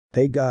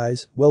Hey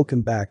guys,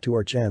 welcome back to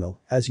our channel.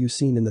 As you've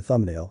seen in the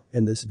thumbnail,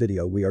 in this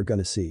video we are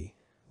gonna see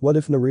what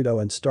if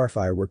Naruto and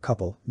Starfire were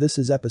couple. This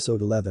is episode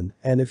 11,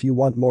 and if you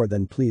want more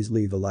then please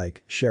leave a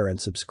like, share and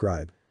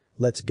subscribe.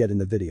 Let's get in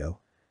the video.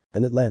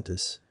 In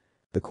Atlantis.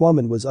 The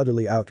Aquaman was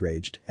utterly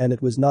outraged, and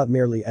it was not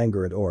merely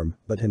anger at Orm,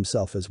 but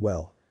himself as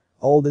well.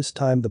 All this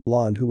time the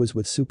blonde who was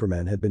with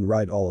Superman had been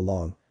right all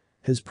along.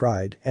 His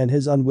pride and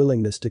his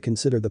unwillingness to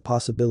consider the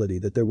possibility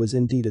that there was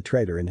indeed a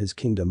traitor in his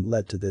kingdom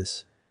led to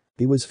this.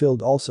 He was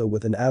filled also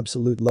with an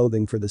absolute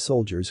loathing for the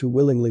soldiers who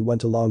willingly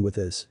went along with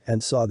this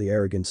and saw the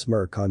arrogant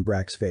smirk on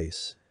Brack's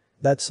face.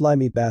 That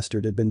slimy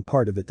bastard had been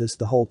part of it this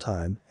the whole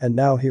time, and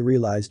now he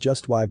realized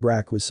just why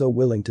Brack was so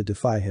willing to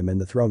defy him in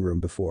the throne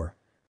room before.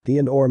 He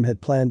and Orm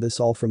had planned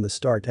this all from the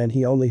start and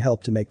he only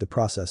helped to make the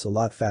process a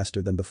lot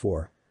faster than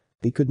before.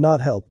 He could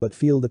not help but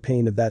feel the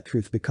pain of that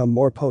truth become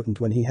more potent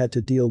when he had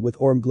to deal with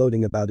Orm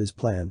gloating about his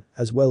plan,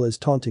 as well as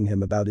taunting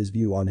him about his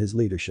view on his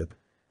leadership.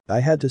 I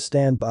had to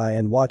stand by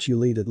and watch you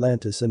lead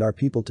Atlantis and our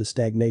people to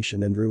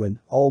stagnation and ruin,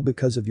 all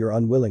because of your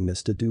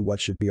unwillingness to do what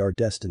should be our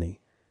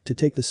destiny. To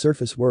take the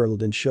surface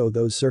world and show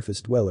those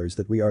surface dwellers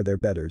that we are their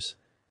betters.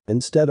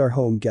 Instead our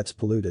home gets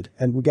polluted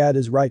and Wagad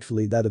is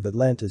rightfully that of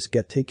Atlantis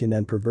get taken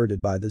and perverted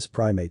by this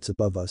primates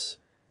above us.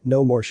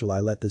 No more shall I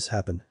let this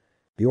happen.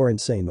 You're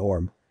insane,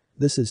 Orm.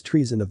 This is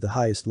treason of the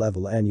highest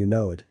level and you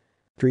know it.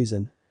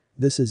 Treason?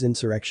 This is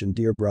insurrection,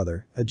 dear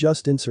brother, a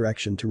just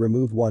insurrection to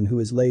remove one who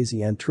is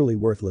lazy and truly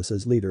worthless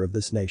as leader of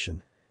this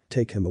nation.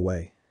 Take him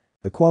away.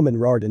 Aquaman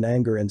roared in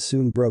anger and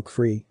soon broke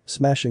free,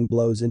 smashing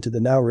blows into the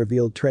now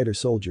revealed traitor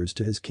soldiers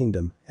to his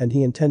kingdom, and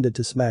he intended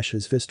to smash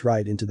his fist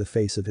right into the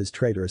face of his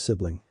traitorous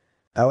sibling.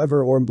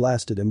 However, Orm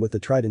blasted him with the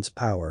trident's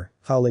power,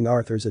 fouling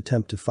Arthur's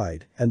attempt to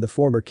fight, and the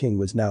former king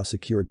was now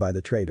secured by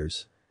the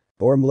traitors.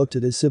 Orm looked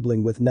at his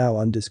sibling with now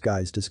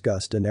undisguised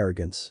disgust and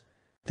arrogance.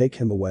 Take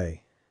him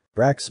away.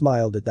 Brack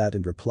smiled at that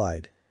and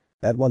replied.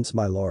 At once,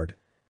 my lord.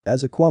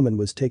 As Aquaman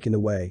was taken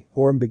away,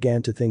 Orm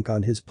began to think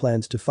on his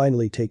plans to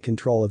finally take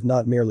control of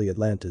not merely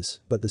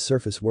Atlantis, but the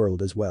surface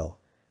world as well.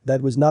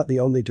 That was not the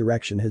only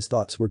direction his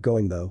thoughts were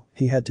going though,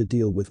 he had to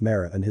deal with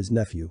Mara and his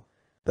nephew.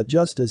 But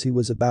just as he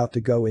was about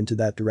to go into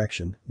that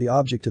direction, the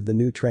object of the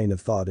new train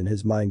of thought in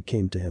his mind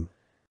came to him.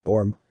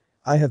 Orm.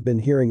 I have been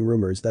hearing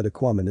rumors that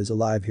Aquaman is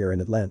alive here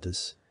in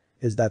Atlantis.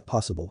 Is that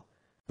possible?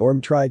 Orm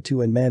tried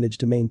to and managed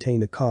to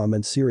maintain a calm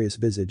and serious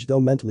visage though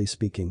mentally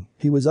speaking,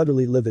 he was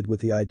utterly livid with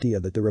the idea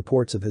that the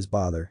reports of his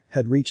bother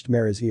had reached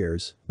Mara's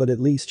ears, but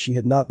at least she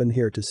had not been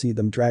here to see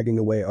them dragging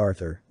away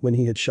Arthur when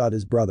he had shot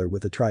his brother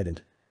with a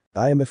trident.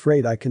 I am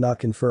afraid I cannot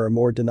confirm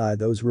or deny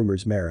those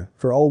rumors, Mara,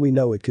 for all we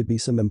know it could be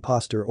some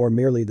imposter or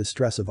merely the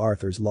stress of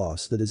Arthur's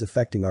loss that is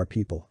affecting our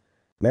people.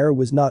 Mara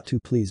was not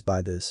too pleased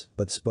by this,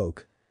 but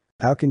spoke.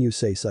 How can you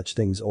say such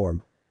things,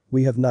 Orm?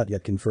 We have not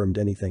yet confirmed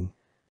anything.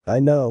 I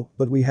know,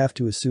 but we have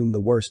to assume the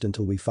worst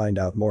until we find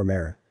out more,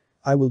 Mara.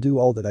 I will do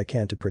all that I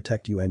can to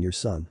protect you and your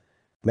son.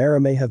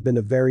 Mara may have been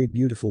a very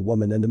beautiful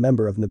woman and a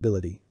member of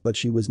nobility, but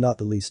she was not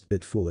the least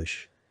bit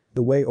foolish.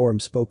 The way Orm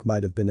spoke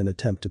might have been an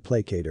attempt to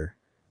placate her.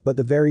 But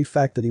the very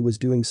fact that he was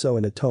doing so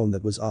in a tone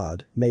that was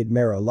odd made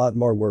Mara a lot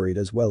more worried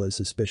as well as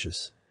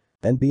suspicious.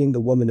 And being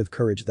the woman of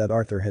courage that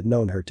Arthur had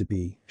known her to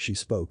be, she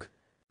spoke.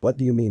 What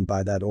do you mean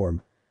by that,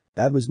 Orm?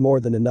 That was more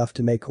than enough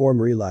to make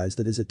Orm realize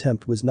that his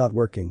attempt was not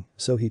working,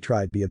 so he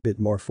tried to be a bit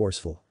more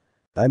forceful.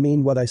 I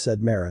mean what I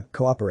said, Mara,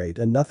 cooperate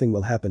and nothing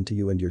will happen to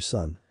you and your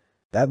son.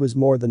 That was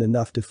more than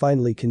enough to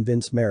finally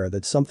convince Mara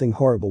that something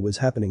horrible was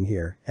happening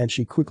here and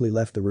she quickly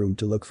left the room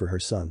to look for her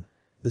son.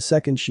 The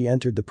second she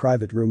entered the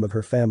private room of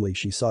her family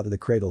she saw to the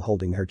cradle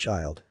holding her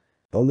child.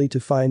 Only to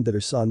find that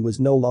her son was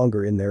no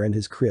longer in there in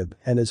his crib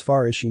and as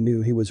far as she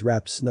knew he was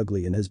wrapped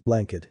snugly in his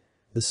blanket.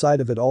 The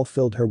sight of it all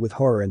filled her with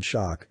horror and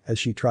shock as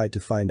she tried to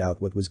find out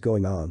what was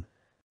going on.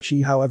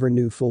 She however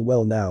knew full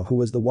well now who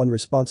was the one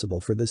responsible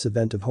for this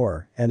event of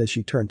horror and as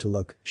she turned to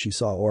look, she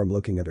saw Orm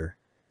looking at her.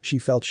 She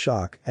felt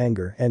shock,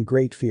 anger and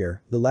great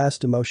fear, the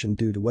last emotion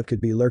due to what could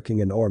be lurking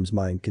in Orm's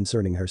mind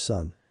concerning her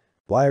son.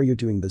 Why are you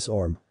doing this,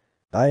 Orm?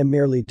 I am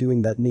merely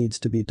doing that needs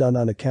to be done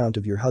on account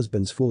of your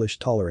husband's foolish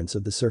tolerance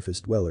of the surface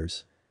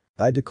dwellers.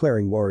 I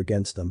declaring war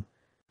against them.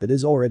 It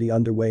is already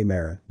underway,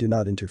 Mara, do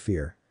not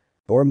interfere.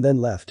 Orm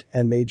then left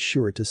and made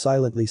sure to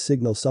silently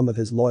signal some of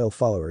his loyal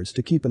followers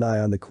to keep an eye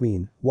on the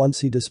queen.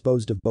 Once he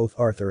disposed of both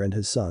Arthur and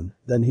his son,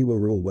 then he will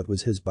rule what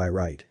was his by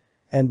right.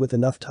 And with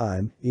enough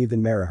time,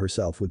 even Mara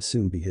herself would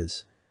soon be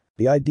his.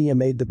 The idea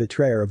made the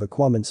betrayer of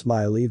Aquaman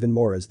smile even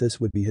more as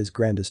this would be his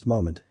grandest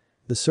moment.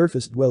 The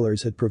surface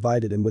dwellers had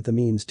provided him with the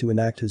means to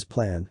enact his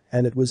plan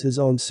and it was his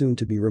own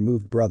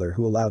soon-to-be-removed brother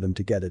who allowed him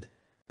to get it.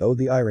 Oh,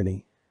 the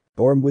irony.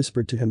 Orm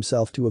whispered to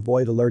himself to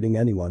avoid alerting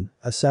anyone,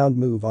 a sound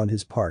move on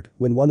his part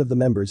when one of the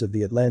members of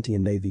the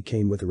Atlantean Navy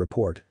came with a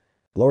report.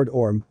 Lord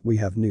Orm, we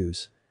have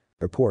news.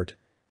 Report.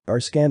 Our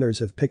scanners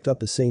have picked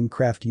up the same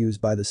craft used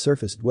by the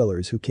surface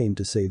dwellers who came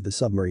to save the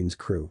submarine's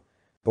crew.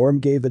 Orm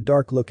gave a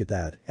dark look at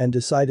that and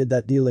decided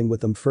that dealing with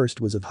them first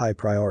was of high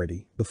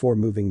priority before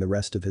moving the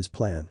rest of his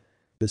plan.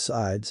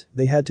 Besides,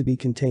 they had to be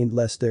contained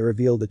lest they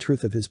reveal the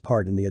truth of his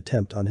part in the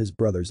attempt on his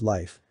brother's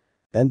life.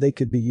 And they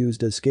could be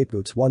used as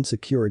scapegoats once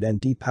secured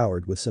and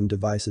depowered with some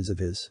devices of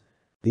his.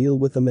 Deal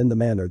with them in the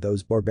manner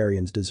those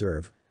barbarians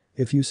deserve.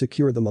 If you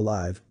secure them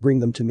alive, bring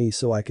them to me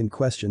so I can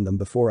question them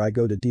before I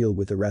go to deal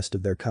with the rest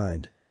of their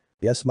kind.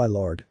 Yes, my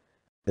lord.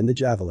 In the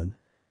javelin.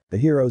 The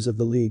heroes of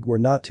the League were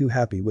not too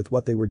happy with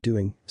what they were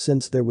doing,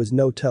 since there was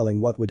no telling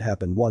what would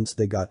happen once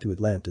they got to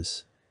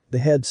Atlantis. The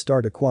head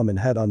start Aquaman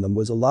had on them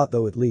was a lot,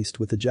 though at least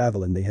with the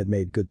javelin they had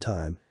made good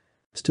time.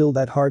 Still,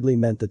 that hardly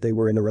meant that they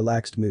were in a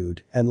relaxed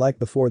mood, and like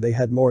before they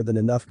had more than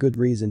enough good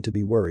reason to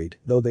be worried,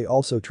 though they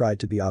also tried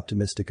to be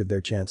optimistic of their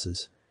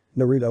chances.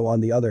 Naruto, on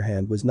the other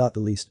hand, was not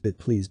the least bit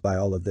pleased by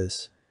all of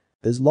this.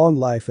 His long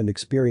life and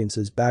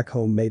experiences back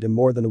home made him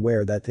more than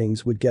aware that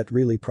things would get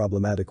really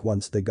problematic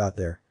once they got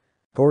there.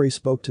 Hori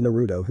spoke to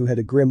Naruto, who had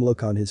a grim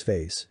look on his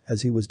face,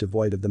 as he was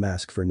devoid of the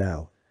mask for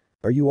now.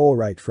 Are you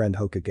alright, friend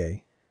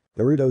Hokage?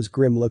 Naruto's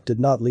grim look did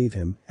not leave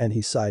him, and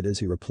he sighed as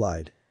he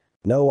replied.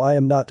 No, I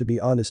am not, to be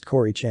honest,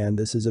 Kori-chan.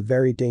 This is a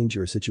very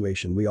dangerous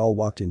situation we all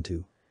walked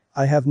into.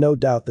 I have no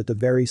doubt that the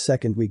very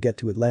second we get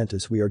to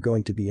Atlantis we are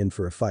going to be in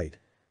for a fight.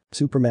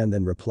 Superman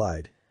then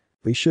replied.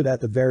 We should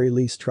at the very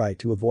least try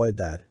to avoid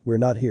that. We're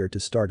not here to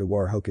start a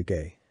war,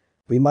 Hokage.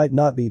 We might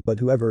not be, but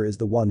whoever is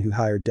the one who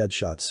hired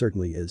Deadshot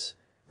certainly is.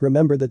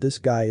 Remember that this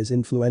guy is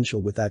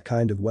influential with that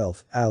kind of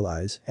wealth,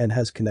 allies, and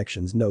has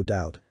connections, no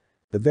doubt.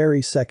 The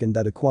very second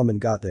that Aquaman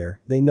got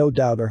there, they no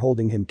doubt are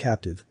holding him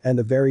captive, and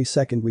the very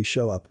second we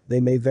show up, they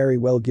may very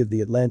well give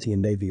the Atlantean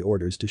Navy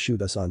orders to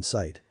shoot us on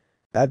sight.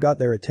 That got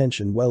their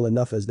attention well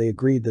enough, as they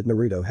agreed that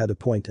Naruto had a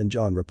point, and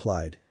John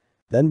replied.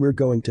 Then we're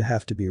going to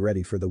have to be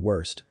ready for the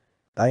worst.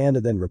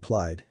 Diana then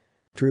replied.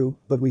 True,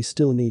 but we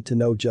still need to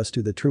know just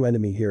who the true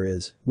enemy here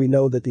is. We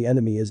know that the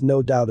enemy is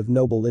no doubt of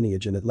noble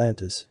lineage in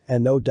Atlantis,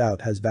 and no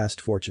doubt has vast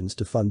fortunes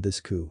to fund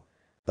this coup.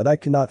 But I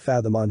cannot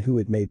fathom on who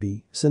it may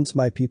be, since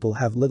my people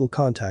have little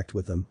contact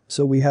with them,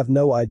 so we have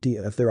no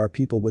idea if there are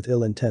people with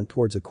ill intent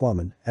towards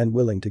Aquaman and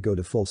willing to go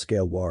to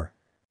full-scale war.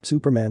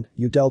 Superman,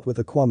 you dealt with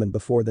Aquaman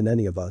before than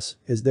any of us.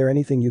 Is there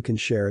anything you can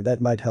share that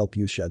might help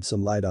you shed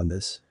some light on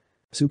this?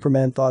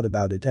 Superman thought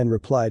about it and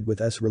replied with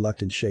a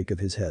reluctant shake of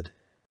his head.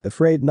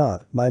 Afraid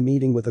not. My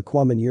meeting with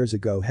Aquaman years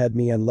ago had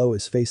me and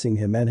Lois facing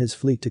him and his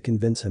fleet to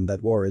convince him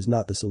that war is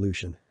not the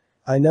solution.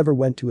 I never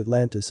went to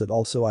Atlantis at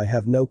all, so I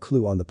have no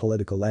clue on the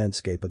political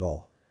landscape at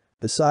all.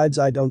 Besides,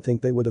 I don't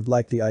think they would have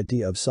liked the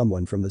idea of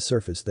someone from the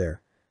surface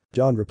there.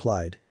 John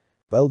replied.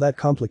 Well, that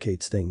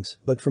complicates things,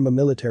 but from a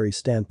military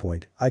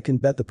standpoint, I can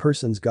bet the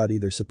person's got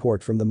either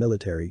support from the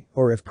military,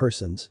 or if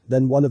persons,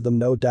 then one of them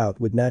no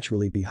doubt would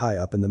naturally be high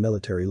up in the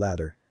military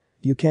ladder.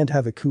 You can't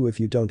have a coup if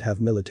you don't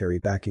have military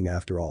backing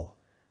after all.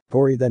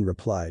 Hori then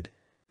replied.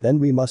 Then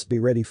we must be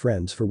ready,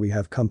 friends, for we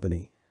have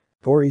company.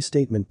 Hori's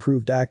statement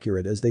proved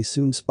accurate, as they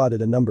soon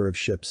spotted a number of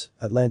ships,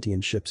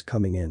 Atlantean ships,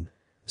 coming in.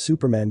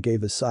 Superman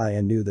gave a sigh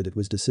and knew that it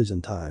was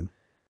decision time.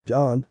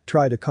 John,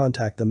 try to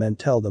contact them and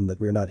tell them that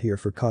we're not here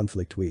for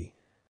conflict.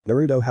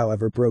 Naruto,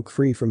 however, broke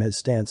free from his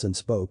stance and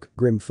spoke,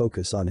 grim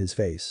focus on his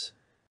face.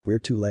 We're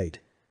too late.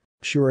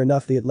 Sure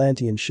enough, the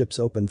Atlantean ships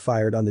opened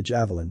fire on the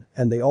javelin,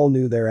 and they all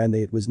knew there and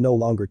it was no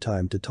longer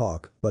time to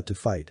talk, but to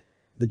fight.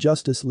 The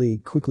Justice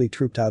League quickly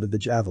trooped out of the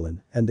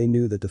javelin, and they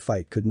knew that the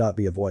fight could not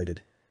be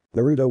avoided.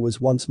 Naruto was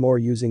once more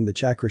using the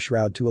chakra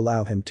shroud to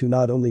allow him to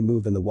not only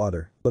move in the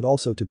water, but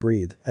also to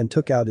breathe, and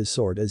took out his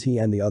sword as he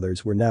and the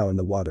others were now in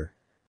the water.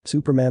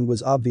 Superman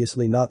was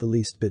obviously not the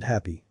least bit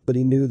happy, but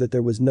he knew that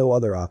there was no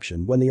other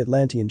option when the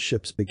Atlantean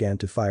ships began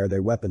to fire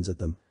their weapons at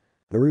them.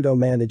 Naruto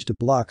managed to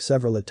block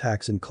several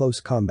attacks in close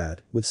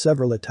combat, with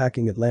several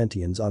attacking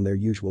Atlanteans on their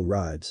usual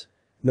rides.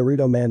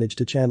 Naruto managed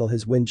to channel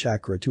his wind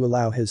chakra to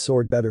allow his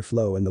sword better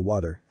flow in the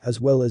water,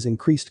 as well as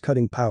increased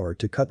cutting power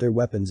to cut their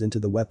weapons into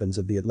the weapons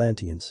of the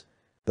Atlanteans.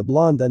 The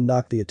blonde then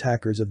knocked the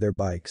attackers of their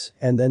bikes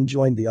and then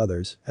joined the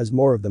others as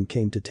more of them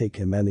came to take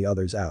him and the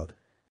others out.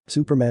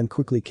 Superman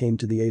quickly came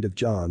to the aid of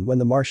John when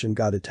the Martian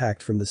got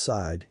attacked from the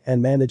side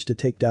and managed to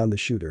take down the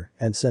shooter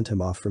and sent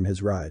him off from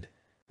his ride.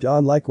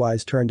 John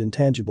likewise turned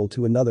intangible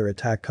to another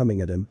attack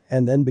coming at him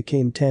and then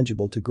became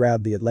tangible to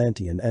grab the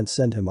Atlantean and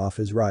send him off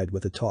his ride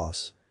with a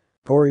toss.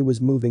 Hori was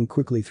moving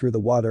quickly through the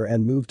water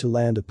and moved to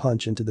land a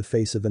punch into the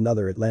face of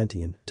another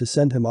Atlantean to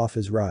send him off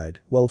his ride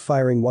while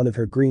firing one of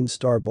her green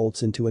star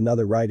bolts into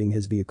another riding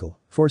his vehicle,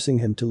 forcing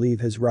him to leave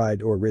his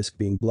ride or risk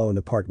being blown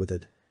apart with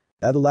it.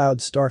 That allowed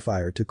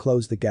Starfire to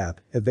close the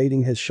gap,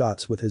 evading his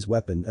shots with his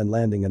weapon and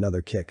landing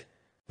another kick.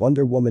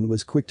 Wonder Woman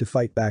was quick to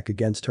fight back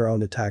against her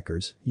own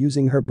attackers,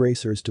 using her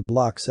bracers to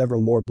block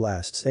several more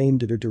blasts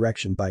aimed at her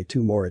direction by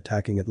two more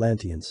attacking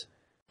Atlanteans.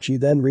 She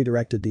then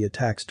redirected the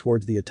attacks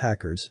towards the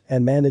attackers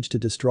and managed to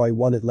destroy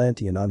one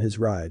Atlantean on his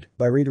ride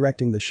by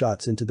redirecting the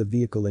shots into the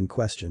vehicle in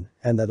question,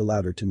 and that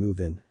allowed her to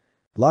move in.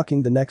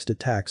 Blocking the next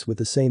attacks with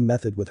the same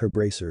method with her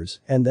bracers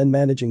and then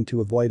managing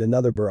to avoid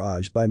another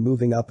barrage by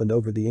moving up and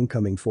over the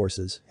incoming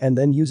forces and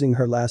then using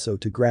her lasso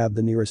to grab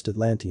the nearest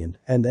Atlantean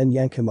and then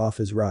yank him off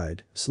his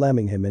ride,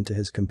 slamming him into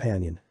his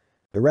companion.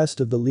 The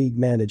rest of the League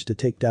managed to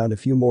take down a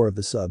few more of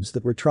the subs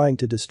that were trying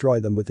to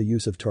destroy them with the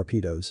use of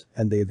torpedoes,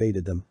 and they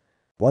evaded them.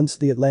 Once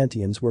the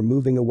Atlanteans were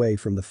moving away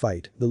from the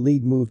fight, the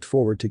League moved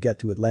forward to get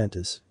to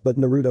Atlantis, but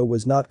Naruto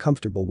was not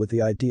comfortable with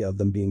the idea of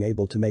them being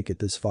able to make it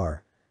this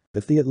far.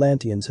 If the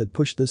Atlanteans had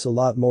pushed this a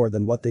lot more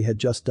than what they had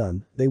just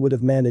done, they would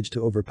have managed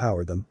to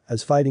overpower them,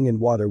 as fighting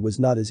in water was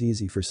not as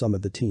easy for some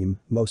of the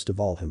team, most of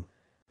all him.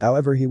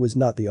 However, he was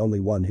not the only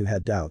one who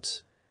had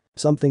doubts.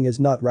 Something is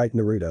not right,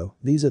 Naruto,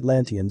 these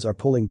Atlanteans are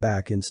pulling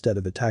back instead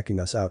of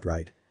attacking us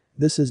outright.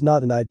 This is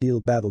not an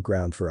ideal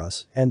battleground for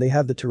us, and they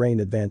have the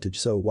terrain advantage,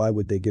 so why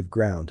would they give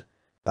ground?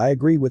 I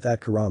agree with that,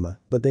 Kurama,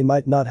 but they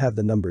might not have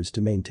the numbers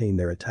to maintain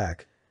their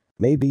attack.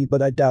 Maybe,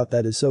 but I doubt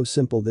that is so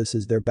simple. This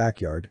is their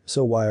backyard,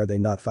 so why are they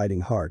not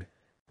fighting hard?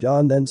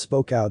 John then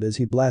spoke out as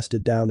he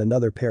blasted down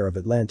another pair of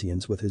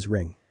Atlanteans with his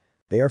ring.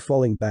 They are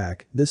falling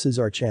back, this is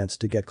our chance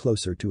to get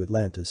closer to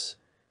Atlantis.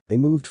 They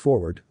moved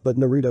forward, but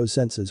Naruto's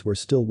senses were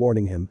still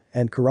warning him,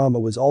 and Kurama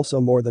was also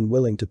more than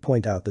willing to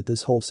point out that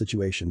this whole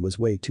situation was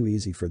way too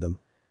easy for them.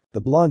 The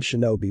blonde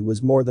shinobi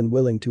was more than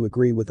willing to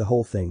agree with the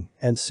whole thing,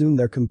 and soon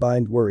their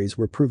combined worries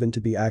were proven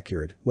to be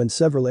accurate when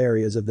several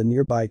areas of the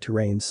nearby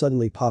terrain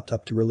suddenly popped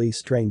up to release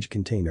strange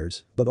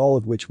containers, but all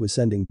of which was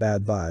sending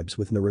bad vibes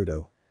with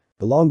Naruto.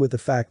 Along with the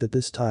fact that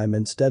this time,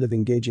 instead of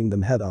engaging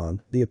them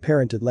head-on, the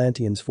apparent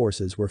Atlanteans'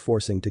 forces were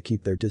forcing to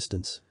keep their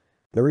distance.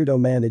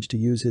 Naruto managed to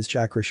use his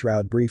chakra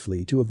shroud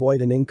briefly to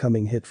avoid an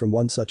incoming hit from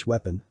one such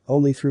weapon,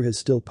 only through his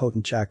still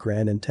potent chakra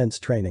and intense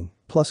training,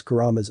 plus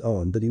Kurama's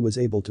own, that he was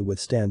able to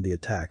withstand the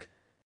attack.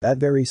 That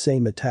very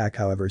same attack,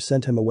 however,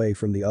 sent him away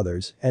from the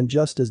others, and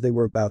just as they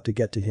were about to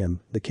get to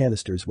him, the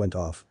canisters went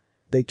off.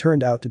 They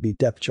turned out to be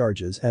depth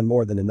charges and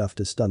more than enough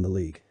to stun the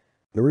League.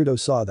 Naruto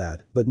saw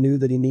that, but knew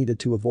that he needed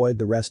to avoid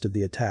the rest of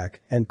the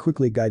attack and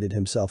quickly guided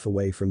himself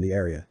away from the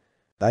area.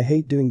 I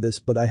hate doing this,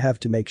 but I have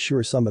to make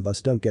sure some of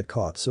us don't get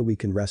caught so we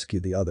can rescue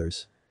the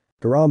others.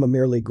 Kurama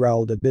merely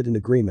growled a bit in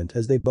agreement,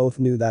 as they both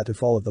knew that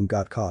if all of them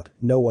got caught,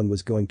 no one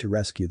was going to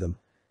rescue them.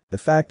 The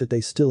fact that they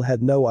still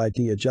had no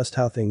idea just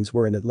how things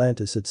were in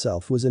Atlantis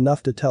itself was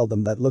enough to tell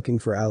them that looking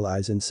for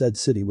allies in said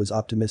city was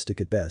optimistic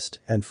at best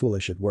and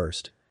foolish at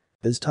worst.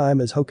 His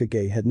time as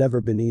Hokage had never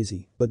been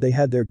easy, but they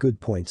had their good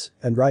points,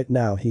 and right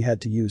now he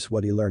had to use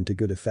what he learned to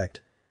good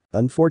effect.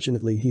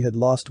 Unfortunately, he had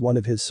lost one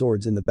of his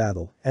swords in the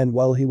battle, and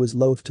while he was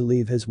loath to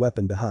leave his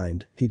weapon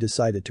behind, he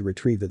decided to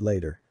retrieve it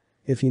later.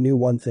 If he knew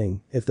one thing,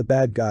 if the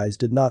bad guys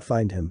did not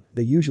find him,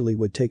 they usually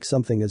would take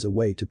something as a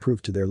way to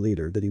prove to their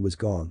leader that he was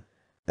gone.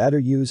 That or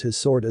use his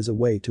sword as a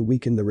way to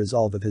weaken the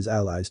resolve of his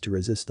allies to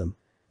resist them.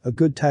 A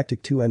good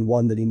tactic too, and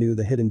one that he knew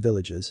the hidden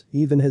villages,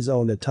 even his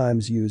own at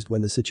times, used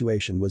when the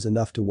situation was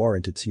enough to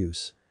warrant its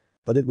use.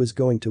 But it was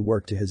going to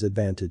work to his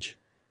advantage.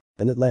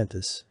 In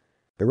Atlantis.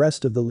 The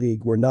rest of the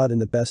League were not in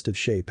the best of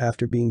shape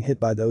after being hit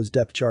by those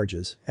depth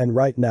charges, and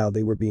right now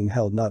they were being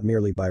held not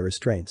merely by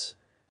restraints.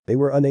 They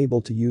were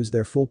unable to use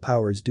their full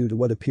powers due to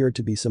what appeared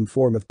to be some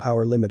form of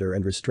power limiter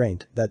and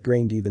restraint that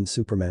drained even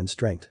Superman's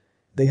strength.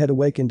 They had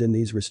awakened in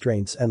these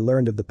restraints and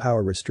learned of the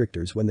power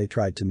restrictors when they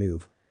tried to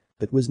move.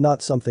 It was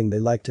not something they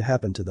liked to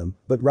happen to them,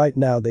 but right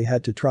now they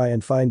had to try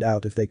and find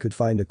out if they could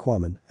find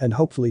Aquaman and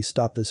hopefully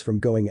stop this from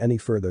going any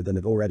further than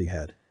it already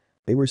had.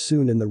 They were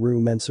soon in the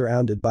room and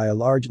surrounded by a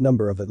large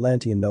number of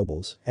Atlantean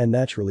nobles, and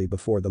naturally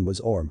before them was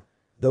Orm.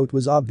 Though it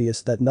was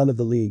obvious that none of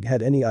the League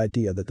had any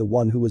idea that the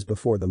one who was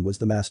before them was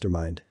the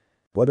mastermind.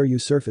 "What are you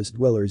surface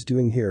dwellers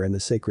doing here in the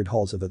sacred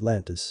halls of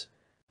Atlantis?"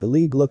 The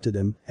League looked at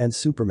him, and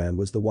Superman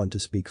was the one to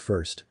speak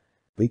first.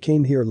 "We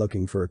came here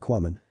looking for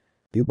Aquaman.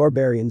 You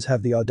barbarians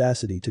have the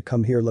audacity to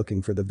come here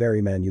looking for the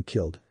very man you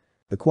killed.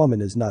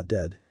 Aquaman is not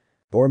dead."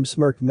 Orm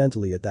smirked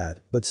mentally at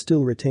that, but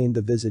still retained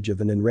the visage of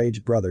an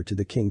enraged brother to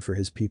the king for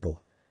his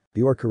people.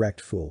 "You're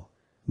correct, fool.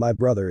 My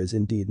brother is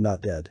indeed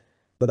not dead.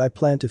 But I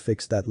plan to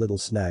fix that little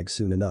snag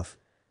soon enough.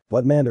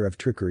 What manner of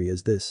trickery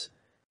is this?"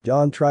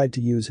 John tried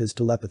to use his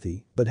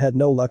telepathy, but had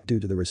no luck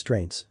due to the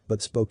restraints,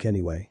 but spoke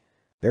anyway.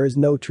 "There is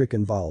no trick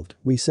involved,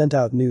 we sent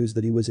out news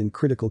that he was in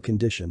critical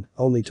condition,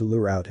 only to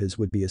lure out his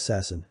would-be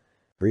assassin."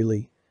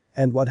 "Really?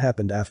 And what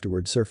happened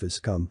afterward, surface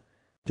scum?"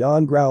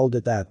 John growled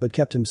at that but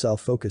kept himself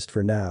focused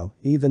for now,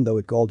 even though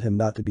it galled him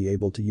not to be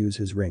able to use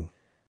his ring.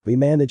 "We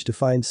managed to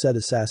find said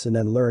assassin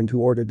and learned who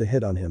ordered the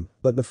hit on him,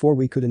 but before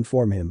we could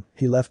inform him,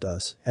 he left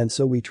us, and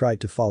so we tried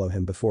to follow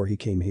him before he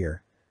came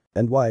here."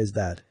 "And why is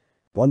that?"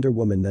 Wonder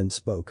Woman then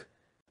spoke.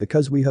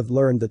 "Because we have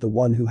learned that the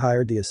one who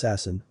hired the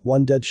assassin,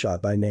 one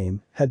Deadshot by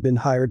name, had been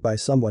hired by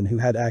someone who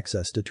had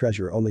access to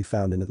treasure only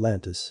found in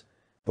Atlantis."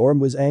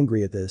 Orm was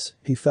angry at this,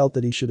 he felt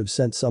that he should have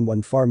sent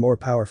someone far more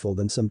powerful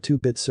than some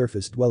two-bit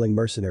surface-dwelling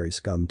mercenary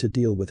scum to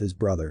deal with his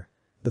brother.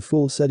 The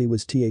fool said he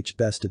was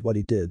best at what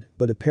he did,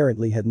 but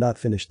apparently had not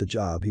finished the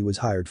job he was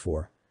hired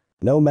for.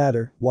 No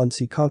matter, once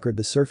he conquered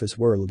the surface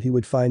world he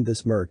would find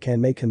this merc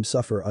and make him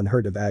suffer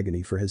unheard of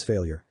agony for his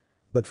failure.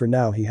 But for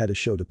now he had a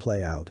show to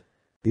play out.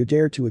 "You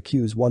dare to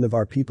accuse one of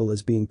our people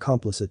as being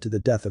complicit to the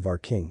death of our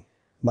king.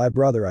 My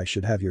brother, I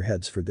should have your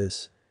heads for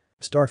this."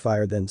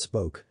 Starfire then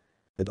spoke.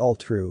 "It all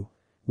true.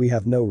 We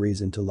have no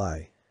reason to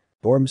lie."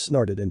 Orm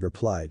snorted and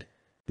replied.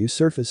 "You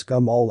surface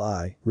scum all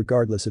lie,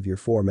 regardless of your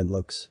form and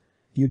looks.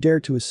 You dare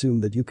to assume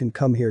that you can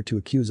come here to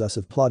accuse us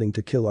of plotting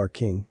to kill our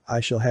king,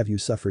 I shall have you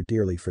suffer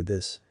dearly for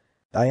this.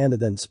 Diana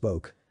then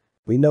spoke.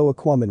 We know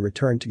Aquaman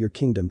returned to your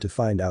kingdom to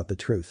find out the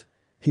truth.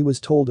 He was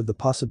told of the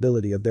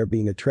possibility of there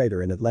being a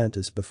traitor in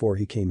Atlantis before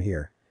he came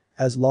here.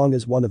 As long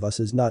as one of us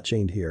is not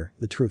chained here,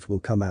 the truth will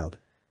come out.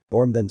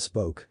 Orm then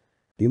spoke.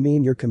 You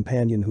mean your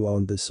companion who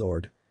owned this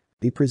sword?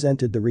 He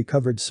presented the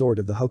recovered sword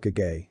of the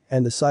Hokage,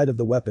 and the sight of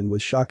the weapon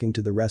was shocking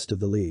to the rest of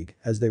the league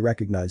as they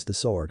recognized the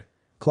sword.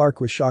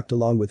 Clark was shocked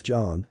along with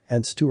John,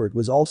 and Stewart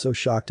was also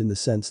shocked in the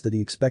sense that he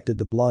expected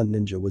the blonde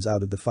ninja was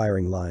out of the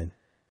firing line.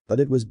 But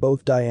it was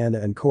both Diana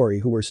and Corey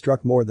who were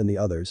struck more than the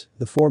others.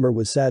 The former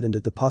was saddened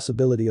at the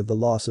possibility of the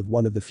loss of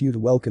one of the few to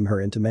welcome her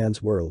into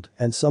man's world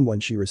and someone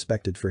she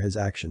respected for his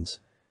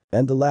actions.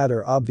 And the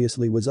latter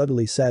obviously was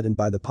utterly saddened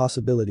by the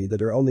possibility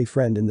that her only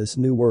friend in this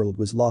new world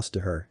was lost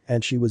to her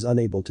and she was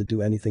unable to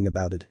do anything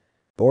about it.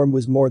 Orm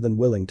was more than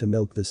willing to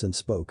milk this and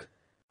spoke.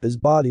 His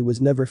body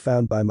was never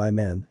found by my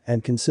men,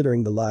 and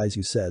considering the lies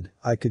you said,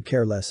 I could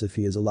care less if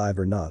he is alive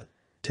or not.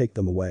 Take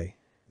them away.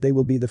 They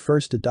will be the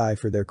first to die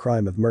for their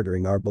crime of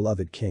murdering our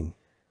beloved king.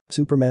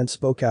 Superman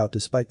spoke out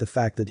despite the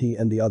fact that he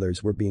and the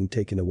others were being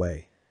taken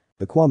away.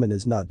 Aquaman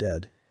is not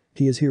dead.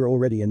 He is here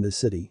already in this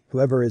city,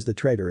 whoever is the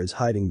traitor is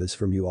hiding this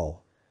from you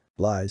all.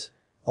 Lies.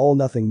 All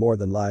nothing more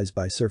than lies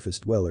by surface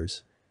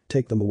dwellers.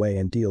 Take them away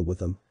and deal with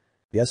them.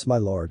 Yes, my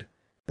lord.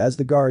 As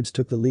the guards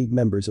took the League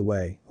members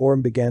away,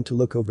 Orm began to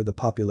look over the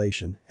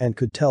population and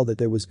could tell that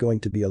there was going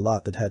to be a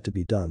lot that had to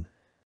be done.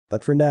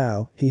 But for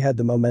now, he had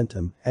the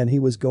momentum and he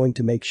was going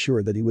to make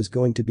sure that he was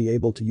going to be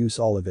able to use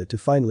all of it to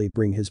finally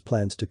bring his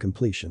plans to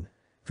completion.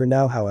 For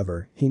now,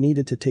 however, he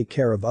needed to take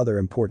care of other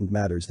important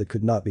matters that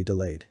could not be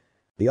delayed.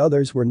 The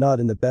others were not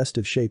in the best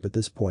of shape at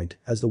this point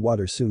as the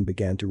water soon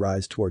began to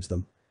rise towards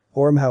them.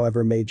 Orm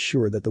however made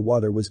sure that the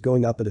water was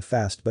going up at a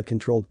fast but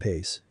controlled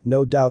pace,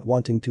 no doubt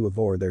wanting to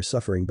avoid their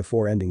suffering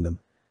before ending them.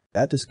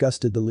 That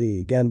disgusted the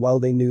League and while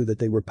they knew that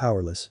they were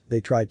powerless, they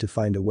tried to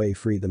find a way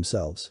free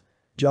themselves.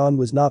 John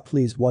was not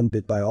pleased one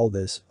bit by all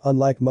this,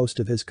 unlike most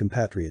of his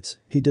compatriots,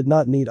 he did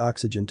not need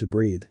oxygen to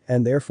breathe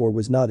and therefore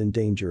was not in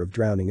danger of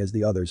drowning as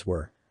the others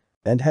were.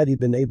 And had he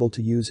been able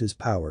to use his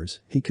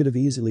powers, he could have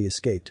easily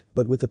escaped,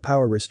 but with the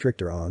power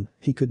restrictor on,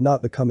 he could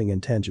not becoming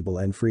intangible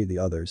and free the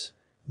others.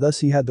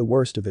 Thus he had the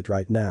worst of it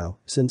right now,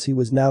 since he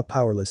was now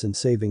powerless in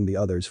saving the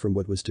others from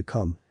what was to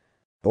come.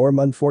 Orm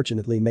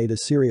unfortunately made a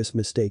serious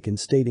mistake in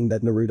stating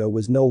that Naruto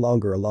was no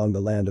longer along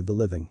the land of the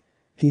living.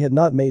 He had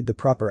not made the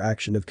proper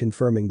action of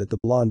confirming that the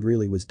blonde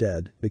really was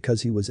dead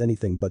because he was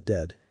anything but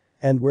dead.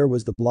 And where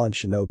was the blonde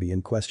shinobi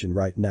in question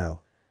right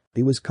now?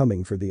 He was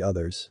coming for the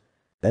others.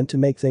 And to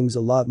make things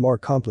a lot more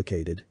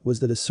complicated was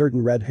that a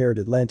certain red-haired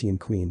Atlantean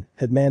queen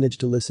had managed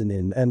to listen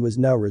in and was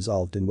now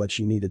resolved in what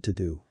she needed to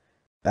do.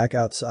 Back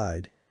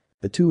outside.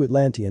 The two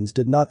Atlanteans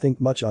did not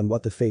think much on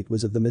what the fate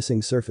was of the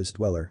missing surface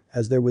dweller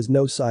as there was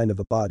no sign of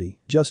a body,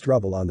 just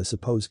rubble on the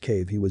supposed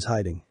cave he was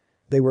hiding.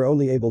 They were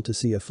only able to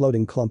see a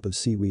floating clump of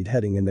seaweed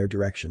heading in their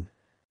direction.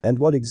 And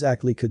what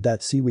exactly could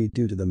that seaweed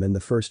do to them in the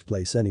first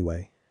place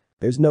anyway?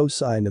 There's no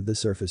sign of the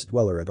surface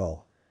dweller at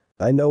all.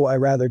 I know I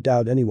rather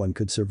doubt anyone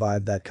could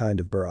survive that kind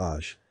of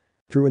barrage.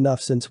 True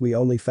enough since we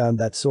only found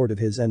that sword of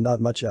his and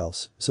not much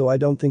else, so I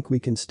don't think we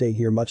can stay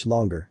here much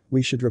longer,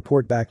 we should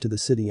report back to the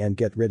city and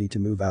get ready to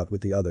move out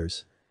with the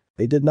others.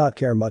 They did not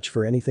care much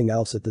for anything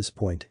else at this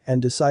point and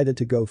decided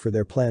to go for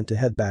their plan to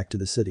head back to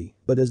the city,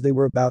 but as they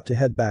were about to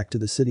head back to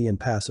the city and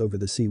pass over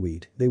the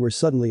seaweed, they were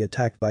suddenly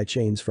attacked by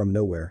chains from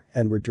nowhere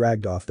and were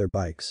dragged off their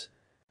bikes.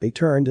 They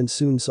turned and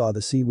soon saw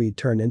the seaweed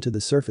turn into the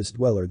surface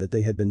dweller that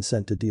they had been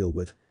sent to deal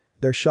with.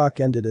 Their shock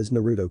ended as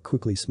Naruto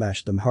quickly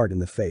smashed them hard in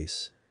the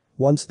face.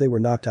 Once they were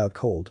knocked out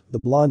cold, the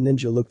blonde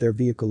ninja looked their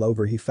vehicle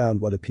over. He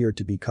found what appeared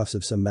to be cuffs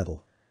of some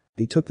metal.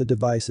 He took the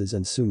devices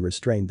and soon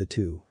restrained the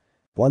two.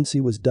 Once he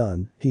was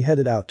done, he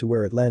headed out to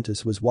where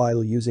Atlantis was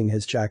while using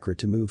his chakra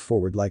to move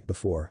forward like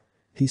before.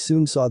 He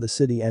soon saw the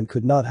city and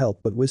could not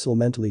help but whistle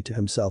mentally to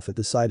himself at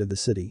the sight of the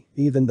city,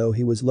 even though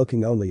he was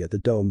looking only at the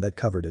dome that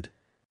covered it.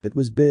 It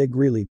was big,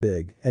 really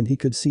big, and he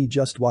could see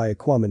just why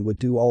Aquaman would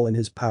do all in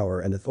his power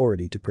and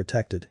authority to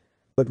protect it.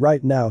 But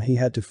right now he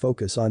had to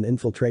focus on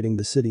infiltrating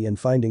the city and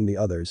finding the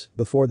others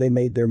before they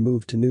made their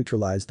move to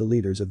neutralize the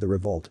leaders of the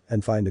revolt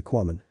and find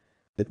Aquaman.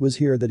 It was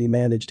here that he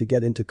managed to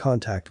get into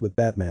contact with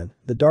Batman.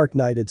 The Dark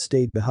Knight had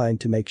stayed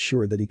behind to make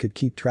sure that he could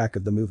keep track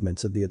of the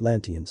movements of the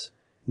Atlanteans.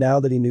 Now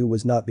that he knew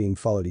was not being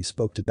followed, he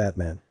spoke to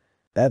Batman.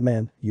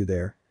 Batman, you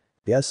there?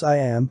 Yes, I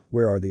am.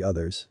 Where are the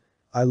others?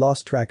 I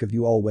lost track of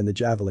you all when the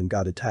javelin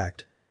got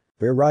attacked.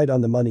 We're right on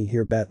the money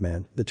here,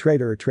 Batman. The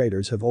traitor or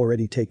traitors have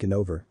already taken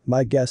over.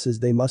 My guess is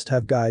they must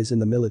have guys in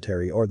the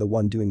military or the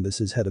one doing this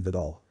is head of it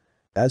all.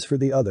 As for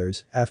the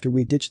others, after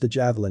we ditched the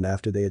javelin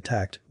after they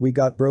attacked, we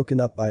got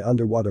broken up by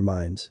underwater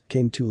mines,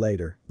 came to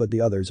later, but the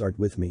others aren't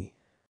with me.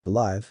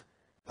 Alive?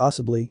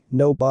 Possibly,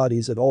 no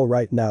bodies at all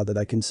right now that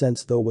I can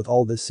sense, though with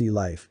all this sea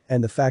life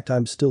and the fact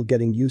I'm still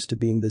getting used to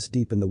being this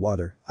deep in the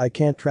water, I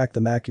can't track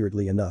them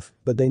accurately enough,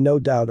 but they no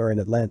doubt are in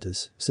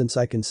Atlantis since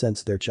I can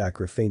sense their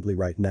chakra faintly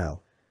right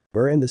now.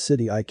 We're in the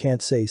city. I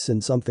can't say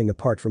since something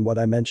apart from what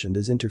I mentioned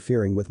is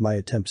interfering with my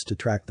attempts to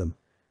track them.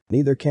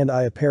 Neither can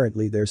I.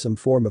 Apparently there's some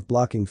form of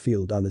blocking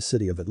field on the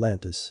city of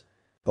Atlantis.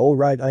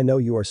 Alright, I know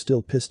you are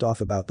still pissed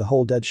off about the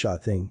whole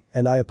Deadshot thing,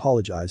 and I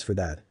apologize for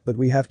that, but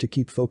we have to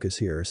keep focus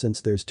here since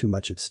there's too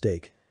much at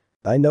stake.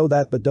 I know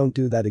that, but don't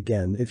do that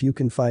again. If you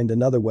can find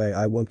another way,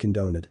 I won't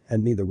condone it,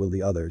 and neither will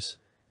the others.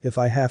 If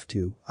I have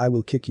to, I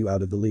will kick you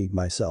out of the league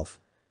myself.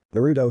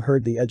 Naruto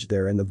heard the edge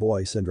there in the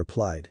voice and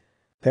replied.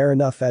 Fair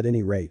enough. At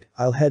any rate,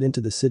 I'll head into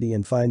the city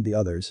and find the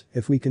others.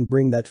 If we can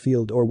bring that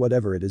field or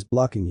whatever it is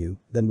blocking you,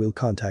 then we'll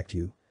contact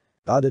you.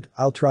 Got it.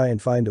 I'll try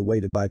and find a way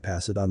to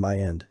bypass it on my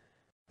end.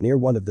 Near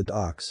one of the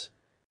docks.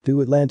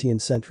 2 Atlantean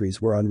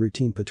sentries were on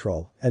routine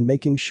patrol and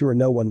making sure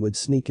no one would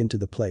sneak into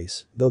the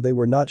place, though they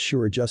were not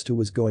sure just who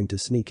was going to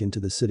sneak into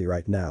the city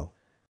right now.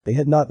 They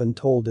had not been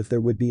told if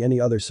there would be any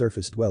other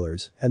surface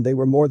dwellers, and they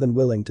were more than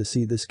willing to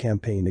see this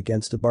campaign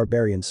against the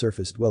barbarian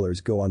surface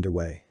dwellers go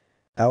underway.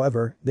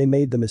 However, they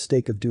made the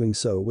mistake of doing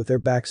so with their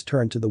backs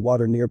turned to the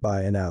water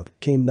nearby, and out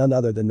came none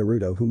other than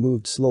Naruto, who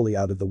moved slowly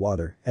out of the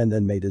water and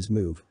then made his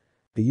move.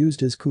 He used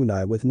his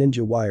kunai with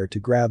ninja wire to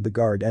grab the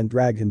guard and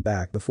drag him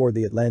back before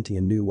the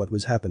Atlantean knew what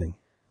was happening.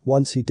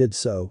 Once he did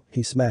so,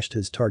 he smashed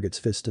his target's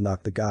fist to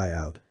knock the guy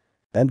out.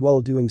 And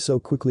while doing so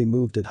quickly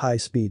moved at high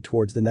speed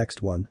towards the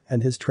next one,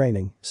 and his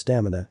training,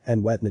 stamina,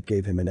 and wetness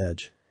gave him an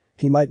edge.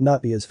 He might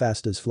not be as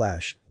fast as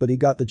Flash, but he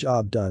got the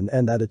job done,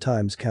 and that at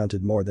times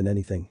counted more than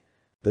anything.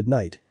 Good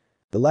night.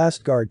 The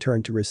last guard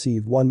turned to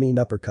receive one mean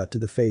uppercut to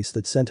the face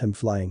that sent him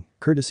flying,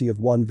 courtesy of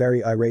one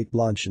very irate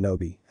blonde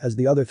shinobi, as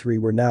the other 3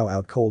 were now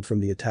out cold from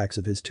the attacks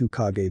of his 2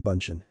 Kage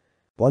Bunshin.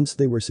 Once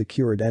they were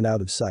secured and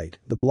out of sight,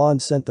 the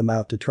blonde sent them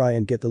out to try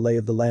and get the lay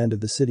of the land of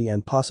the city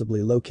and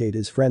possibly locate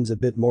his friends a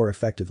bit more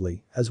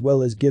effectively, as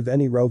well as give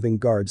any roving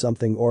guard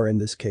something, or in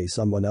this case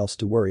someone else,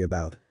 to worry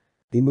about.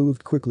 He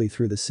moved quickly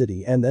through the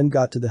city and then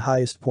got to the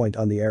highest point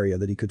on the area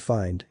that he could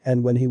find,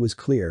 and when he was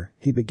clear,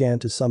 he began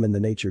to summon the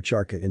nature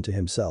Charka into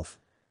himself.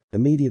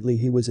 Immediately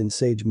he was in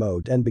sage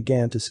mode and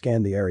began to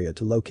scan the area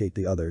to locate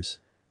the others.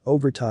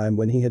 Over time,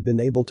 when he had been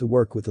able to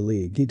work with the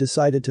league, he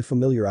decided to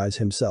familiarize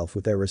himself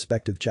with their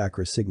respective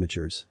chakra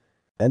signatures.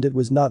 And it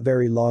was not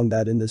very long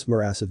that in this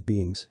morass of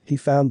beings, he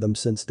found them,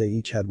 since they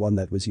each had one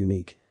that was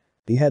unique.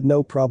 He had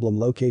no problem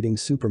locating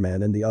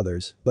Superman and the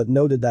others, but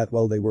noted that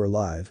while they were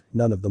alive,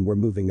 none of them were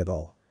moving at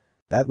all.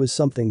 That was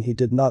something he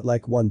did not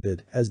like one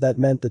bit, as that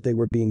meant that they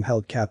were being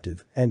held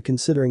captive, and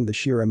considering the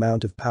sheer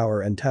amount of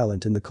power and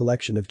talent in the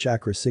collection of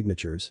chakra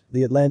signatures,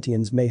 the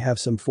Atlanteans may have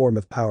some form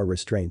of power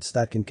restraints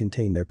that can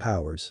contain their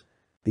powers.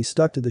 He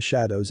stuck to the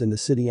shadows in the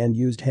city and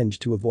used henge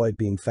to avoid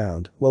being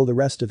found, while the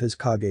rest of his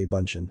Kage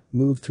Bunshin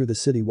moved through the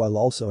city while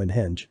also in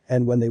henge,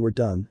 and when they were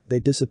done, they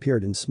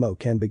disappeared in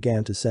smoke and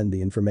began to send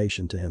the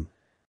information to him.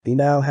 He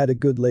now had a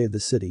good lay of the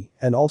city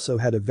and also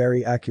had a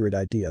very accurate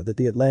idea that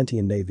the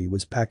Atlantean Navy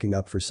was packing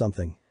up for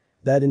something.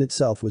 That in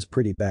itself was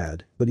pretty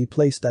bad, but he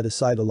placed that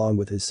aside along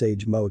with his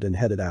sage mode and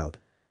headed out.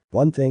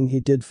 One thing he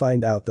did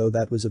find out, though,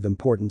 that was of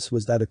importance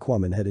was that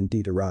Aquaman had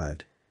indeed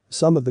arrived.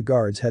 Some of the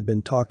guards had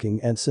been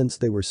talking, and since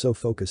they were so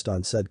focused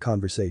on said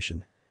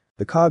conversation,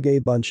 the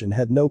Kage Bunshin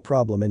had no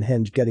problem in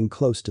henge getting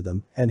close to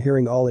them and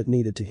hearing all it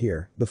needed to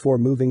hear before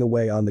moving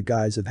away on the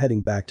guise of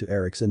heading back to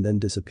Eric's and then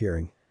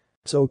disappearing.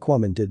 So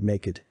Aquaman did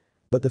make it.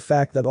 But the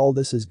fact that all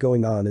this is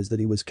going on is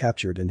that he was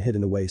captured and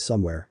hidden away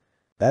somewhere.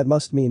 That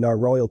must mean our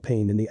royal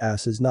pain in the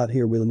ass is not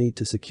here. We'll need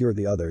to secure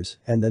the others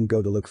and then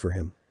go to look for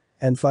him.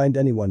 And find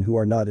anyone who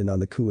are not in on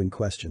the coup in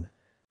question.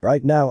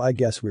 Right now I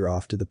guess we're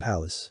off to the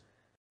palace.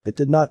 It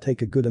did not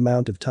take a good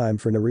amount of time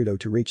for Naruto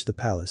to reach the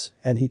palace,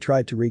 and he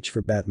tried to reach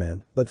for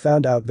Batman, but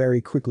found out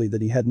very quickly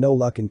that he had no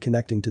luck in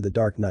connecting to the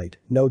Dark Knight,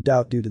 no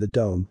doubt due to the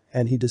dome,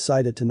 and he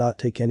decided to not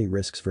take any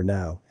risks for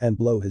now and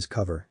blow his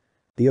cover.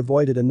 He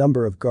avoided a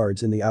number of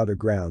guards in the outer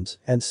grounds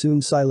and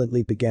soon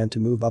silently began to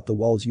move up the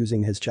walls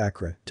using his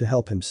chakra to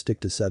help him stick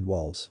to said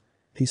walls.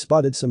 He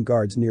spotted some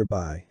guards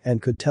nearby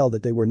and could tell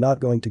that they were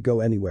not going to go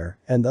anywhere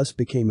and thus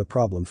became a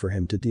problem for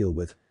him to deal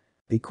with.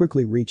 He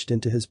quickly reached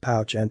into his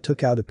pouch and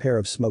took out a pair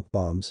of smoke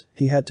bombs.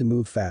 He had to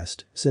move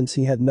fast since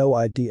he had no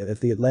idea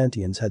if the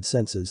Atlanteans had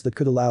senses that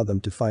could allow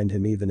them to find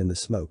him even in the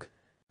smoke.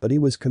 But he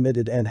was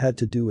committed and had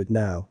to do it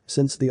now,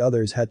 since the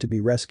others had to be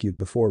rescued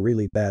before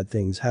really bad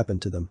things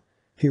happened to them.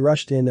 He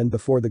rushed in and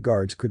before the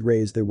guards could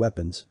raise their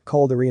weapons,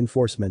 call the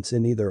reinforcements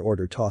in either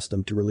order, tossed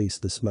them to release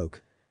the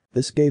smoke.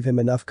 This gave him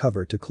enough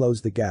cover to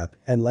close the gap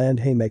and land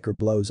haymaker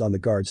blows on the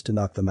guards to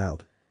knock them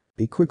out.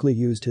 He quickly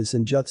used his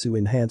senjutsu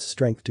enhanced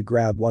strength to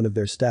grab one of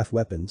their staff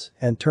weapons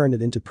and turn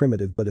it into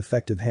primitive but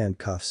effective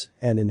handcuffs,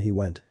 and in he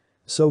went.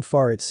 So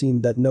far it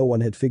seemed that no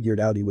one had figured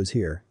out he was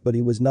here, but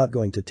he was not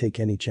going to take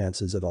any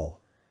chances at all.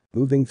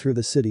 Moving through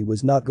the city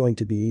was not going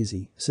to be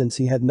easy since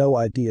he had no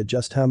idea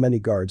just how many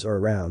guards are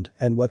around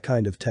and what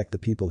kind of tech the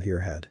people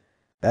here had.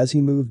 As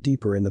he moved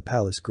deeper in the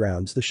palace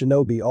grounds, the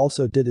shinobi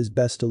also did his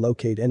best to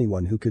locate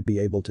anyone who could be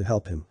able to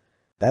help him.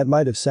 That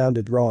might have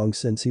sounded wrong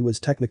since he was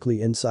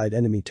technically inside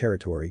enemy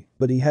territory,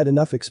 but he had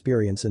enough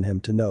experience in him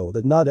to know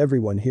that not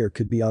everyone here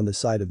could be on the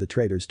side of the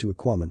traitors to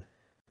Aquaman.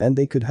 And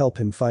they could help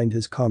him find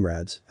his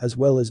comrades, as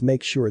well as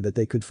make sure that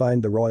they could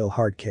find the royal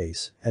hard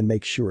case and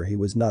make sure he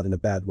was not in a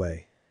bad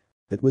way.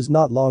 It was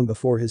not long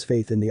before his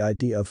faith in the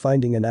idea of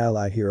finding an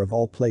ally here of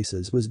all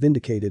places was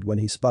vindicated when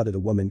he spotted a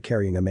woman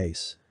carrying a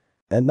mace.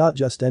 And not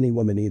just any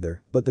woman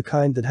either, but the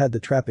kind that had the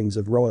trappings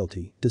of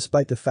royalty,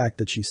 despite the fact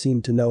that she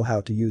seemed to know how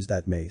to use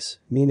that mace,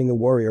 meaning a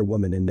warrior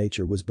woman in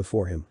nature was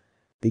before him.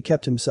 He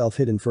kept himself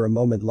hidden for a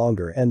moment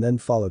longer and then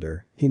followed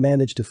her. He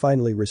managed to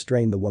finally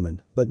restrain the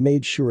woman, but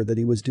made sure that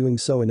he was doing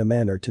so in a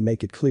manner to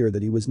make it clear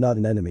that he was not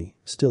an enemy.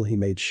 Still, he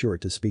made sure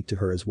to speak to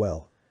her as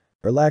well.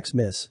 "Relax,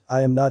 miss,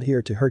 I am not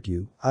here to hurt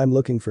you, I'm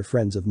looking for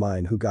friends of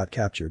mine who got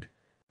captured."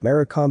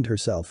 Mara calmed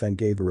herself and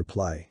gave a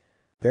reply.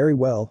 "Very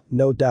well,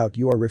 no doubt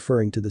you are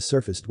referring to the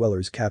surface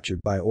dwellers captured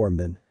by Orm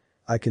then.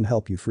 I can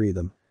help you free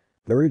them."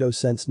 Naruto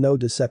sensed no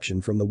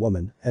deception from the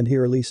woman and he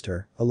released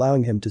her,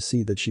 allowing him to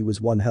see that she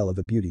was one hell of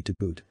a beauty to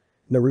boot.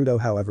 Naruto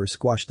however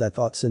squashed that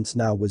thought since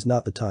now was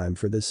not the time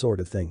for this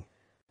sort of thing.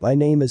 "My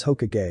name is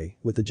Hokage,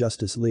 with the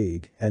Justice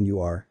League, and you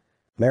are?"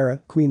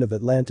 "Mara, Queen of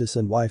Atlantis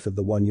and wife of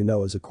the one you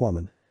know as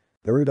Aquaman."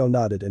 Naruto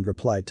nodded and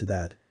replied to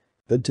that.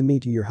 "Good to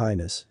meet you, your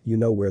highness, you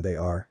know where they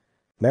are?"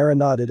 Mara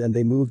nodded and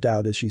they moved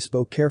out as she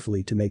spoke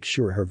carefully to make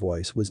sure her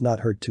voice was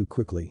not heard too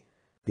quickly.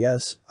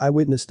 "Yes, I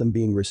witnessed them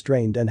being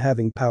restrained and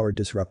having power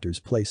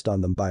disruptors placed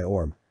on them by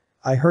Orm.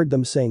 I heard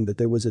them saying that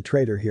there was a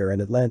traitor here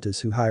in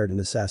Atlantis who hired an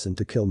assassin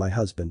to kill my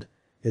husband.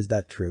 Is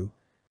that true?"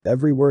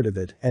 "Every word of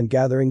it, and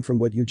gathering from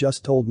what you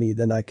just told me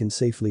then I can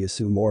safely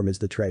assume Orm is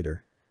the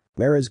traitor."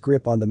 Mara's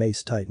grip on the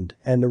mace tightened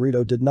and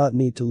Naruto did not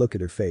need to look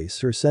at her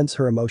face or sense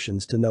her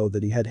emotions to know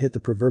that he had hit the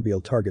proverbial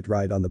target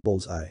right on the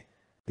bullseye.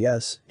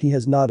 "Yes, he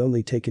has not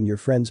only taken your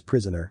friends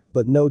prisoner,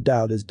 but no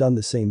doubt has done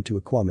the same to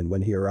Aquaman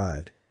when he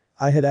arrived.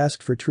 I had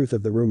asked for truth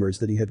of the rumors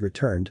that he had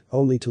returned,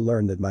 only to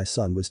learn that my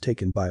son was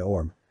taken by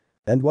Orm.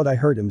 And what I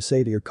heard him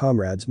say to your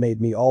comrades made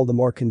me all the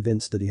more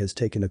convinced that he has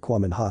taken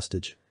Aquaman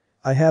hostage.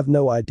 I have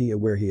no idea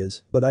where he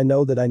is, but I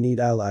know that I need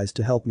allies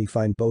to help me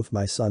find both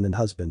my son and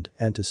husband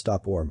and to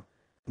stop Orm."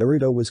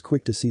 Naruto was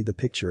quick to see the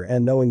picture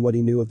and knowing what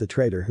he knew of the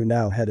traitor who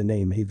now had a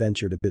name he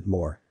ventured a bit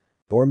more.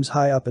 "Orm's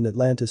high up in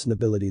Atlantis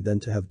nobility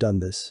then to have done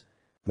this?"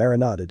 Mara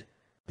nodded.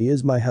 "He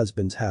is my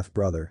husband's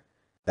half-brother."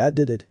 That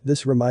did it.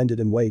 This reminded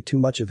him way too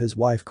much of his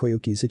wife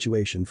Koyuki's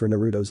situation for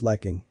Naruto's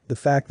liking. The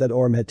fact that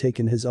Orm had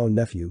taken his own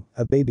nephew,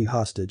 a baby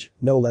hostage,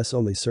 no less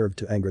only served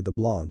to anger the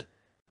blonde.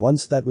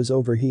 Once that was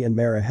over he and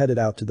Mara headed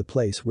out to the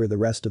place where the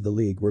rest of the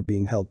league were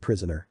being held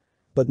prisoner.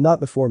 But not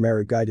before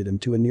Mara guided him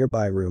to a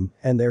nearby room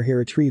and there he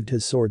retrieved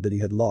his sword that he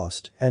had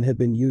lost and had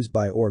been used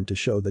by Orm to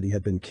show that he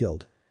had been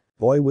killed.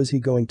 Boy was he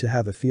going to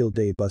have a field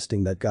day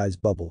busting that guy's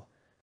bubble.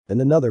 In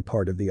another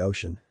part of the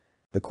ocean.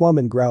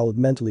 Aquaman growled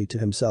mentally to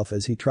himself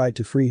as he tried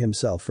to free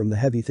himself from the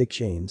heavy thick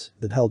chains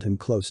that held him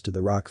close to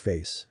the rock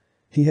face.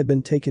 He had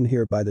been taken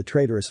here by the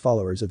traitorous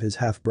followers of his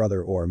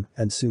half-brother Orm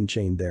and soon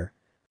chained there.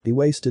 He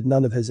wasted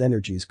none of his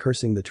energies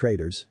cursing the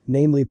traitors,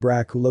 namely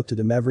Brack who looked at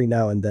him every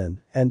now and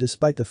then, and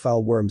despite the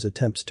foul worm's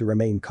attempts to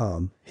remain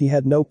calm, he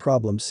had no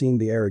problem seeing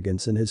the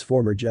arrogance in his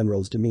former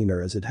general's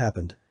demeanor as it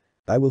happened.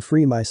 "I will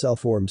free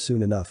myself Orm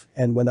soon enough,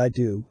 and when I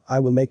do,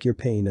 I will make your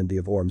pain and the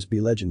of Orm's be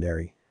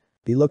legendary."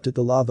 He looked at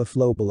the lava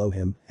flow below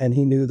him and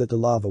he knew that the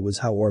lava was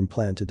how Orm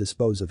planned to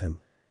dispose of him.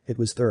 It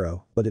was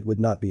thorough, but it would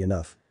not be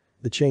enough.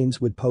 The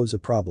chains would pose a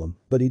problem,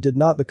 but he did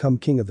not become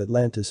king of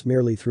Atlantis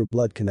merely through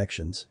blood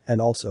connections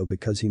and also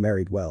because he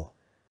married well.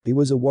 He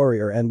was a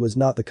warrior and was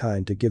not the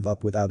kind to give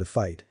up without a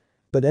fight.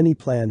 But any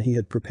plan he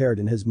had prepared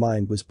in his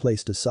mind was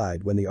placed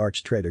aside when the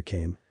arch-traitor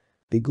came.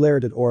 He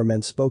glared at Orm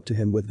and spoke to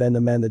him with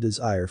venom and the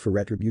desire for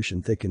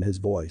retribution thick in his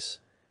voice.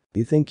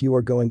 "You think you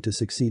are going to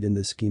succeed in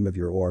this scheme of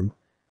your Orm?"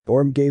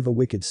 Orm gave a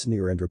wicked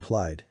sneer and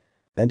replied.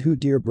 "And who,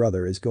 dear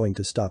brother, is going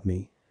to stop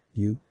me?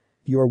 You?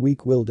 You are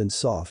weak-willed and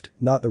soft,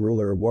 not the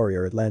ruler or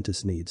warrior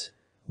Atlantis needs.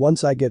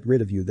 Once I get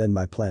rid of you then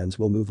my plans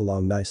will move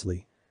along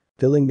nicely.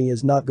 Killing me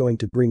is not going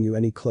to bring you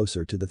any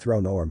closer to the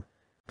throne Orm.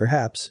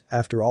 Perhaps,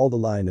 after all the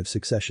line of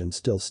succession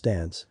still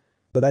stands.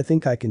 But I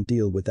think I can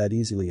deal with that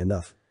easily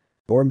enough."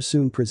 Orm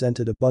soon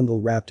presented a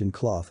bundle wrapped in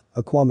cloth.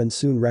 Aquaman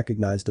soon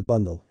recognized the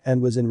bundle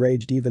and was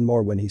enraged even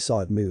more when he saw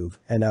it move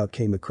and out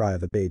came a cry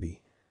of a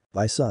baby.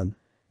 "My son.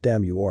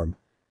 Damn you Orm.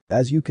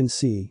 As you can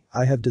see,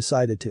 I have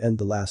decided to end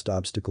the last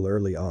obstacle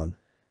early on."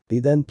 He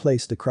then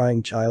placed the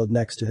crying child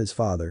next to his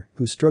father,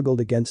 who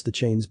struggled against the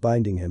chains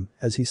binding him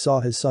as he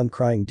saw his son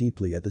crying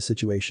deeply at the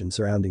situation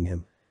surrounding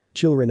him.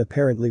 Children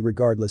apparently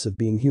regardless of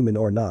being human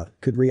or not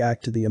could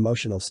react to the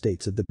emotional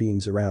states of the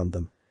beings around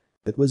them.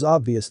 It was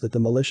obvious that the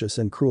malicious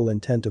and cruel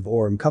intent of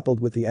Orm coupled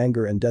with the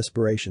anger and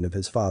desperation of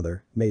his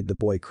father made the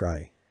boy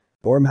cry.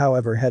 Orm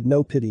however had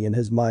no pity in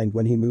his mind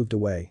when he moved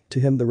away. To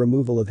him the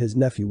removal of his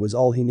nephew was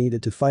all he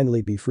needed to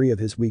finally be free of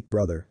his weak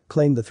brother,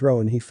 claim the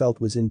throne he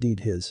felt was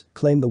indeed his,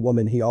 claim the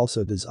woman he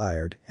also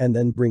desired, and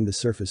then bring the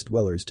surface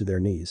dwellers to their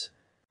knees.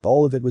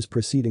 All of it was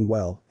proceeding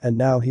well, and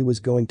now he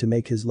was going to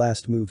make his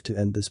last move to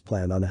end this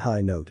plan on a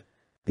high note.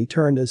 He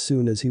turned as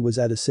soon as he was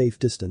at a safe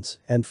distance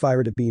and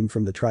fired a beam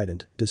from the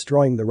trident,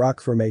 destroying the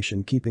rock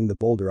formation, keeping the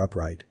boulder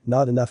upright,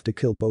 not enough to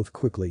kill both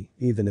quickly,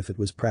 even if it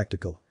was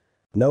practical.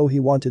 No, he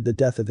wanted the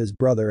death of his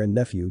brother and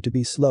nephew to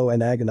be slow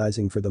and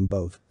agonizing for them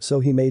both, so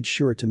he made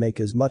sure to make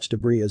as much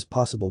debris as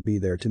possible be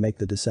there to make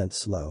the descent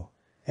slow.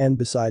 And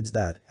besides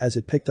that, as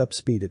it picked up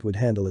speed it would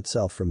handle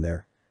itself from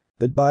there.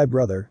 Goodbye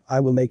brother, I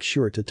will make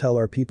sure to tell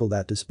our people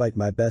that despite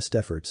my best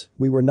efforts,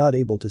 we were not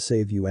able to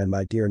save you and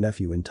my dear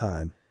nephew in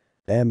time.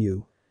 Damn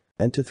you.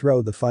 And to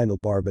throw the final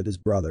barb at his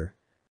brother.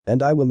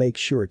 And I will make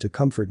sure to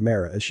comfort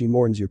Mara as she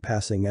mourns your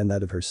passing and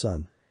that of her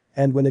son.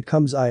 And when it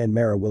comes, I and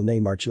Mara will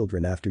name our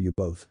children after you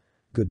both.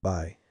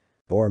 Goodbye.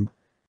 Orm.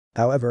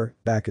 However,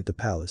 back at the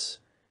palace.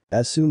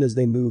 As soon as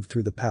they moved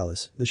through the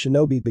palace, the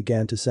shinobi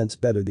began to sense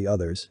better the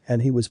others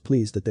and he was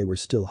pleased that they were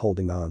still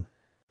holding on.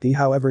 He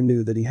however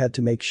knew that he had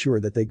to make sure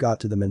that they got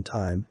to them in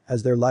time,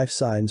 as their life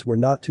signs were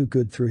not too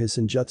good through his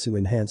senjutsu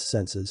enhanced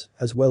senses,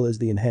 as well as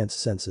the enhanced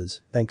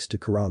senses, thanks to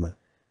Kurama.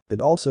 It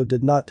also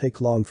did not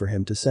take long for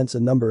him to sense a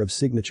number of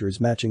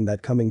signatures matching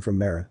that coming from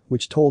Mara,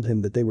 which told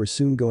him that they were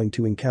soon going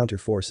to encounter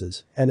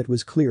forces, and it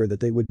was clear that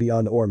they would be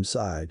on Orm's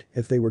side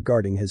if they were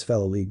guarding his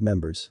fellow league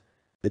members.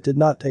 It did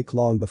not take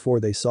long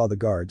before they saw the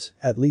guards,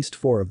 at least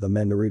 4 of them,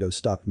 and Naruto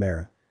stopped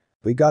Mara.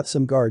 We got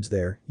some guards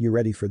there, you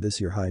ready for this,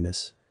 your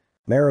highness?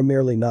 Mara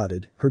merely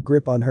nodded, her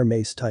grip on her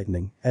mace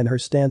tightening and her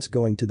stance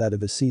going to that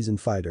of a seasoned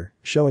fighter,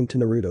 showing to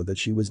Naruto that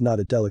she was not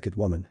a delicate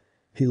woman.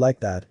 He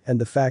liked that, and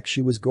the fact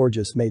she was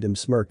gorgeous made him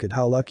smirk at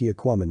how lucky a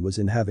woman was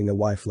in having a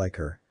wife like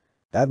her.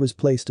 That was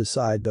placed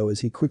aside though as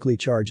he quickly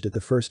charged at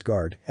the first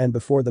guard and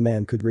before the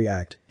man could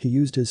react, he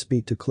used his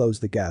speed to close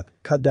the gap,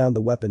 cut down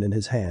the weapon in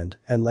his hand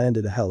and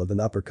landed a hell of an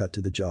uppercut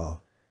to the jaw.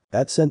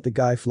 That sent the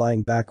guy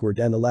flying backward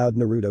and allowed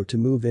Naruto to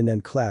move in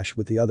and clash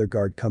with the other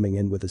guard coming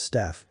in with a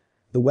staff.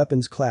 The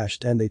weapons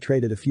clashed and they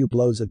traded a few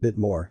blows a bit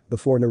more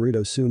before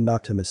Naruto soon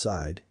knocked him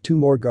aside. 2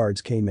 more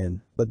guards came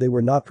in, but they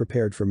were not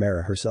prepared for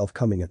Mara herself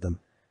coming at them.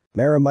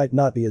 Mara might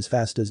not be as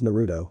fast as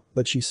Naruto,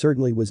 but she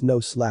certainly was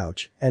no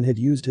slouch and had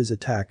used his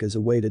attack as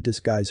a way to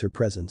disguise her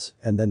presence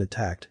and then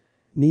attacked.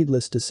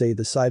 Needless to say,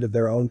 the sight of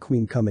their own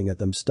queen coming at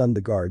them stunned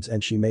the guards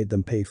and she made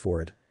them pay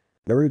for it.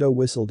 Naruto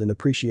whistled in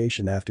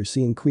appreciation after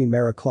seeing Queen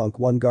Mara clonk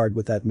one guard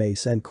with that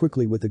mace and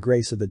quickly, with the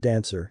grace of a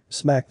dancer,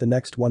 smack the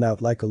next one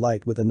out like a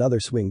light with another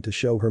swing to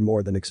show her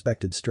more than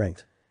expected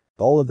strength.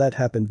 All of that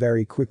happened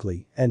very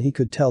quickly and he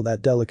could tell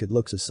that, delicate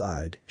looks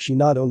aside, she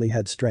not only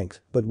had strength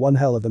but one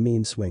hell of a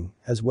mean swing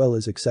as well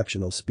as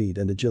exceptional speed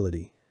and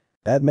agility.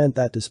 That meant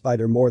that despite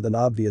her more than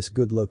obvious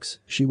good looks,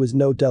 she was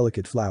no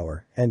delicate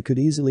flower and could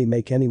easily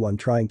make anyone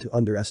trying to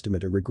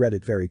underestimate her regret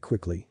it very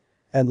quickly.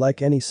 And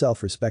like any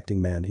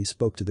self-respecting man, he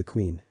spoke to the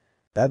queen.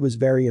 That was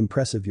very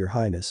impressive, your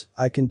highness,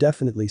 I can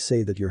definitely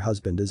say that your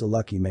husband is a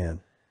lucky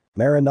man.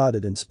 Mara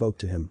nodded and spoke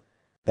to him.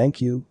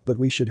 Thank you, but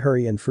we should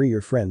hurry and free your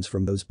friends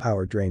from those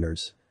power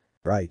drainers.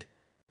 Right.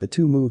 The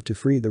 2 moved to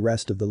free the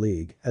rest of the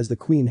league as the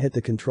queen hit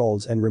the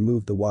controls and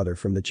removed the water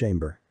from the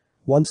chamber.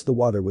 Once the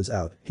water was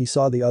out, he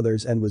saw the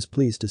others and was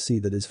pleased to see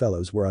that his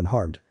fellows were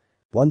unharmed.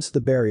 Once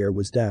the barrier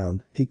was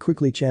down, he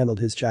quickly channeled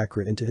his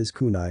chakra into his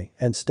kunai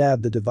and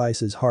stabbed the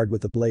devices hard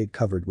with a blade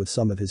covered with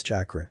some of his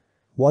chakra.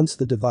 Once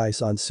the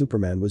device on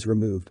Superman was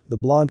removed, the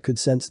blonde could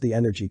sense the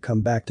energy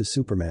come back to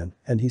Superman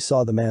and he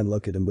saw the man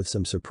look at him with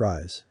some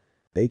surprise.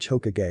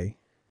 Hokage?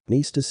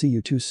 Nice to see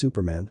you too,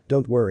 Superman,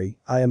 don't worry,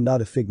 I am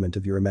not a figment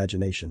of your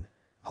imagination.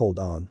 Hold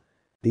on.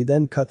 He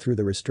then cut through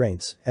the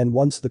restraints and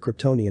once the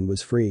Kryptonian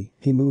was free,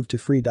 he moved to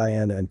free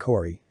Diana and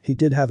Cory. He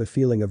did have a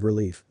feeling of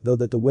relief though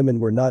that the women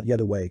were not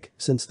yet awake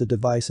since the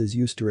devices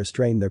used to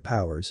restrain their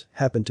powers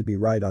happened to be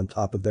right on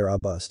top of their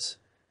busts.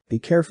 He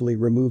carefully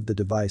removed the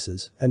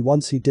devices and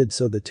once he did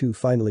so the 2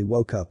 finally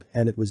woke up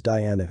and it was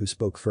Diana who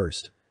spoke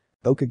first.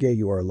 Hokage,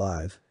 you are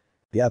alive.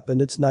 Yep,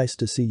 and it's nice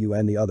to see you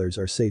and the others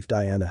are safe,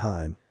 Diana.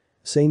 Heim.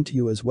 Same to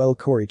you as well,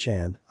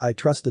 Cory-chan, I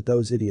trust that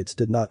those idiots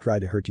did not try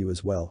to hurt you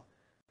as well.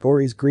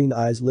 Cory's green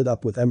eyes lit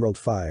up with emerald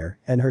fire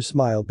and her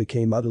smile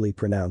became utterly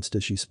pronounced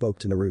as she spoke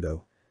to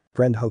Naruto.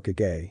 Friend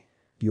Hokage.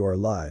 You are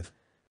alive.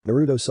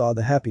 Naruto saw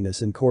the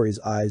happiness in Cory's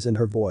eyes and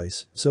her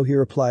voice, so he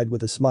replied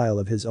with a smile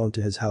of his own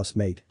to his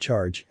housemate,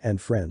 charge, and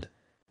friend.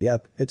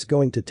 Yep, it's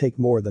going to take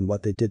more than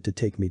what they did to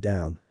take me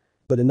down.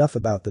 But enough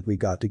about that, we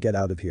got to get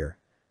out of here.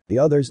 The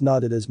others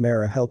nodded as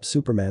Mara helped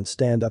Superman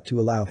stand up to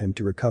allow him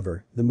to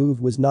recover. The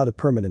move was not a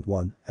permanent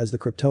one as the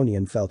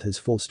Kryptonian felt his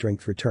full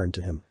strength return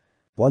to him.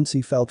 Once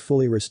he felt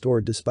fully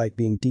restored despite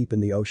being deep in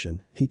the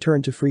ocean, he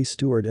turned to free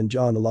Stuart and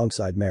John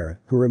alongside Mara,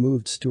 who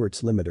removed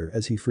Stuart's limiter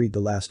as he freed the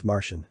last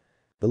Martian.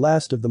 The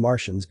last of the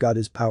Martians got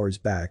his powers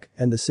back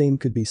and the same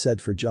could be said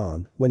for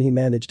John when he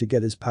managed to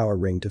get his power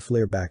ring to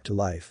flare back to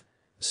life.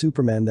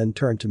 Superman then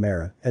turned to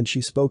Mara and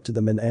she spoke to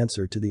them in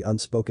answer to the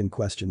unspoken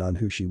question on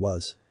who she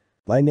was.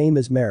 My name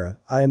is Mara,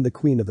 I am the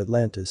Queen of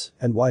Atlantis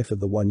and wife of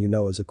the one you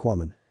know as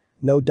Aquaman.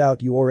 No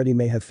doubt you already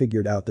may have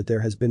figured out that there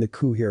has been a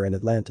coup here in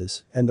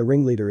Atlantis and the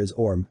ringleader is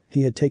Orm.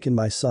 He had taken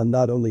my son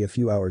not only a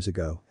few hours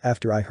ago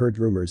after I heard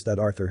rumors that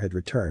Arthur had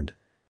returned.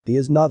 He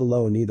is not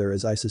alone either,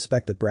 as I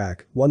suspect that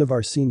Brack, one of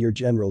our senior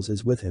generals,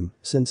 is with him,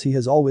 since he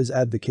has always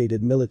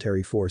advocated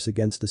military force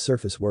against the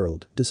surface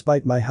world,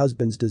 despite my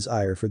husband's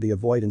desire for the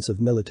avoidance of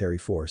military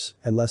force,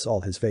 unless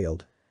all has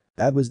failed.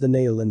 That was the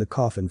nail in the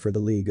coffin for the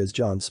League as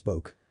John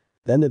spoke.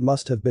 Then it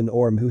must have been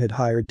Orm who had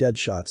hired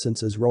Deadshot,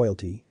 since as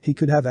royalty, he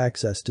could have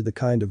access to the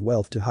kind of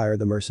wealth to hire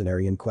the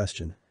mercenary in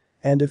question.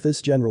 And if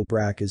this General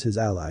Brack is his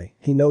ally,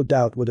 he no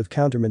doubt would have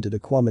countermanded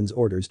Aquaman's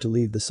orders to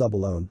leave the sub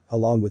alone,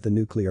 along with the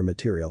nuclear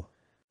material.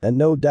 And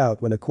no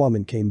doubt when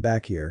Aquaman came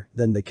back here,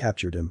 then they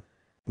captured him.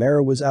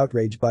 Mara was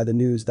outraged by the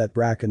news that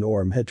Brack and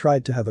Orm had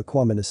tried to have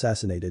Aquaman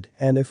assassinated,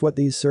 and if what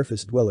these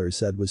surface dwellers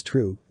said was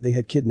true, they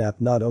had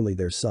kidnapped not only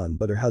their son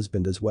but her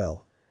husband as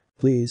well.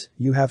 Please,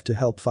 you have to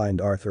help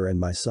find Arthur and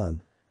my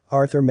son.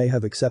 Arthur may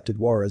have accepted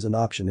war as an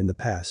option in the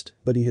past,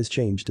 but he has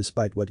changed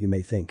despite what you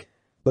may think.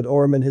 But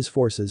Orm and his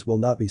forces will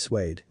not be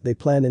swayed, they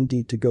plan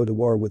indeed to go to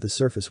war with the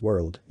surface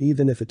world,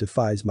 even if it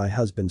defies my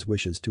husband's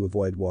wishes to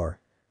avoid war.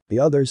 The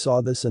others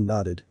saw this and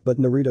nodded, but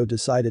Naruto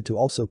decided to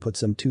also put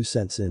some 2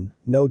 cents in,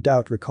 no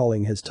doubt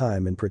recalling his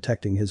time in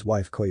protecting his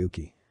wife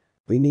Koyuki.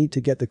 We need to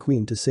get the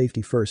queen to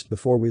safety first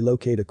before we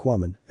locate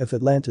Aquaman. If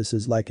Atlantis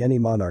is like any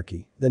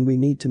monarchy, then we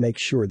need to make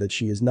sure that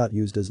she is not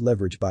used as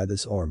leverage by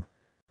this Orm.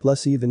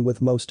 Plus, even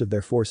with most of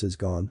their forces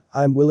gone,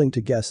 I'm willing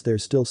to guess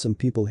there's still some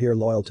people here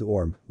loyal to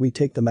Orm. We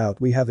take them out,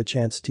 we have a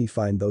chance to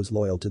find those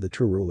loyal to the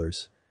true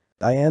rulers.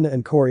 Diana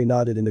and Corey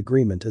nodded in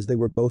agreement as they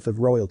were both of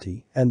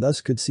royalty and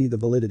thus could see the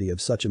validity of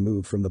such a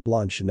move from the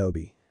blonde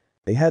shinobi.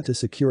 They had to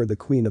secure the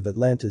Queen of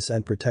Atlantis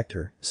and protect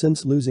her,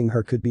 since losing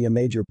her could be a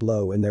major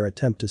blow in their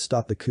attempt to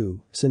stop the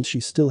coup, since she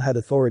still had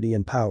authority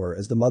and power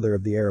as the mother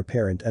of the heir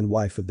apparent and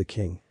wife of the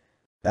king.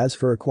 As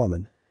for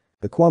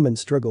Aquaman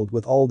struggled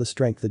with all the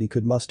strength that he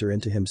could muster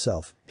into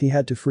himself. He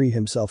had to free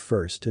himself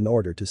first in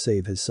order to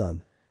save his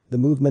son. The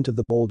movement of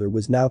the boulder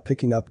was now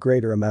picking up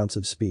greater amounts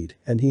of speed,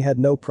 and he had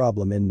no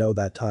problem in knowing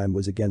that time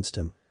was against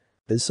him.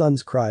 His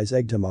son's cries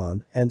egged him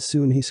on, and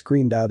soon he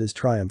screamed out his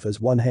triumph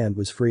as one hand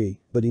was free,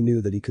 but he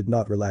knew that he could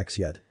not relax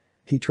yet.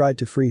 He tried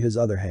to free his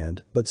other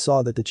hand, but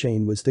saw that the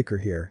chain was thicker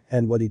here,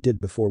 and what he did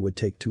before would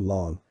take too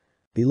long.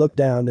 He looked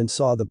down and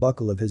saw the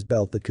buckle of his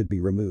belt that could be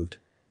removed.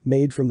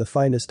 Made from the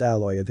finest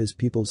alloy of his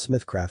people's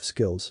smithcraft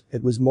skills,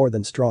 it was more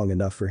than strong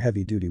enough for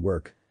heavy-duty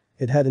work.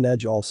 It had an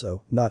edge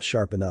also, not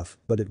sharp enough,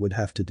 but it would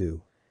have to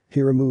do.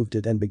 He removed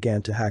it and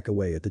began to hack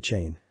away at the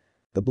chain.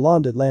 The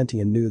blonde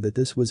Atlantean knew that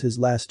this was his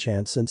last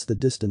chance since the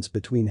distance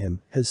between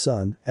him, his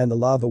son, and the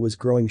lava was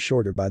growing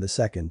shorter by the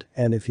second,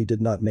 and if he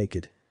did not make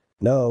it.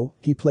 No,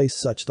 he placed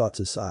such thoughts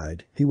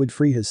aside, he would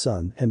free his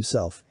son,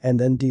 himself, and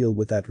then deal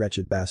with that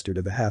wretched bastard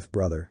of a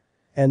half-brother.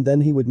 And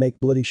then he would make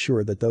bloody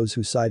sure that those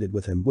who sided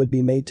with him would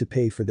be made to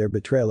pay for their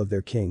betrayal of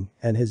their king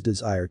and his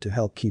desire to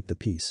help keep the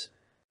peace.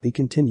 He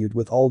continued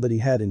with all that he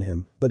had in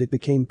him, but it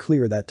became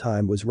clear that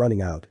time was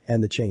running out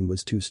and the chain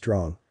was too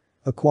strong.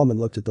 Aquaman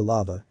looked at the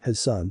lava, his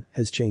son,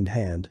 his chained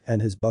hand,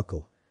 and his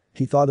buckle.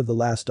 He thought of the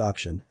last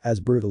option, as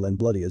brutal and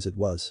bloody as it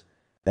was.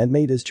 And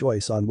made his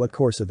choice on what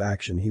course of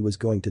action he was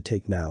going to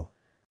take now.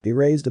 He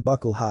raised the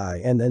buckle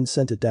high and then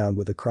sent it down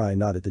with a cry,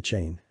 not at the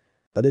chain,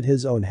 but at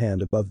his own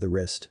hand above the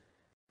wrist.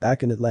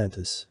 Back in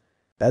Atlantis.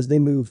 As they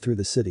moved through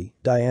the city,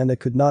 Diana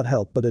could not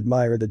help but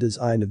admire the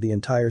design of the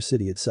entire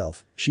city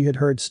itself. She had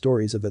heard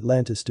stories of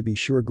Atlantis to be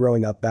sure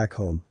growing up back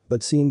home,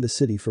 but seeing the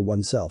city for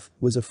oneself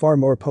was a far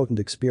more potent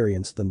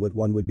experience than what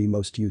one would be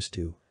most used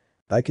to.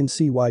 I can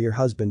see why your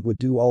husband would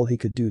do all he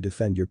could to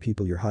defend your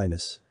people, your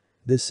highness.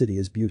 This city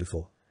is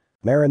beautiful.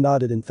 Mara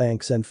nodded in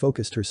thanks and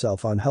focused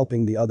herself on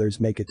helping the others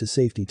make it to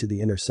safety to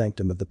the inner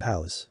sanctum of the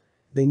palace.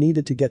 They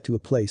needed to get to a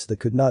place that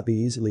could not be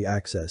easily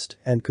accessed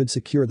and could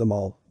secure them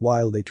all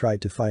while they tried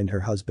to find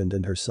her husband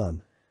and her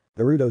son.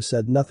 Naruto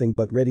said nothing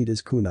but readied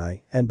his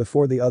kunai, and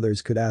before the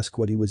others could ask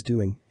what he was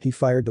doing, he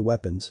fired the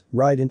weapons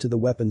right into the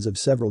weapons of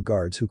several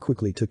guards who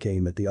quickly took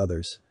aim at the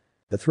others.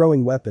 The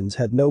throwing weapons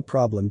had no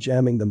problem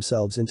jamming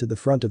themselves into the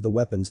front of the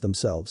weapons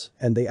themselves,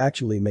 and they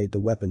actually made the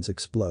weapons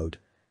explode.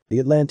 The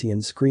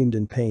Atlanteans screamed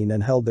in pain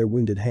and held their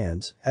wounded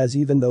hands, as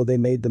even though they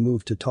made the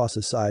move to toss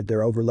aside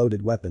their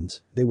overloaded weapons,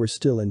 they were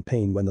still in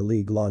pain when the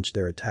League launched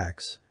their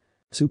attacks.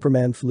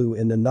 Superman flew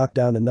in and knocked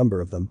down a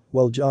number of them,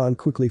 while John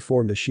quickly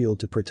formed a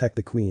shield to protect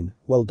the Queen,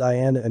 while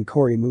Diana and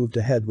Corey moved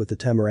ahead with the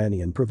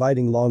Tamaranian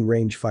providing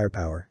long-range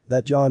firepower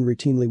that John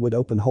routinely would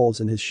open holes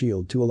in his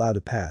shield to allow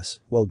to pass,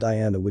 while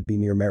Diana would be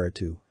near Mara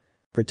to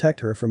protect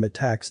her from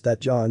attacks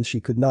that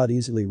she could not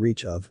easily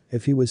reach of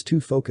if he was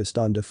too focused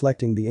on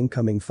deflecting the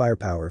incoming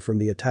firepower from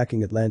the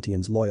attacking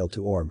Atlanteans loyal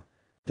to Orm.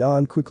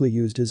 John quickly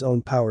used his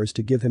own powers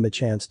to give him a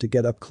chance to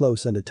get up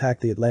close and attack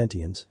the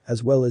Atlanteans,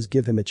 as well as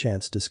give him a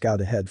chance to scout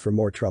ahead for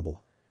more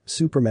trouble.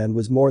 Superman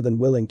was more than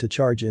willing to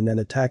charge in and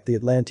attack the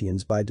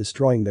Atlanteans by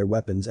destroying their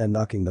weapons and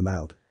knocking them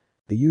out.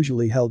 He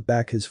usually held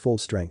back his full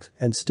strength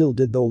and still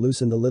did though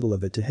loosen a little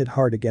of it to hit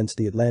hard against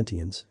the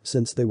Atlanteans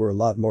since they were a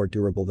lot more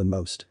durable than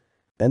most.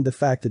 And the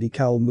fact that he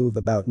could move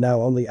about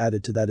now only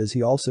added to that as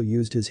he also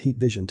used his heat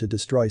vision to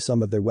destroy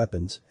some of their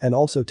weapons and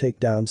also take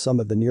down some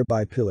of the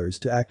nearby pillars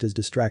to act as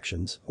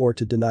distractions or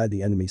to deny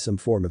the enemy some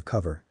form of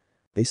cover.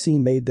 They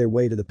soon made their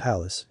way to the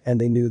palace, and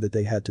they knew that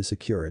they had to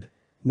secure it.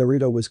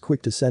 Naruto was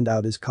quick to send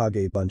out his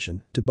Kage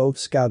Bunshin to both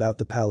scout out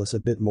the palace a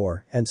bit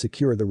more and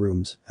secure the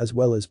rooms, as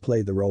well as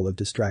play the role of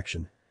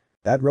distraction.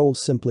 That role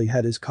simply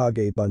had his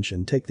Kage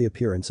Bunshin take the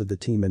appearance of the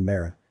team and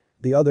Mera.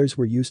 The others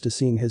were used to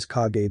seeing his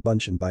Kage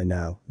Bunshin by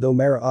now, though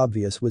Mera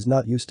obvious was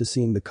not used to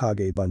seeing the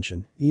Kage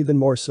Bunshin, even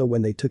more so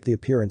when they took the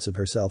appearance of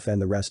herself and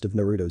the rest of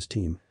Naruto's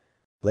team.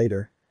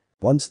 Later.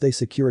 Once they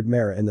secured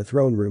Mera in the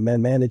throne room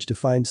and managed to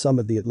find some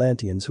of the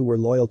Atlanteans who were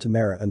loyal to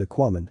Mera and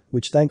Aquaman,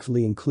 which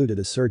thankfully included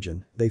a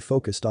surgeon, they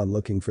focused on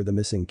looking for the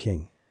missing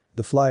king.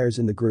 The flyers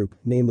in the group,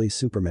 namely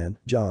Superman,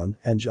 John,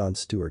 and Jon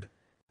Stewart.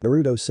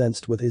 Naruto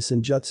sensed with his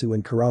Senjutsu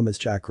and Kurama's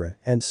chakra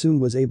and soon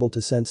was able to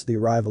sense the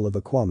arrival of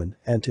Aquaman,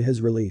 and to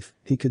his relief,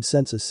 he could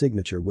sense a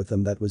signature with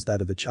them that was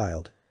that of a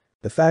child.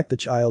 The fact the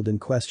child in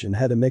question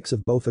had a mix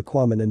of both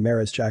Aquaman and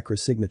Mera's chakra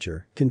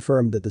signature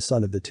confirmed that the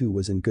son of the two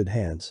was in good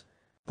hands.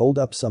 Hold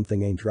up,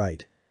 something ain't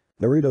right.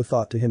 Naruto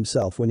thought to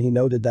himself when he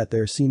noted that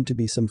there seemed to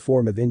be some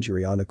form of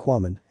injury on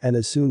Aquaman, and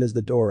as soon as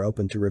the door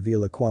opened to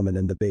reveal Aquaman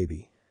and the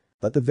baby.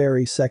 But the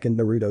very second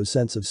Naruto's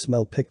sense of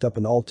smell picked up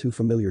an all too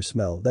familiar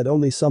smell that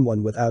only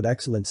someone without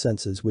excellent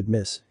senses would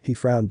miss, he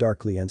frowned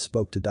darkly and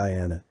spoke to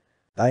Diana.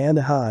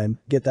 "Diana Haim,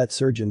 get that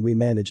surgeon, we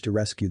managed to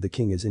rescue, the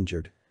king is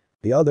injured."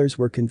 The others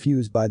were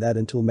confused by that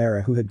until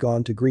Mera, who had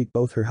gone to greet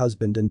both her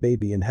husband and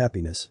baby in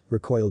happiness,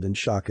 recoiled in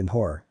shock and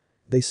horror.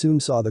 They soon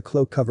saw the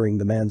cloak covering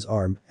the man's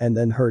arm and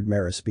then heard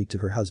Mera speak to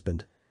her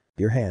husband.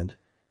 "Your hand."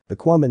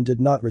 Aquaman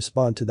did not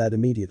respond to that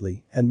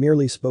immediately and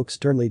merely spoke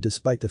sternly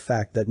despite the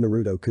fact that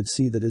Naruto could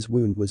see that his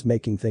wound was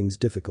making things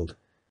difficult.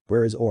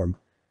 "Where is Orm?"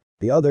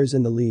 The others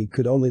in the league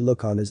could only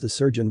look on as the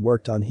surgeon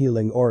worked on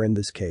healing, or in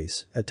this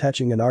case,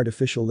 attaching an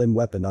artificial limb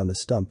weapon on the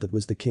stump that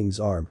was the king's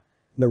arm.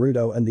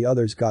 Naruto and the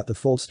others got the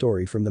full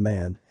story from the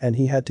man, and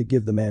he had to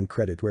give the man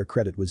credit where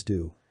credit was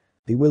due.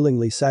 He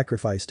willingly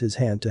sacrificed his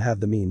hand to have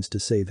the means to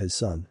save his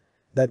son.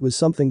 That was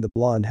something the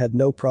blonde had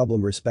no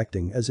problem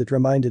respecting, as it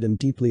reminded him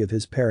deeply of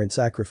his parents'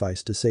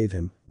 sacrifice to save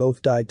him,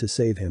 both died to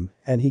save him,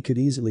 and he could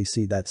easily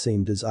see that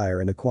same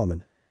desire in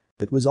Aquaman.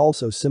 It was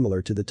also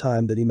similar to the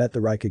time that he met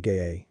the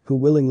Raikage, who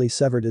willingly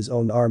severed his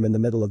own arm in the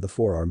middle of the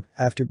forearm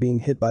after being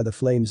hit by the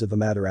flames of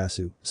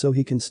Amaterasu so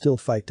he can still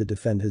fight to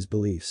defend his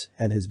beliefs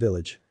and his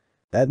village.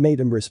 That made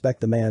him respect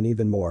the man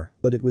even more,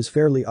 but it was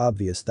fairly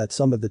obvious that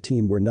some of the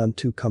team were none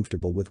too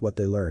comfortable with what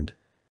they learned.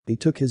 "He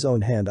took his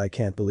own hand, I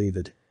can't believe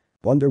it,"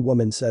 Wonder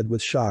Woman said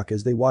with shock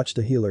as they watched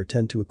the healer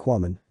tend to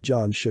Aquaman.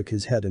 John shook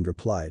his head and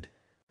replied.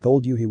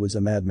 "Told you he was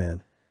a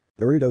madman."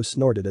 Naruto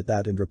snorted at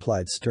that and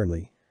replied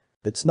sternly.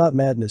 "It's not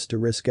madness to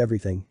risk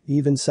everything,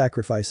 even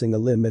sacrificing a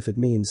limb if it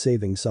means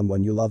saving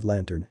someone you love,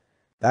 Lantern.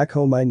 Back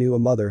home I knew a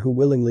mother who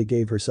willingly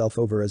gave herself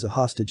over as a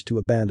hostage to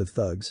a band of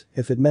thugs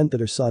if it meant that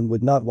her son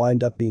would not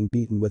wind up being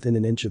beaten within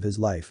an inch of his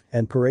life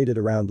and paraded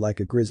around like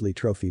a grisly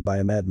trophy by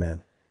a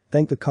madman.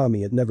 Thank the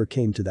kami it never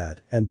came to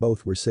that, and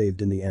both were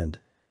saved in the end.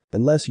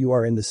 Unless you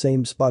are in the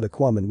same spot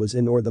Aquaman was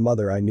in or the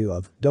mother I knew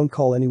of, don't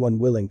call anyone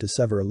willing to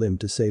sever a limb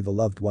to save a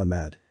loved one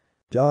mad."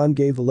 John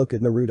gave a look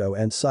at Naruto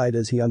and sighed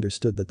as he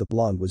understood that the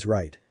blonde was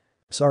right.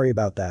 "Sorry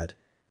about that.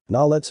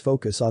 Now let's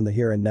focus on the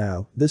here and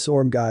now. This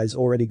Orm guy's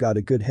already got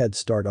a good head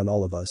start on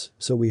all of us,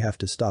 so we have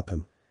to stop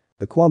him."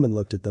 Aquaman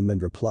looked at them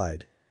and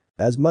replied.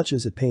 "As much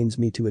as it pains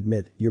me to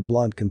admit, your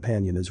blonde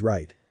companion is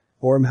right.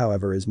 Orm,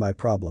 however, is my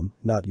problem,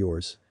 not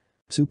yours."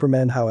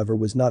 Superman, however,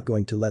 was not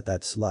going to let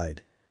that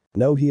slide.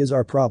 "No, he is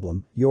our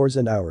problem, yours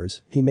and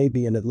ours. He may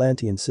be an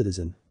Atlantean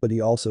citizen, but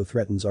he also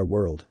threatens our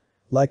world.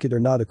 Like it or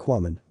not,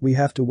 Aquaman, we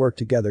have to work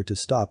together to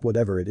stop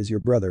whatever it is your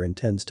brother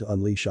intends to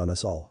unleash on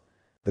us all."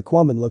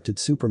 Aquaman looked at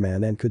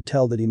Superman and could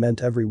tell that he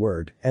meant every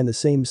word, and the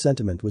same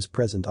sentiment was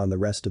present on the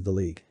rest of the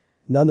league.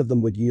 None of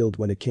them would yield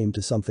when it came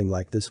to something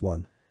like this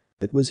one.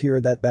 It was here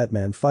that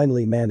Batman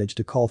finally managed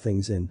to call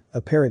things in.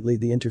 Apparently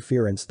the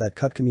interference that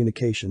cut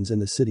communications in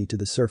the city to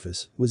the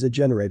surface was a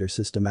generator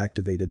system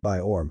activated by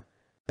Orm.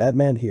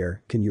 "Batman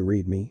here, can you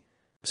read me?"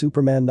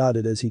 Superman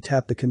nodded as he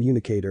tapped the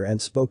communicator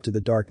and spoke to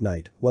the Dark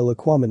Knight, while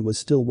Aquaman was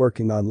still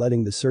working on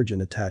letting the surgeon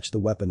attach the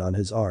weapon on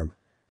his arm.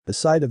 The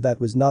sight of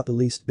that was not the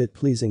least bit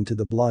pleasing to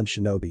the blonde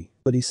shinobi,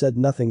 but he said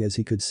nothing as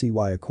he could see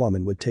why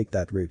Aquaman would take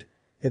that route.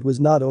 It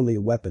was not only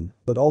a weapon,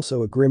 but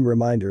also a grim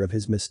reminder of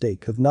his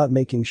mistake of not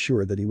making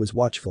sure that he was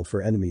watchful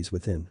for enemies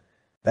within.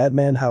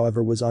 Batman,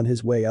 however, was on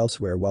his way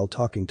elsewhere while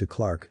talking to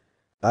Clark.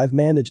 "I've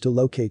managed to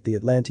locate the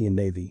Atlantean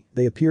Navy.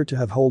 They appear to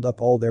have holed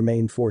up all their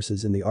main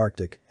forces in the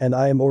Arctic, and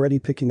I am already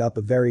picking up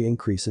a very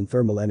increase in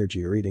thermal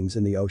energy readings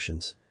in the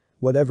oceans.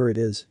 Whatever it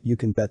is, you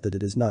can bet that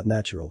it is not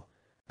natural."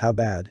 "How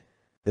bad?"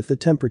 "If the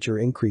temperature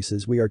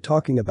increases, we are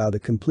talking about a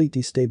complete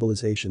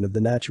destabilization of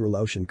the natural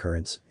ocean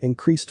currents,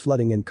 increased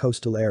flooding in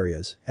coastal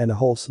areas, and a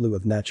whole slew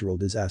of natural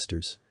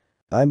disasters.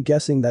 I'm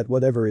guessing that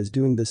whatever is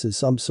doing this is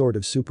some sort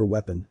of super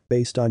weapon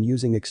based on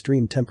using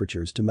extreme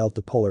temperatures to melt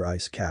the polar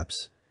ice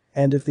caps.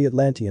 And if the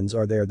Atlanteans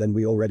are there, then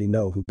we already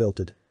know who built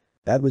it."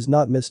 That was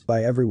not missed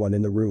by everyone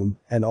in the room,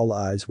 and all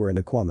eyes were in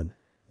Aquaman.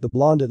 The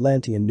blonde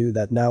Atlantean knew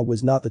that now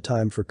was not the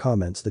time for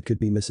comments that could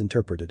be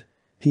misinterpreted.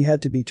 He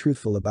had to be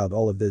truthful about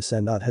all of this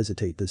and not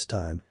hesitate this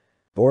time.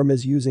 Orm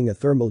is using a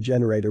thermal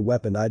generator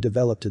weapon. I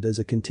developed it as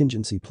a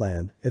contingency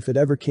plan if it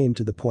ever came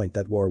to the point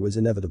that war was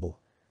inevitable.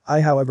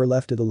 I however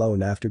left it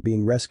alone after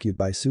being rescued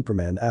by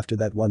Superman after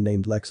that one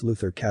named Lex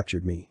Luthor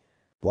captured me.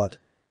 What?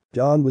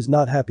 John was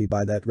not happy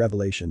by that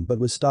revelation but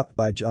was stopped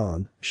by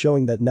John,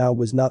 showing that now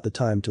was not the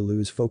time to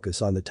lose focus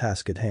on the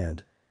task at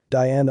hand.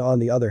 Diana on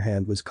the other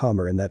hand was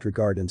calmer in that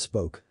regard and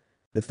spoke.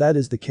 If that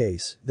is the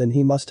case, then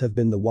he must have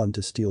been the one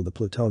to steal the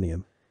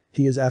plutonium.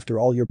 He is after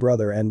all your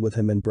brother, and with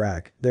him and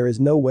Brack, there is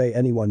no way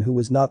anyone who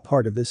was not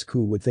part of this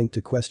coup would think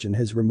to question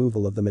his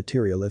removal of the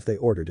material if they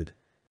ordered it.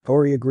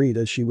 Tori agreed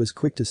as she was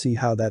quick to see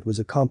how that was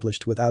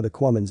accomplished without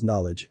Aquaman's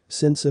knowledge,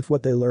 since if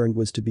what they learned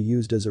was to be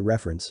used as a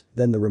reference,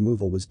 then the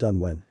removal was done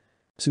when.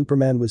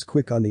 Superman was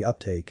quick on the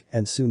uptake,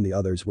 and soon the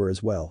others were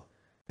as well.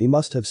 He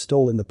must have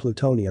stolen the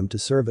plutonium to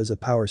serve as a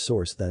power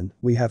source. Then,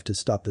 we have to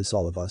stop this,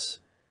 all of us.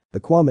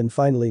 Aquaman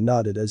finally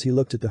nodded as he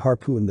looked at the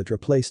harpoon that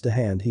replaced the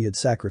hand he had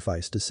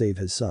sacrificed to save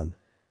his son.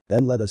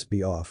 Then let us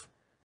be off.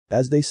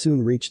 As they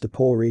soon reached the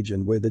pole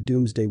region where the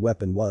doomsday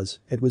weapon was,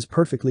 it was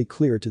perfectly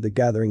clear to the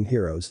gathering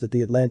heroes that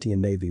the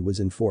Atlantean Navy was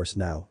in force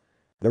now.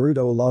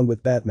 Naruto along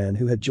with Batman,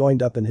 who had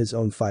joined up in his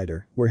own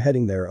fighter, were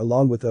heading there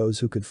along with those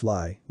who could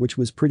fly, which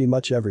was pretty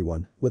much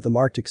everyone, with the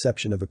marked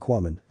exception of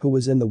Aquaman, who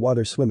was in the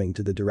water swimming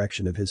to the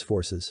direction of his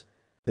forces.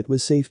 It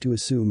was safe to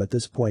assume at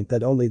this point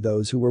that only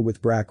those who were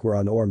with Brack were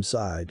on Orm's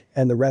side,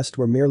 and the rest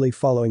were merely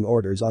following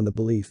orders on the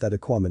belief that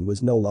Aquaman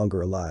was no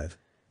longer alive.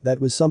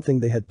 That was something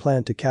they had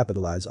planned to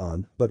capitalize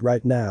on, but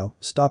right now,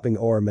 stopping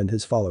Orm and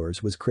his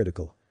followers was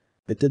critical.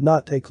 It did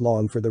not take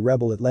long for the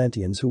rebel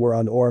Atlanteans who were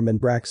on Orm and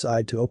Brack's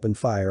side to open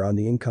fire on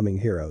the incoming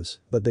heroes,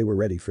 but they were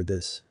ready for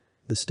this.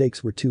 The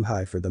stakes were too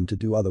high for them to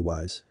do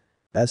otherwise.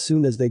 As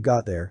soon as they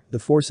got there, the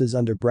forces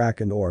under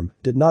Brack and Orm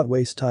did not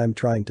waste time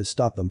trying to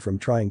stop them from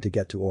trying to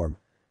get to Orm.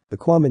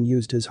 Aquaman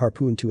used his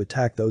harpoon to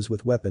attack those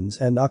with weapons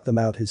and knock them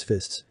out his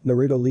fists.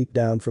 Naruto leaped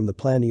down from the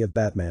planety of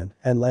Batman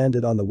and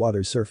landed on the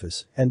water's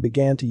surface and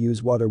began to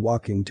use water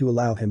walking to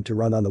allow him to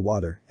run on the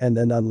water and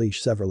then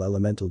unleash several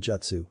elemental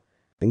jutsu,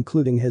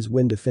 including his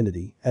wind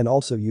affinity and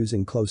also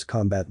using close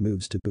combat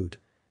moves to boot.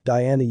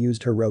 Diana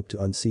used her rope to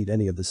unseat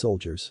any of the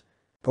soldiers.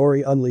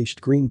 Tori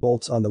unleashed green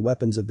bolts on the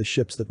weapons of the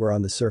ships that were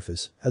on the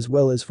surface, as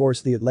well as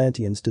forced the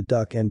Atlanteans to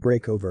duck and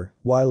break over,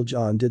 while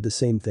John did the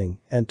same thing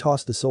and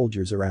tossed the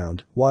soldiers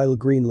around, while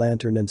Green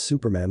Lantern and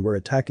Superman were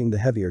attacking the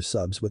heavier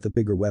subs with the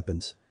bigger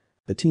weapons.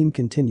 The team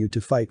continued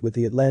to fight with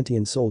the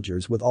Atlantean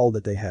soldiers with all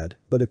that they had,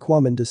 but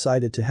Aquaman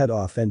decided to head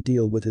off and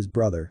deal with his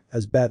brother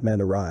as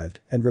Batman arrived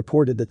and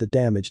reported that the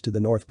damage to the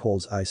North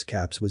Pole's ice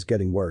caps was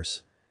getting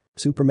worse.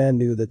 Superman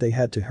knew that they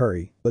had to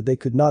hurry, but they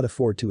could not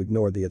afford to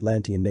ignore the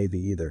Atlantean Navy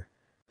either.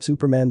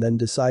 Superman then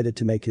decided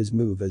to make his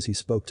move as he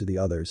spoke to the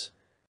others.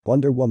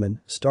 Wonder Woman,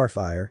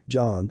 Starfire,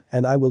 John,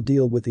 and I will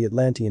deal with the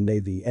Atlantean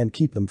Navy and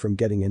keep them from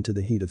getting into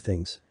the heat of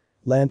things.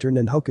 Lantern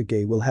and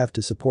Hokage will have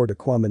to support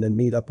Aquaman and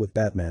meet up with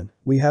Batman.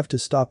 We have to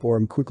stop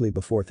Orm quickly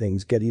before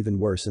things get even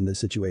worse in this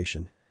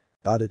situation.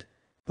 Got it?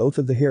 Both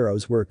of the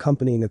heroes were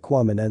accompanying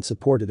Aquaman and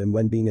supported him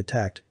when being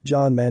attacked.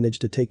 John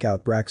managed to take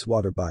out Brack's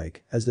water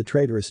bike as the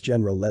traitorous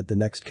general led the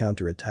next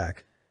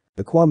counter-attack.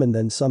 Aquaman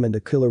then summoned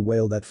a killer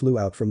whale that flew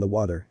out from the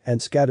water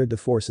and scattered the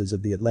forces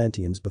of the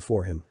Atlanteans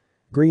before him.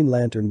 Green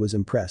Lantern was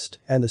impressed,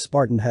 and the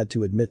Spartan had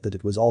to admit that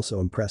it was also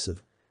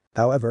impressive.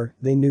 However,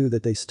 they knew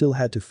that they still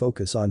had to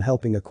focus on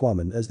helping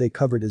Aquaman as they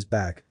covered his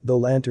back, though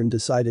Lantern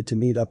decided to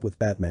meet up with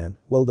Batman,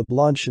 while the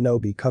blonde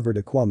shinobi covered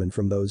Aquaman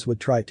from those who would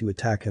try to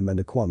attack him and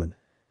Aquaman.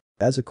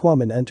 As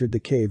Aquaman entered the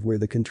cave where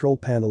the control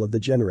panel of the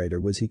generator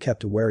was, he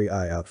kept a wary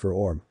eye out for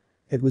Orm.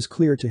 It was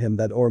clear to him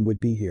that Orm would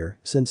be here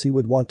since he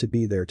would want to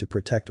be there to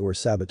protect or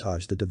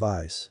sabotage the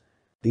device.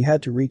 He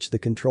had to reach the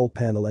control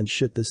panel and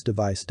shut this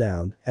device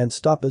down and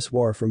stop this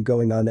war from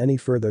going on any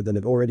further than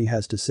it already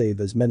has to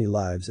save as many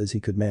lives as he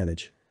could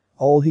manage.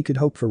 All he could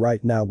hope for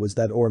right now was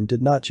that Orm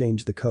did not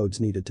change the codes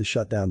needed to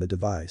shut down the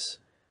device.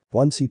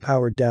 Once he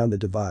powered down the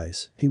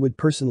device, he would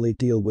personally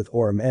deal with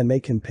Orm and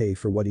make him pay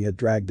for what he had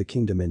dragged the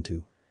kingdom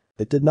into.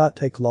 It did not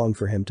take long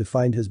for him to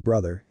find his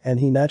brother, and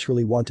he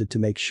naturally wanted to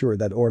make sure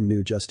that Orm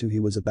knew just who he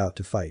was about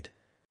to fight.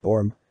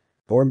 Orm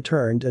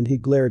turned and he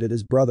glared at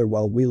his brother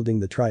while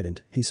wielding the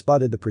trident. He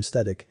spotted the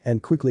prosthetic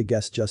and quickly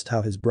guessed just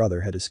how his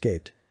brother had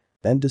escaped.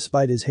 And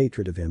despite his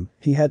hatred of him,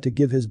 he had to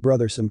give his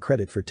brother some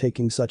credit for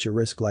taking such a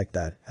risk like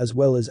that, as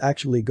well as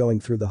actually going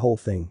through the whole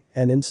thing,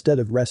 and instead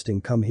of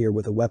resting come here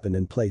with a weapon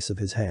in place of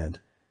his hand.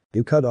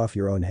 You cut off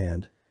your own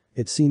hand.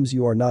 It seems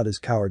you are not as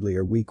cowardly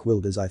or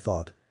weak-willed as I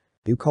thought.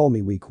 You call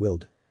me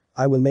weak-willed.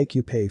 I will make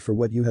you pay for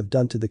what you have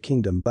done to the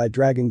kingdom by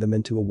dragging them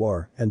into a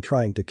war and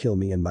trying to kill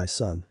me and my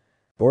son.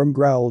 Orm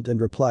growled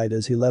and replied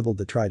as he leveled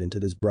the trident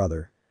at his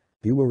brother.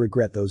 You will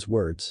regret those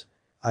words.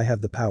 I have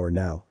the power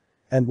now.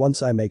 And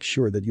once I make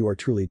sure that you are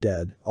truly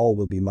dead, all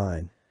will be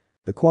mine.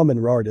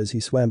 Aquaman roared as he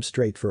swam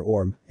straight for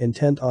Orm,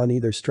 intent on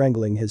either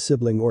strangling his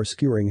sibling or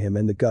skewering him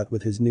in the gut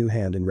with his new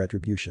hand in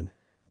retribution.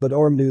 But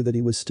Orm knew that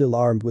he was still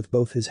armed with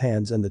both his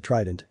hands and the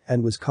trident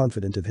and was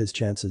confident of his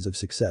chances of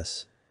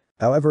success.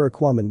 However,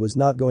 Aquaman was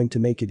not going to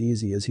make it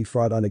easy as he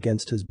fought on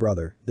against his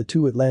brother. The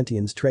two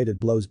Atlanteans traded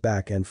blows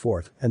back and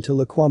forth until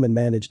Aquaman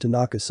managed to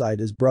knock aside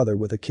his brother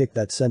with a kick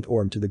that sent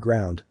Orm to the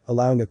ground,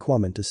 allowing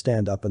Aquaman to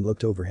stand up and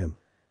looked over him.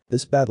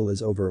 "This battle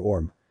is over,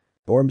 Orm."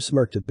 Orm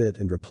smirked a bit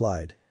and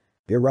replied.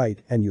 "You're right,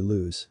 and you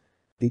lose."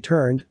 He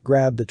turned,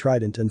 grabbed the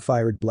trident and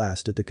fired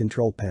blast at the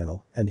control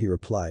panel, and he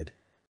replied.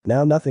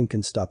 "Now nothing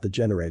can stop the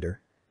generator.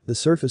 The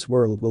surface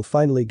world will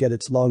finally get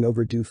its long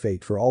overdue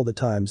fate for all the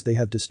times they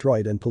have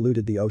destroyed and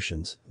polluted the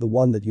oceans, the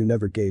one that you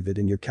never gave it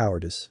in your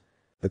cowardice."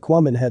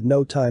 Aquaman had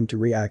no time to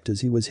react as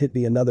he was hit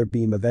by another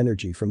beam of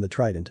energy from the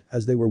trident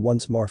as they were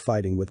once more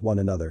fighting with one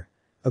another.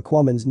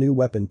 Aquaman's new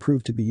weapon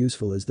proved to be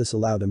useful as this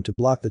allowed him to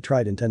block the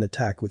trident and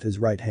attack with his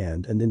right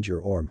hand and injure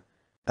Orm.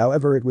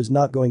 However, it was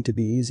not going to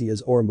be easy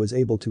as Orm was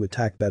able to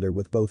attack better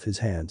with both his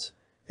hands.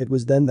 It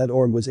was then that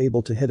Orm was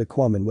able to hit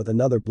Aquaman with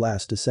another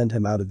blast to send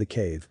him out of the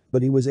cave,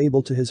 but he was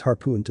able to his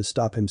harpoon to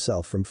stop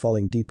himself from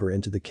falling deeper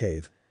into the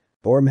cave.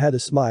 Orm had a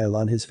smile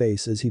on his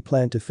face as he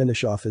planned to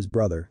finish off his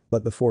brother,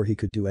 but before he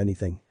could do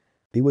anything,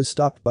 he was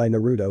stopped by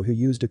Naruto, who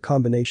used a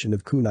combination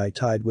of kunai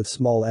tied with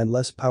small and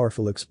less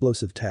powerful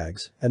explosive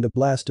tags and a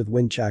blast of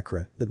wind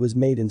chakra that was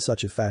made in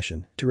such a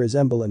fashion to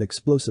resemble an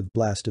explosive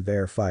blast of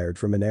air fired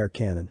from an air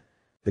cannon.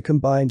 The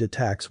combined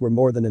attacks were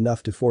more than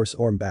enough to force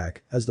Orm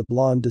back as the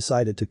blonde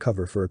decided to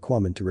cover for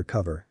Aquaman to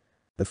recover.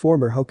 The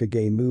former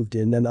Hokage moved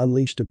in and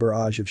unleashed a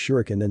barrage of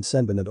shuriken and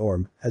senbon at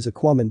Orm as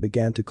Aquaman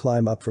began to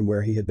climb up from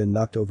where he had been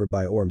knocked over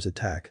by Orm's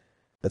attack.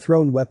 The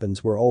thrown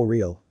weapons were all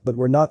real, but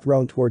were not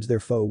thrown towards their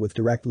foe with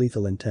direct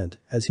lethal intent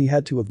as he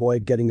had to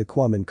avoid getting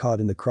Aquaman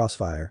caught in the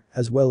crossfire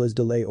as well as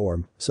delay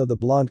Orm so the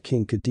blonde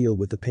king could deal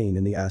with the pain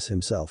in the ass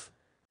himself.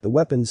 The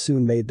weapons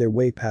soon made their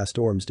way past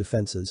Orm's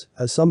defenses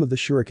as some of the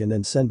shuriken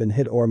and senbon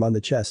hit Orm on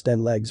the chest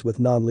and legs with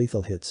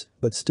non-lethal hits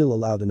but still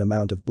allowed an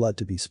amount of blood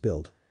to be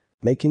spilled,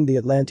 making the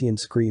Atlantean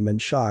scream in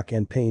shock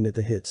and pain at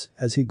the hits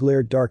as he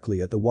glared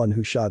darkly at the one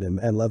who shot him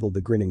and leveled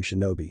the grinning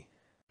shinobi.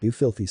 "You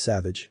filthy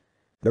savage."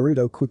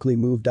 Naruto quickly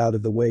moved out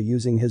of the way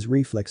using his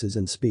reflexes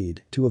and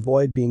speed to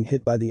avoid being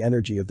hit by the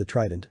energy of the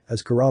trident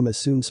as Kurama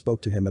soon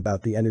spoke to him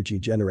about the energy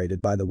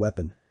generated by the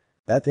weapon.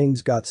 "That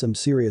thing's got some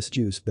serious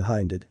juice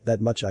behind it,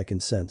 that much I can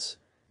sense.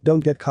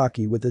 Don't get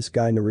cocky with this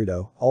guy,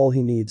 Naruto, all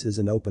he needs is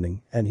an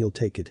opening and he'll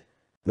take it."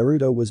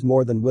 Naruto was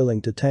more than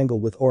willing to tangle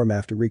with Orm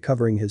after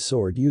recovering his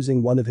sword,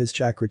 using one of his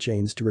chakra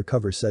chains to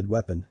recover said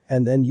weapon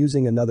and then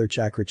using another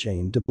chakra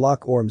chain to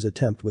block Orm's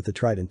attempt with the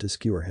trident to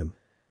skewer him.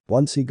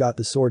 Once he got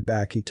the sword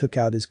back, he took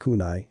out his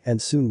kunai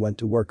and soon went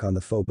to work on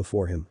the foe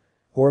before him.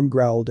 Orm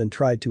growled and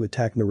tried to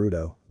attack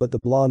Naruto, but the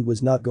blonde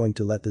was not going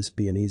to let this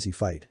be an easy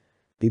fight.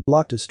 He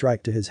blocked a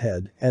strike to his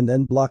head and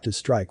then blocked a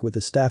strike with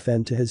a staff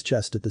end to his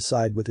chest at the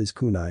side with his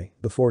kunai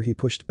before he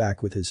pushed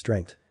back with his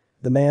strength.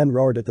 The man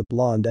roared at the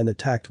blonde and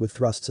attacked with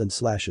thrusts and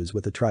slashes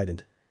with a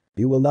trident.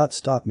 "You will not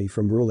stop me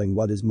from ruling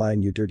what is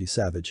mine, you dirty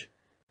savage."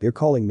 "You're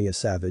calling me a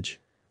savage?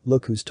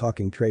 Look who's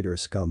talking,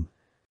 traitorous scum.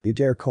 You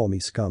dare call me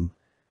scum?"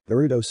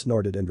 Naruto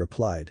snorted and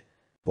replied.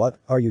 "What,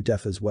 are you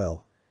deaf as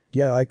well?"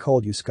 "Yeah, I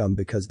called you scum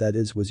because that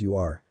is what you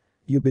are.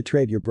 You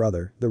betrayed your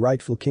brother, the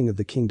rightful king of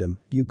the kingdom,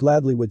 you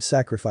gladly would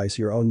sacrifice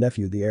your own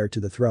nephew, the heir to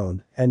the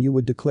throne, and you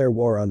would declare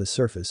war on the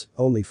surface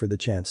only for the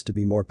chance to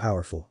be more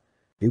powerful.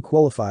 You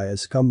qualify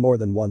as scum more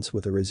than once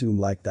with a resume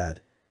like that."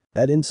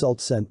 That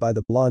insult sent by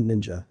the blonde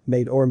ninja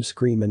made Orm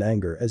scream in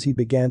anger as he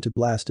began to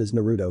blast as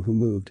Naruto, who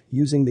moved,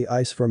 using the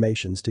ice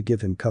formations to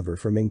give him cover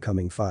from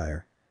incoming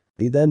fire.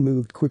 He then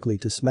moved quickly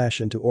to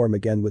smash into Orm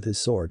again with his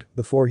sword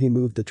before he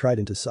moved the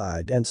trident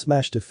aside and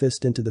smashed a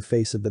fist into the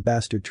face of the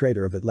bastard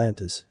traitor of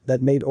Atlantis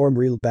that made Orm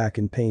reel back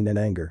in pain and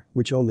anger,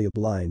 which only a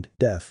blind,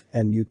 deaf,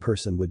 and mute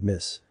person would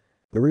miss.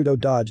 Naruto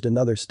dodged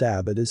another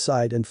stab at his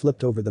side and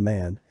flipped over the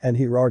man, and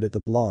he roared at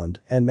the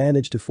blonde and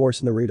managed to force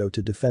Naruto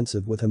to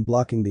defensive with him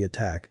blocking the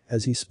attack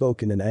as he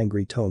spoke in an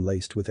angry tone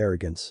laced with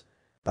arrogance.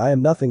 "I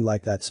am nothing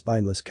like that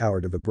spineless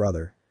coward of a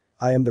brother.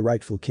 I am the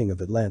rightful king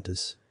of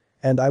Atlantis.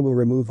 And I will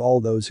remove all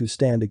those who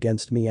stand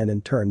against me and in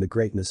turn the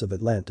greatness of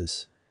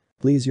Atlantis.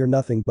 Please, you're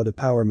nothing but a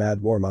power-mad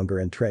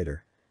warmonger and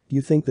traitor.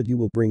 You think that you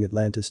will bring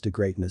Atlantis to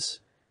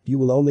greatness? You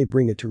will only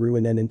bring it to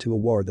ruin and into a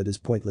war that is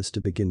pointless to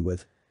begin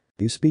with.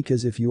 You speak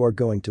as if you are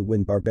going to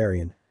win,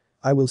 barbarian.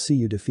 I will see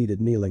you defeated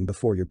kneeling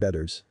before your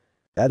betters."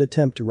 That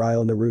attempt to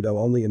rile Naruto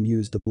only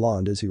amused the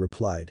blonde as he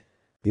replied.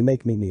 "You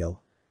make me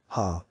kneel?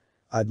 Ha.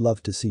 I'd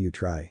love to see you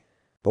try."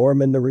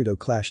 Orm and Naruto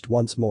clashed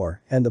once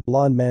more and the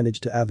blonde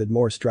managed to evade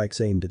more strikes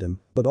aimed at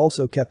him but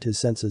also kept his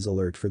senses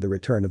alert for the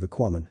return of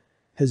Aquaman.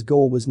 His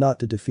goal was not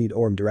to defeat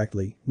Orm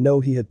directly, no,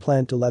 he had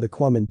planned to let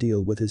Aquaman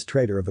deal with his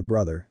traitor of a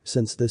brother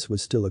since this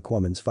was still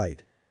Aquaman's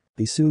fight.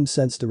 He soon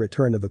sensed the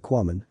return of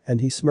Aquaman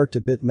and he smirked a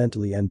bit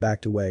mentally and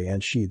backed away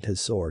and sheathed his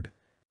sword.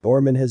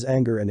 Orm in his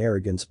anger and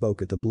arrogance spoke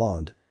at the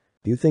blonde.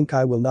 "You think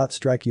I will not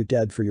strike you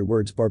dead for your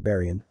words,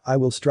 barbarian? I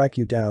will strike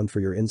you down for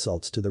your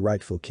insults to the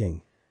rightful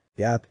king."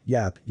 "Yap,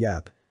 yap,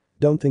 yap.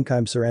 Don't think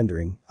I'm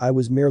surrendering, I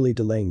was merely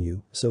delaying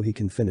you so he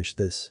can finish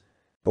this."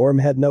 Orm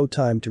had no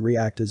time to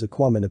react as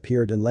Aquaman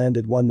appeared and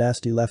landed one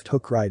nasty left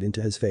hook right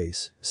into his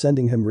face,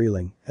 sending him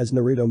reeling, as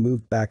Naruto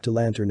moved back to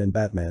Lantern and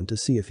Batman to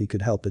see if he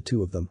could help the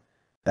two of them.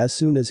 As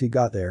soon as he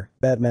got there,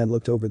 Batman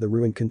looked over the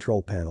ruined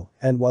control panel,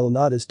 and while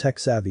not as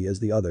tech-savvy as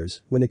the others,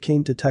 when it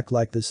came to tech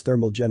like this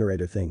thermal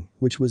generator thing,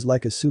 which was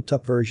like a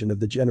souped-up version of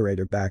the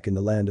generator back in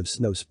the land of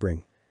Snow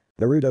Spring,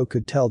 Naruto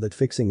could tell that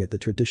fixing it the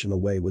traditional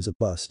way was a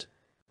bust.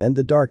 And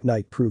the Dark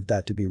Knight proved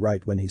that to be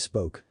right when he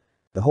spoke.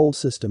 The whole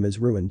system is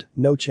ruined,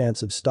 no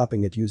chance of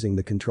stopping it using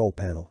the control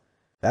panel.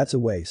 That's a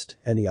waste,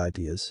 any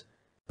ideas?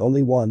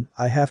 Only one,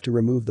 I have to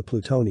remove the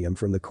plutonium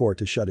from the core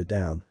to shut it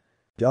down.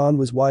 John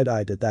was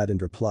wide-eyed at that and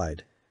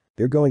replied.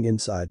 You're going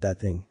inside that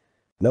thing.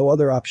 No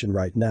other option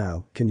right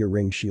now, can your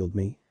ring shield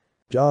me?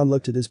 John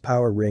looked at his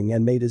power ring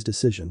and made his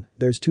decision,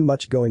 there's too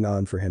much going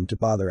on for him to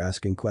bother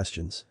asking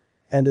questions.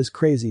 And as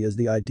crazy as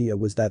the idea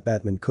was that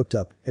Batman cooked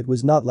up, it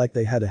was not like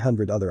they had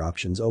 100 other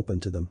options open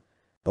to them.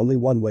 Only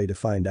one way to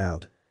find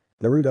out.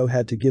 Naruto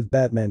had to give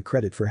Batman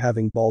credit for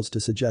having balls to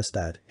suggest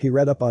that. He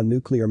read up on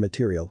nuclear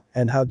material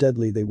and how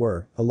deadly they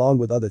were, along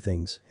with other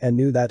things, and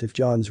knew that if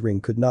John's ring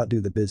could not do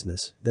the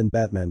business, then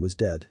Batman was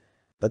dead.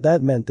 But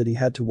that meant that he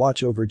had to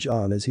watch over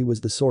John as he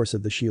was the source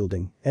of the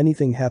shielding.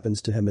 Anything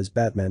happens to him as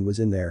Batman was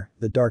in there,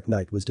 the Dark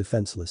Knight was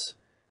defenseless.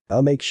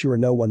 I'll make sure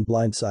no one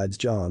blindsides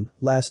John,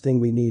 last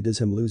thing we need is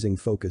him losing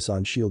focus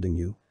on shielding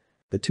you.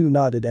 The two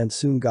nodded and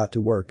soon got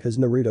to work as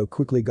Naruto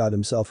quickly got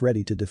himself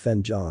ready to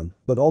defend John,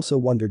 but also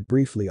wondered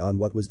briefly on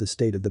what was the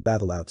state of the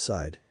battle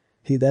outside.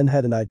 He then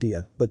had an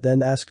idea, but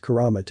then asked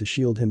Kurama to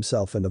shield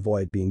himself and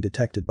avoid being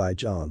detected by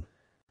John.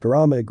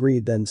 Kurama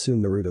agreed, then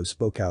soon Naruto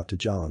spoke out to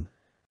John.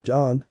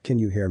 John, can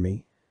you hear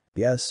me?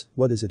 Yes,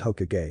 what is it,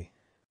 Hokage?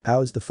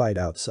 How's the fight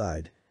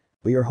outside?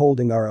 We are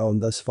holding our own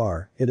thus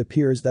far, it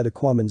appears that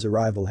Aquaman's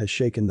arrival has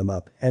shaken them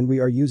up and we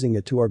are using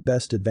it to our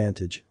best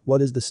advantage.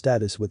 What is the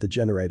status with the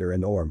generator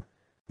and Orm?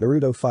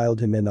 Naruto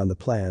filed him in on the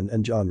plan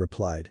and John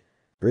replied.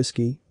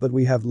 Risky, but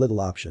we have little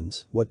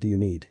options, what do you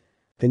need?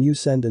 Can you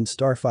send in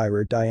Starfire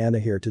or Diana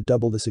here to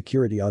double the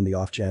security on the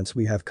off chance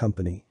we have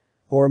company?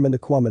 Orm and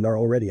Aquaman are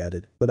already at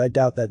it, but I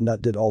doubt that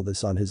Nut did all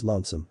this on his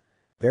lonesome.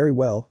 Very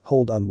well,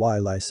 hold on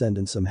while I send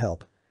in some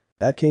help.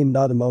 That came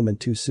not a moment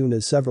too soon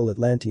as several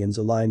Atlanteans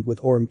aligned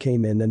with Orm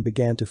came in and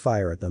began to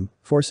fire at them,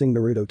 forcing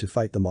Naruto to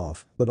fight them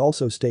off, but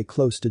also stay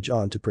close to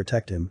John to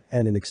protect him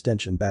and in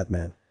extension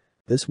Batman.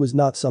 This was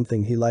not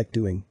something he liked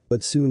doing,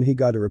 but soon he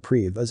got a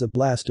reprieve as a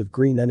blast of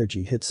green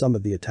energy hit some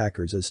of the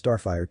attackers as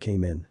Starfire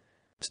came in.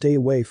 Stay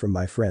away from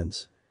my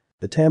friends.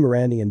 The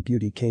Tamaranian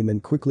beauty came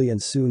in quickly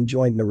and soon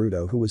joined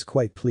Naruto, who was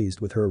quite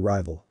pleased with her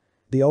arrival.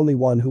 The only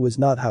one who was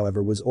not,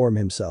 however, was Orm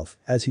himself,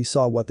 as he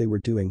saw what they were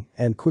doing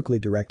and quickly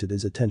directed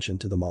his attention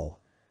to them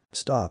all.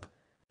 Stop.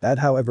 That,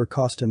 however,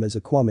 cost him as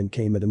Aquaman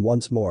came at him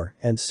once more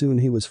and soon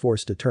he was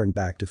forced to turn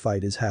back to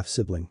fight his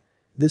half-sibling.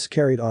 This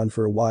carried on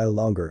for a while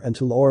longer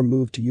until Orm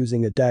moved to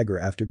using a dagger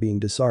after being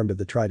disarmed of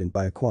the trident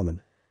by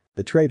Aquaman.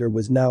 The traitor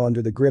was now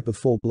under the grip of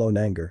full-blown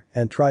anger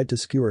and tried to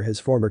skewer his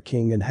former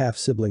king and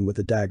half-sibling with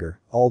a dagger,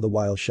 all the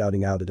while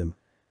shouting out at him.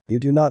 You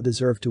do not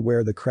deserve to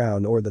wear the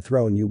crown or the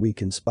throne, you weak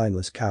and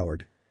spineless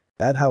coward.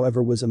 That,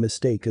 however, was a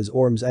mistake as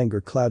Orm's anger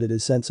clouded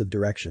his sense of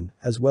direction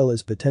as well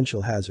as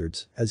potential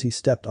hazards as he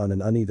stepped on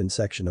an uneven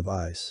section of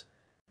ice.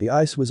 The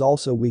ice was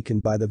also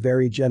weakened by the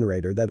very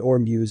generator that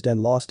Orm used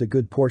and lost a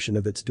good portion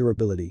of its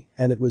durability,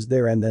 and it was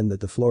there and then that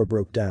the floor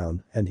broke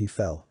down and he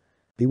fell.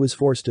 He was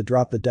forced to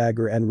drop the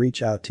dagger and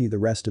reach out to the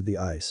rest of the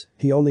ice.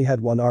 He only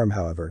had one arm,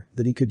 however,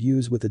 that he could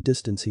use with the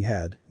distance he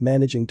had,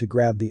 managing to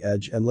grab the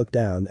edge and look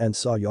down and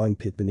saw Yawning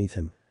Pit beneath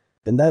him.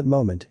 In that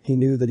moment, he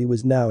knew that he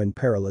was now in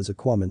peril as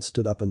Aquaman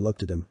stood up and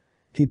looked at him.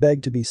 He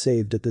begged to be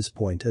saved at this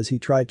point as he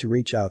tried to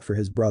reach out for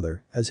his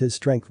brother, as his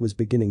strength was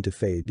beginning to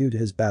fade due to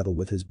his battle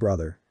with his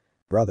brother.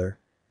 Brother?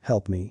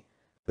 Help me.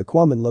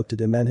 Aquaman looked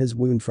at him and his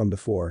wound from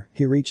before,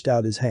 he reached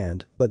out his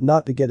hand, but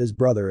not to get his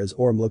brother as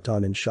Orm looked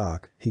on in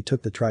shock, he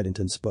took the trident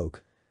and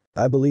spoke.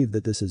 I believe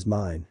that this is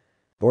mine.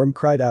 Orm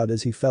cried out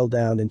as he fell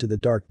down into the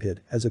dark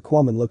pit as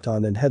Aquaman looked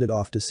on and headed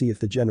off to see if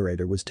the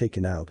generator was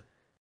taken out.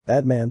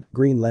 Batman,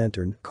 Green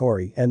Lantern,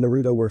 Corey and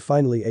Naruto were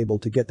finally able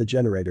to get the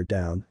generator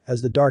down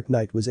as the Dark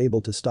Knight was able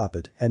to stop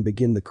it and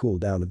begin the cool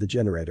down of the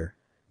generator.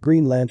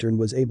 Green Lantern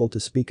was able to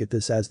speak at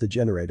this as the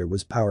generator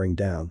was powering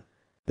down.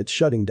 It's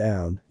shutting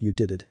down, you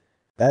did it.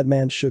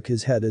 Batman shook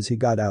his head as he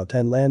got out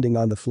and landing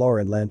on the floor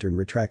and Lantern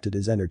retracted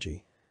his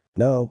energy.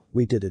 No,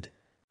 we did it.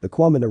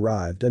 Aquaman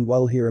arrived and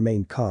while he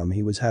remained calm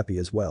he was happy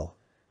as well.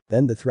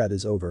 Then the threat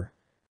is over.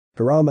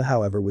 Kurama,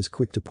 however, was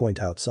quick to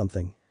point out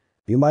something.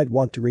 You might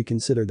want to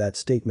reconsider that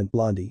statement,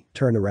 Blondie.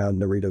 Turn around,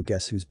 Naruto,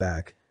 guess who's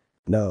back?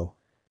 No.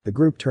 The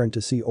group turned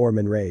to see Orm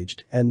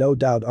enraged and no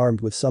doubt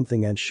armed with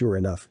something, and sure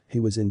enough, he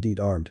was indeed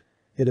armed.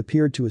 It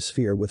appeared to a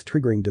sphere with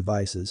triggering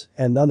devices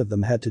and none of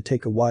them had to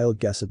take a wild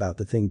guess about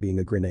the thing being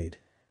a grenade.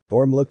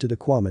 Orm looked at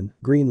Aquaman,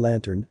 Green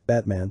Lantern,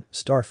 Batman,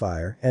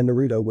 Starfire and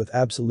Naruto with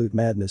absolute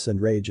madness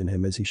and rage in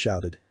him as he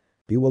shouted.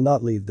 You will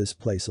not leave this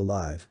place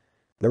alive.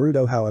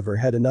 Naruto however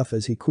had enough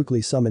as he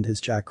quickly summoned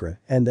his chakra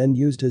and then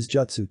used his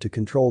jutsu to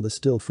control the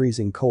still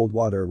freezing cold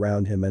water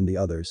around him and the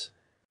others.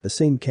 The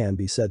same can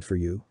be said for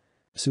you.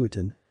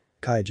 Suiton.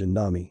 Kaijin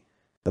Nami.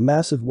 A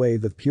massive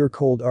wave of pure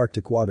cold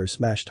arctic water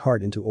smashed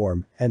hard into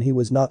Orm and he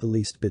was not the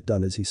least bit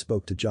done as he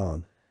spoke to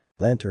John.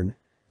 Lantern.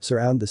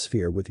 Surround the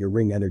sphere with your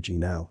ring energy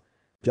now.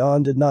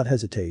 John did not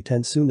hesitate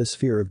and soon a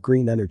sphere of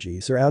green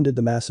energy surrounded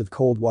the massive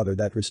cold water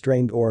that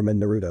restrained Orm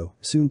and Naruto,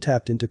 soon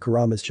tapped into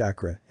Kurama's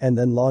chakra and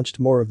then launched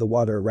more of the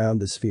water around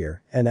the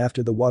sphere and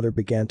after the water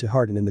began to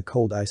harden in the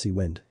cold icy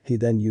wind, he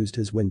then used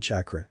his wind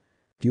chakra.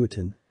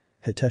 Gyutin.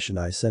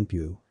 Hiteshinai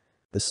Senpyu.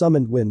 The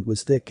summoned wind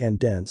was thick and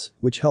dense,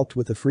 which helped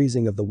with the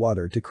freezing of the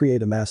water to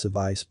create a massive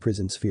ice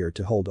prison sphere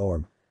to hold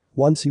Orm.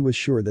 Once he was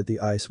sure that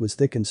the ice was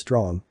thick and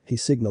strong, he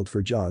signaled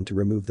for John to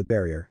remove the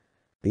barrier.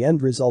 The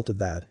end result of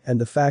that, and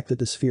the fact that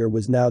the sphere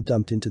was now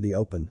dumped into the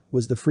open,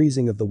 was the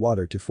freezing of the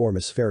water to form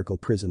a spherical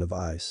prison of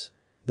ice.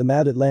 The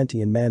mad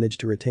Atlantean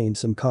managed to retain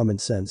some common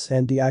sense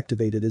and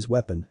deactivated his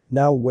weapon,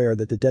 now aware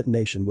that the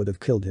detonation would have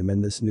killed him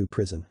in this new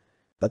prison.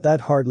 But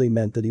that hardly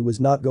meant that he was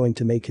not going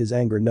to make his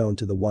anger known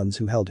to the ones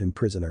who held him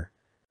prisoner.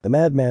 The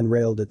madman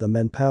railed at them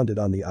and pounded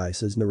on the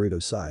ice as Naruto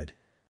sighed.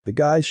 The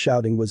guy's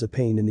shouting was a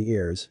pain in the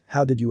ears,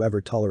 how did you ever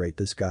tolerate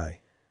this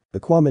guy? The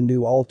Aquaman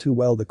knew all too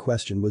well the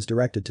question was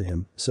directed to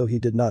him, so he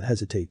did not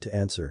hesitate to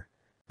answer.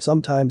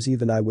 Sometimes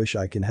even I wish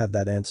I can have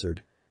that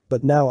answered.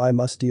 But now I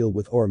must deal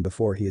with Orm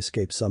before he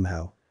escapes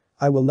somehow.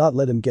 I will not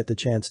let him get the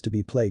chance to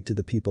be plague to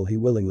the people he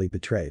willingly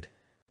betrayed.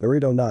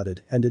 Naruto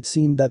nodded and it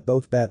seemed that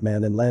both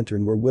Batman and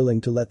Lantern were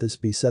willing to let this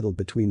be settled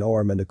between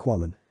Orm and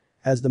Aquaman.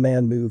 As the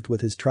man moved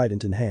with his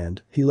trident in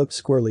hand, he looked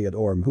squarely at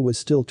Orm who was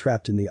still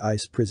trapped in the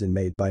ice prison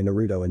made by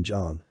Naruto and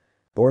John.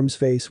 Orm's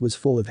face was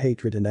full of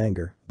hatred and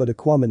anger, but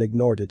Aquaman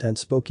ignored it and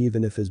spoke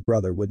even if his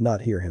brother would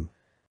not hear him.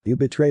 You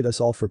betrayed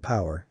us all for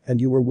power, and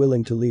you were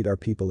willing to lead our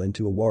people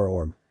into a war,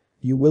 Orm.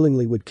 You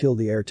willingly would kill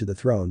the heir to the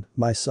throne,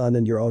 my son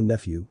and your own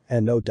nephew,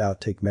 and no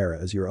doubt take Mara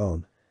as your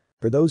own.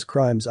 For those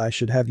crimes I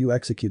should have you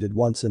executed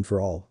once and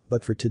for all,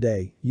 but for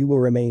today, you will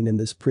remain in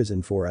this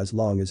prison for as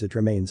long as it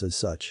remains as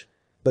such.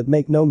 But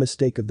make no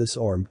mistake of this,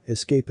 Orm,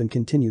 escape and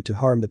continue to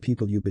harm the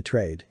people you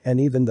betrayed, and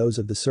even those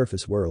of the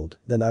surface world,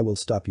 then I will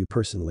stop you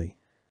personally.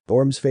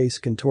 Orm's face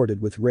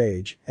contorted with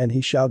rage, and he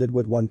shouted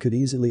what one could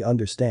easily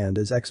understand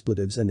as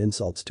expletives and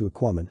insults to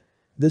Aquaman.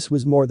 This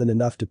was more than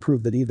enough to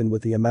prove that even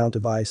with the amount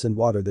of ice and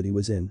water that he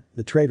was in,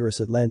 the traitorous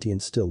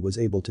Atlantean still was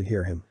able to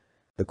hear him.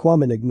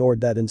 Aquaman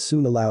ignored that and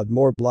soon allowed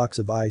more blocks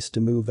of ice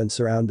to move and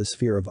surround the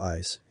sphere of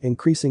ice,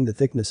 increasing the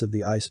thickness of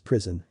the ice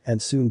prison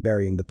and soon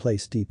burying the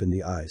place deep in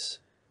the ice.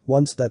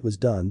 Once that was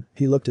done,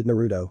 he looked at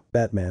Naruto,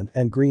 Batman,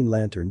 and Green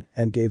Lantern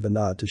and gave a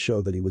nod to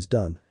show that he was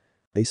done.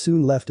 They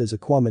soon left as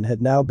Aquaman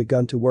had now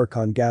begun to work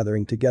on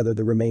gathering together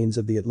the remains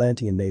of the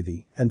Atlantean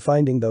navy and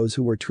finding those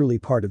who were truly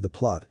part of the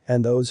plot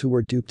and those who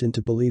were duped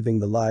into believing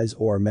the lies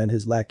Orm and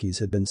his lackeys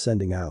had been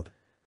sending out.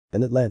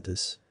 In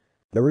Atlantis.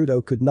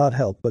 Naruto could not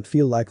help but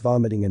feel like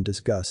vomiting in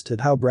disgust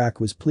at how Brack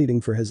was pleading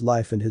for his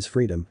life and his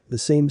freedom. The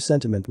same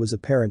sentiment was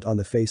apparent on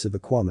the face of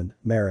Aquaman,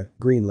 Mara,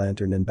 Green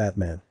Lantern and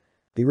Batman.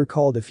 He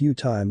recalled a few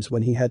times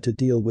when he had to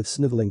deal with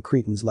sniveling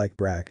cretins like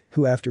Brack,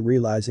 who after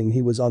realizing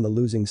he was on the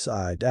losing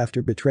side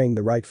after betraying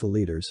the rightful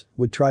leaders,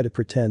 would try to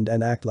pretend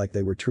and act like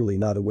they were truly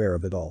not aware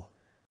of it all.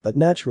 But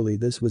naturally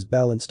this was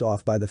balanced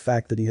off by the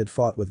fact that he had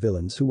fought with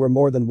villains who were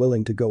more than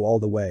willing to go all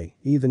the way,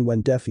 even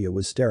when Defia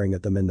was staring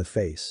at them in the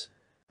face.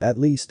 At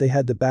least they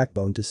had the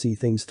backbone to see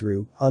things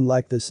through,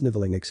 unlike this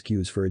sniveling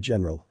excuse for a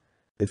general.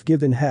 If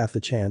given half a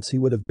chance he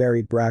would have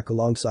buried Brack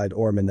alongside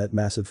Orm in that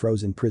massive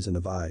frozen prison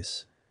of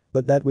ice.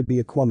 But that would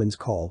be Aquaman's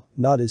call,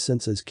 not his,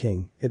 since as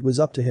king, it was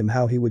up to him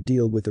how he would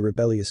deal with the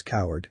rebellious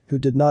coward who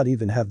did not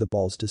even have the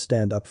balls to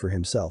stand up for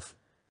himself.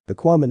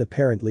 Aquaman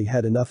apparently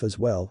had enough as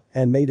well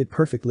and made it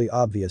perfectly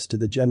obvious to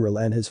the general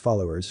and his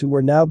followers who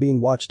were now being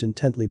watched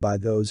intently by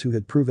those who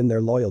had proven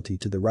their loyalty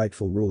to the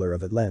rightful ruler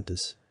of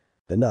Atlantis.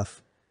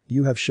 Enough.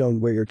 You have shown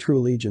where your true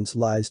allegiance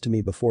lies to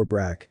me before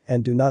Brack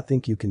and do not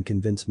think you can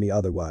convince me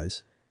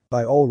otherwise.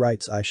 By all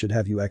rights I should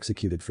have you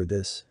executed for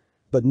this.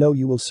 But no,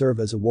 you will serve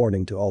as a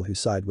warning to all who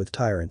side with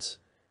tyrants.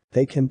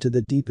 Take him to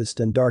the deepest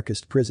and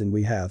darkest prison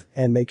we have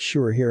and make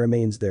sure he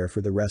remains there for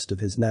the rest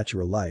of his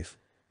natural life.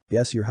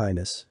 Yes, your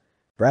highness.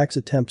 Brack's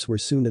attempts were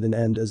soon at an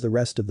end as the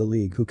rest of the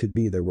league who could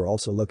be there were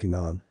also looking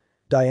on.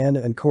 Diana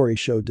and Corey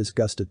showed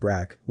disgust at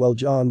Brack, while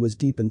John was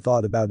deep in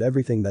thought about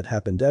everything that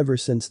happened ever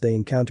since they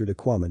encountered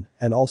Aquaman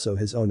and also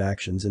his own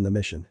actions in the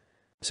mission.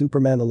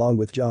 Superman along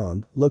with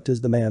John looked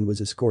as the man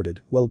was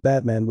escorted, while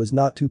Batman was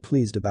not too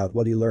pleased about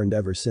what he learned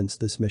ever since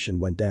this mission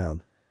went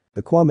down.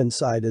 Aquaman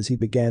sighed as he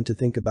began to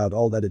think about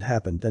all that had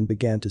happened and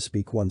began to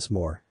speak once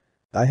more.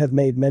 I have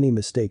made many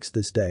mistakes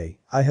this day.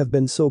 I have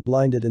been so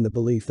blinded in the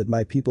belief that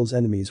my people's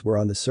enemies were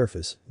on the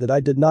surface that I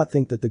did not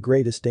think that the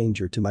greatest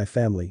danger to my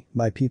family,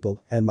 my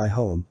people, and my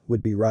home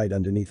would be right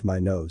underneath my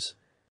nose.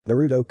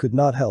 Naruto could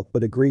not help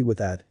but agree with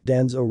that.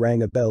 Danzo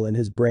rang a bell in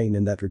his brain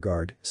in that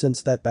regard,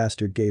 since that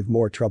bastard gave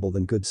more trouble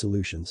than good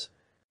solutions.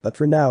 But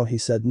for now he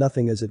said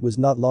nothing as it was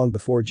not long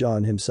before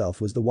John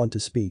himself was the one to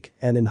speak,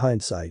 and in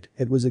hindsight,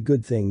 it was a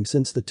good thing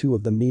since the two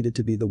of them needed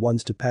to be the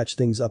ones to patch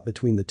things up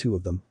between the two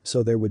of them,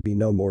 so there would be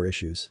no more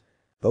issues.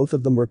 Both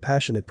of them were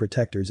passionate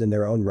protectors in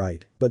their own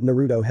right, but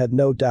Naruto had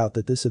no doubt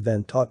that this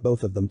event taught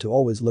both of them to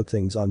always look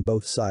things on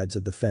both sides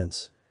of the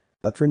fence.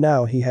 But for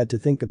now he had to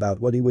think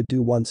about what he would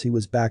do once he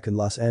was back in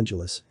Los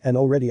Angeles, and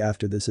already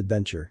after this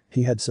adventure,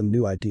 he had some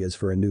new ideas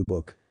for a new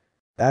book.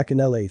 Back in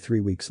LA 3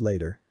 weeks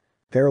later.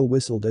 Carol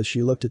whistled as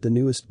she looked at the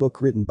newest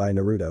book written by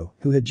Naruto,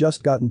 who had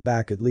just gotten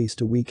back at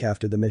least a week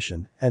after the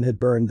mission and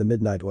had burned the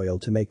midnight oil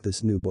to make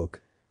this new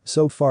book.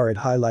 So far it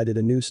highlighted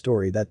a new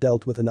story that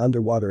dealt with an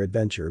underwater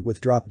adventure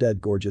with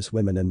drop-dead gorgeous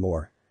women and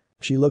more.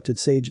 She looked at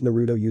Sage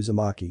Naruto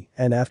Uzumaki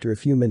and after a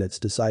few minutes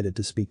decided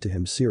to speak to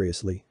him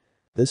seriously.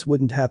 This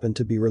wouldn't happen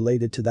to be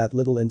related to that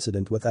little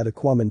incident with that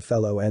Aquaman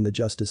fellow and the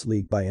Justice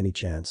League by any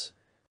chance.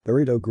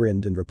 Naruto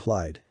grinned and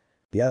replied.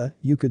 Yeah,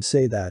 you could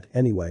say that,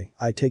 anyway,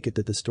 I take it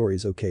that the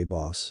story's okay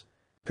boss.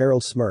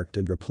 Carol smirked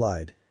and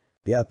replied.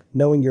 Yep,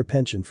 knowing your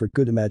penchant for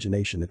good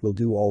imagination it will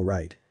do all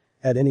right.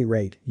 At any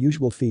rate,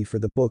 usual fee for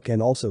the book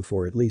and also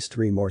for at least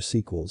 3 more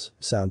sequels,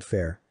 sound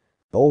fair?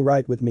 All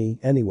right with me,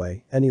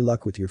 anyway, any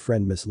luck with your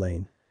friend Miss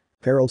Lane?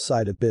 Carol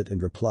sighed a bit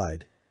and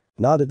replied.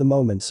 Not at the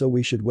moment so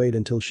we should wait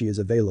until she is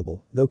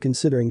available, though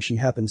considering she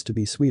happens to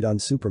be sweet on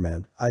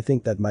Superman, I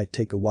think that might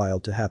take a while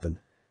to happen.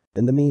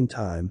 In the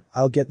meantime,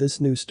 I'll get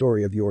this new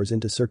story of yours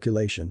into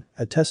circulation,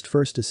 a test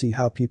first to see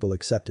how people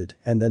accept it,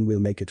 and then we'll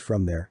make it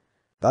from there.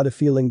 Got a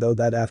feeling though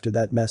that after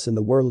that mess in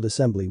the World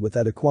Assembly with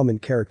that Aquaman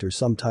character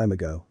some time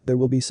ago, there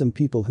will be some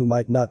people who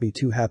might not be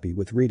too happy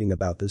with reading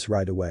about this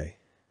right away.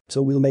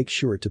 So we'll make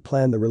sure to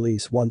plan the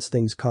release once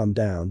things calm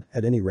down,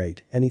 at any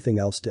rate, anything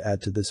else to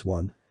add to this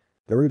one?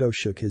 Naruto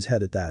shook his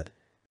head at that.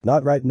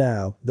 Not right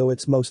now, though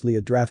it's mostly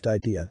a draft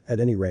idea, at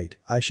any rate,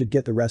 I should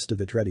get the rest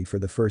of it ready for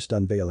the first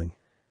unveiling.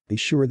 Be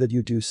sure that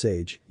you do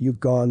Sage, you've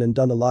gone and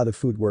done a lot of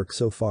food work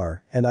so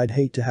far, and I'd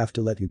hate to have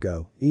to let you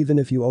go, even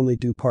if you only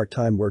do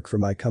part-time work for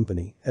my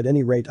company, at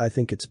any rate I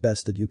think it's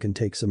best that you can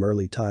take some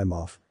early time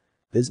off.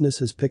 Business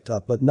has picked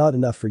up but not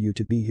enough for you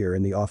to be here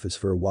in the office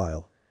for a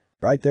while.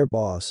 Right there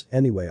boss,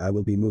 anyway I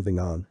will be moving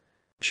on.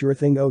 Sure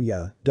thing oh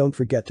yeah, don't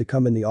forget to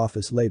come in the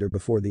office later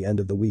before the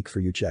end of the week for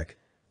your check.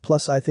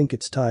 Plus I think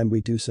it's time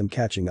we do some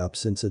catching up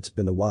since it's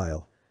been a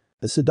while.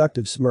 A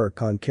seductive smirk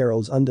on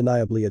Carol's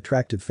undeniably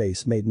attractive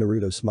face made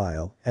Naruto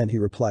smile, and he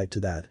replied to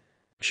that.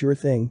 Sure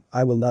thing,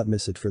 I will not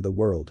miss it for the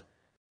world.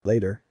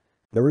 Later.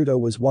 Naruto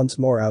was once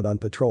more out on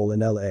patrol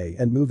in LA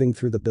and moving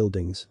through the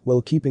buildings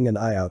while keeping an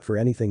eye out for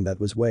anything that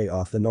was way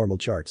off the normal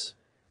charts.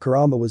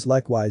 Kurama was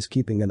likewise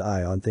keeping an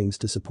eye on things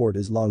to support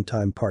his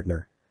longtime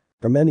partner.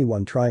 From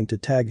anyone trying to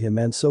tag him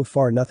and so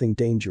far nothing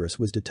dangerous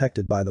was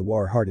detected by the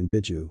war-hardened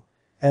Biju.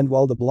 And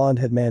while the blonde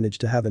had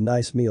managed to have a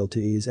nice meal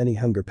to ease any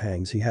hunger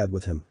pangs he had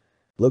with him.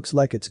 Looks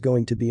like it's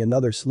going to be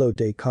another slow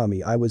day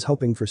Kami I was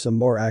hoping for some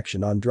more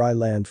action on dry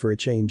land for a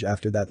change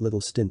after that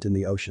little stint in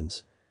the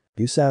oceans.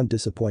 You sound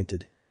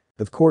disappointed.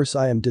 Of course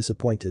I am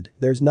disappointed,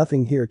 there's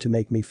nothing here to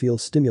make me feel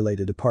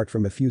stimulated apart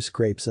from a few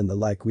scrapes and the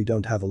like we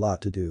don't have a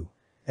lot to do.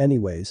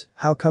 Anyways,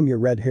 how come your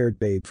red-haired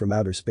babe from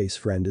outer space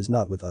friend is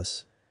not with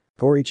us?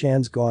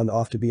 Cory-chan's gone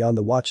off to be on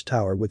the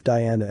watchtower with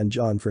Diana and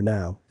John for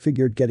now,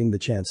 figured getting the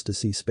chance to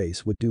see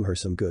space would do her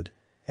some good.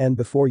 And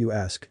before you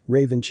ask,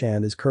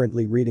 Raven-chan is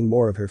currently reading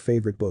more of her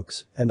favorite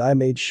books, and I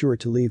made sure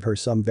to leave her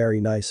some very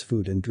nice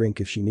food and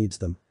drink if she needs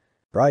them.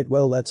 Right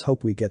well let's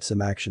hope we get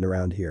some action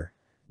around here.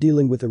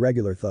 Dealing with the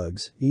regular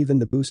thugs, even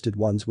the boosted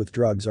ones with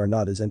drugs are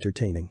not as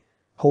entertaining.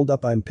 Hold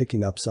up I'm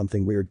picking up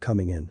something weird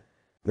coming in.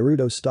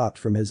 Naruto stopped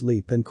from his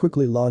leap and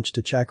quickly launched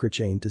a chakra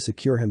chain to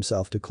secure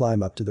himself to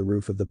climb up to the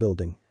roof of the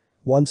building.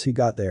 Once he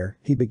got there,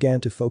 he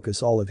began to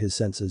focus all of his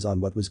senses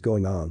on what was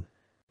going on.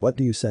 What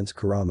do you sense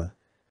Kurama?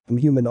 I'm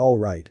human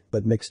alright,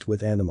 but mixed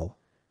with animal.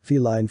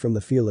 Feline from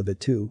the feel of it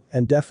too,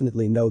 and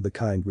definitely know the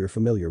kind we're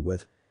familiar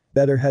with.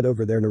 Better head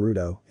over there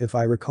Naruto, if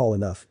I recall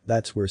enough,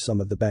 that's where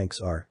some of the banks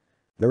are.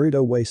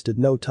 Naruto wasted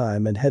no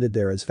time and headed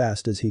there as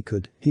fast as he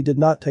could. He did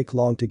not take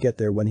long to get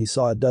there when he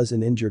saw a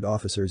dozen injured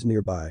officers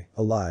nearby,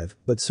 alive,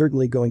 but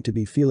certainly going to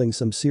be feeling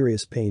some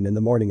serious pain in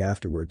the morning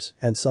afterwards,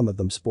 and some of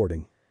them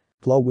sporting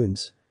claw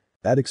wounds.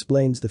 That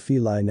explains the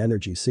feline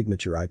energy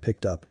signature I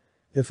picked up.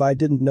 If I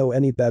didn't know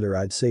any better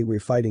I'd say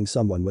we're fighting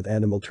someone with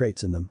animal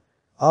traits in them.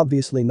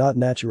 Obviously not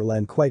natural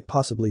and quite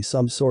possibly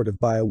some sort of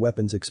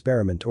bioweapons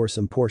experiment or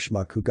some poor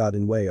schmuck who got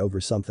in way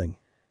over something.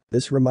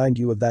 This remind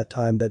you of that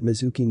time that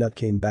Mizuki Nut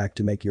came back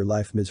to make your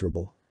life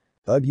miserable?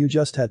 Ugh you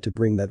just had to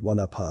bring that one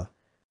up huh?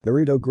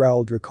 Naruto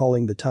growled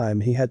recalling the time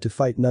he had to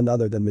fight none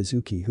other than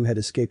Mizuki who had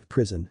escaped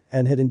prison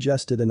and had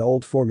ingested an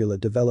old formula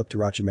developed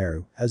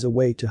Orochimaru as a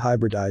way to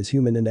hybridize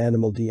human and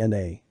animal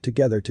DNA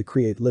together to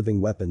create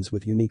living weapons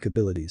with unique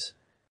abilities.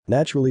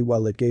 Naturally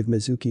while it gave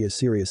Mizuki a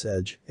serious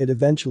edge, it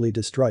eventually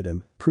destroyed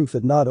him, proof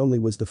that not only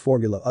was the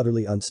formula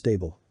utterly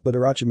unstable, but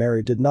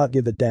Orochimaru did not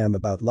give a damn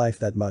about life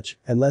that much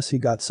unless he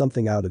got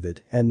something out of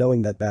it and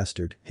knowing that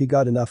bastard, he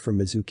got enough from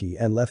Mizuki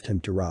and left him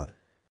to rot.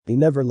 He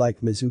never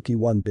liked Mizuki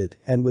one bit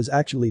and was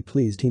actually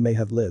pleased he may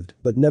have lived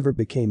but never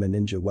became a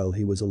ninja while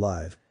he was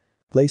alive.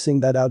 Placing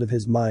that out of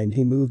his mind,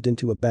 he moved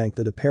into a bank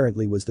that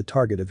apparently was the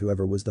target of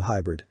whoever was the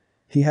hybrid.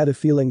 He had a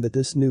feeling that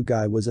this new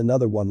guy was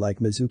another one like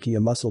Mizuki, a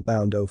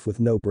muscle-bound oaf with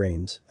no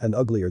brains and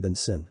uglier than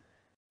sin.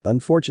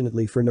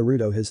 Unfortunately for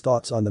Naruto, his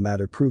thoughts on the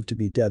matter proved to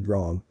be dead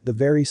wrong the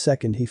very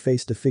second he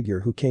faced a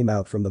figure who came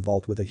out from the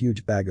vault with a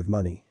huge bag of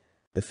money.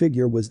 The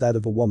figure was that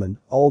of a woman,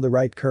 all the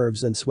right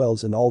curves and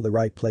swells in all the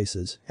right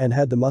places, and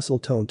had the muscle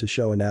tone to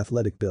show an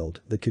athletic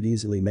build that could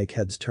easily make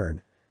heads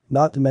turn.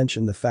 Not to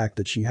mention the fact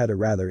that she had a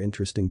rather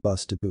interesting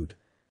bust to boot.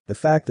 The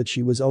fact that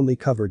she was only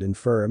covered in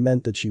fur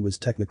meant that she was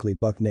technically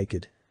buck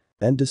naked.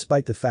 And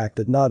despite the fact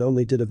that not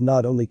only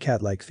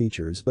cat-like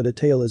features but a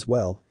tail as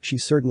well, she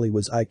certainly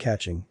was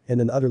eye-catching in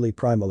an utterly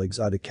primal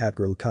exotic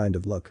catgirl kind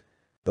of look.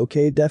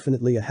 Okay,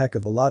 definitely a heck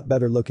of a lot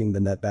better looking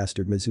than that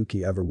bastard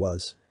Mizuki ever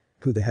was.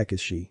 Who the heck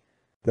is she?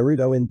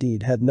 Naruto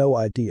indeed had no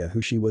idea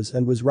who she was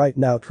and was right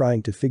now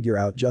trying to figure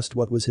out just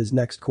what was his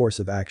next course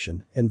of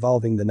action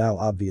involving the now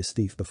obvious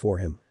thief before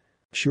him.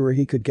 Sure,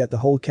 he could get the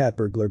whole cat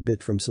burglar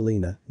bit from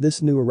Selena.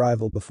 This new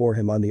arrival before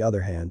him, on the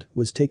other hand,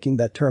 was taking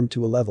that term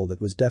to a level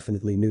that was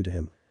definitely new to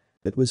him.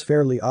 It was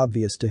fairly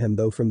obvious to him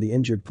though from the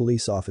injured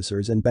police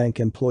officers and bank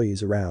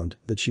employees around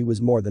that she was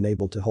more than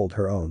able to hold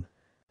her own.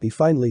 He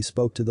finally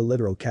spoke to the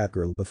literal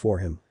catgirl before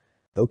him.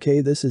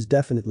 Okay, this is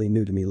definitely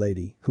new to me,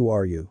 lady, who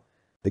are you?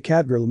 The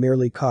catgirl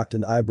merely cocked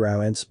an eyebrow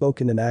and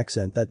spoke in an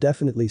accent that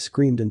definitely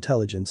screamed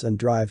intelligence and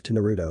drive to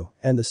Naruto,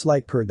 and the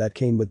slight purr that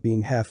came with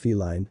being half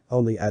feline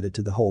only added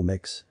to the whole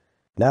mix.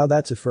 Now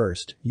that's a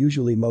first.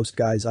 Usually most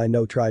guys I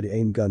know try to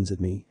aim guns at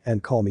me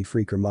and call me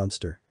freak or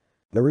monster.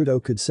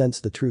 Naruto could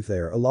sense the truth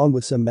there along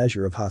with some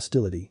measure of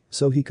hostility,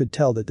 so he could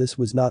tell that this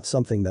was not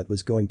something that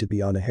was going to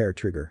be on a hair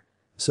trigger.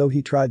 So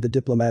he tried the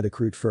diplomatic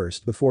route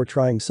first before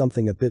trying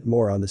something a bit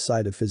more on the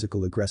side of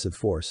physical aggressive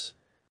force.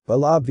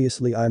 Well,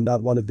 obviously I'm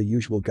not one of the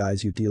usual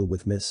guys you deal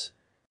with, miss.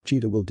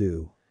 Cheetah will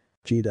do.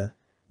 Cheetah?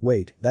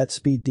 Wait, that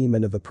speed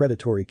demon of a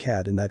predatory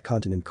cat in that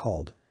continent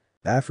called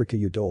Africa,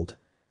 you dolt.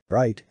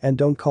 Right, and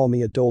don't call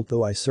me a dolt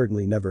though, I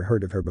certainly never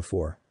heard of her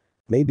before.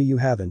 Maybe you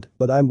haven't,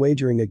 but I'm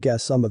wagering a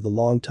guess some of the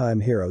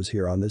long-time heroes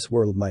here on this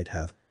world might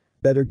have.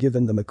 Better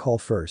given them a call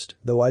first,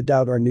 though I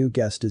doubt our new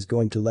guest is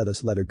going to let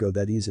her go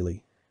that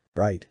easily.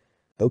 Right.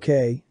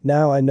 Okay,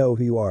 now I know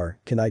who you are.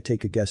 Can I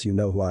take a guess you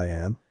know who I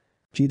am?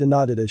 Cheetah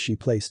nodded as she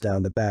placed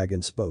down the bag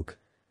and spoke.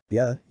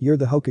 Yeah, you're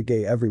the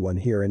Hokage everyone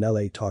here in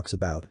LA talks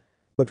about.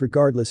 But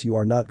regardless, you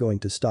are not going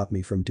to stop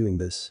me from doing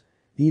this.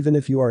 Even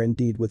if you are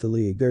indeed with the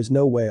League, there's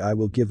no way I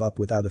will give up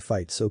without a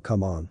fight, so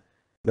come on.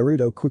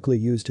 Naruto quickly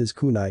used his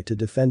kunai to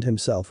defend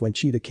himself when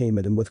Cheetah came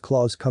at him with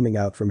claws coming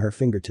out from her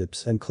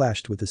fingertips and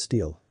clashed with the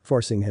steel,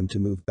 forcing him to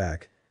move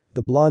back.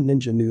 The blonde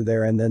ninja knew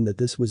there and then that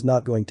this was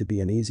not going to be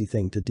an easy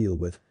thing to deal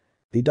with.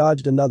 He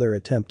dodged another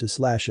attempt to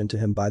slash into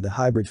him by the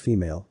hybrid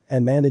female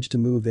and managed to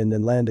move in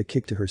and land a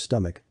kick to her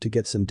stomach to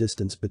get some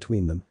distance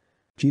between them.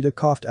 Cheetah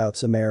coughed out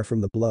some air from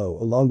the blow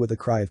along with a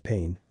cry of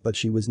pain, but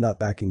she was not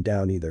backing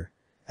down either.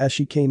 As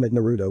she came at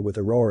Naruto with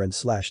a roar and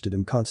slashed at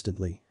him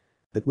constantly.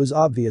 It was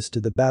obvious to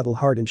the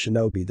battle-hardened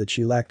shinobi that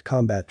she lacked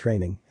combat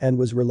training and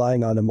was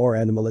relying on a more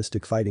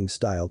animalistic fighting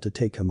style to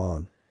take him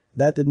on.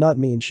 That did not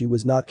mean she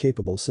was not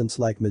capable, since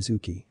like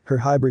Mizuki, her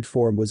hybrid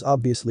form was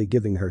obviously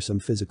giving her some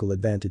physical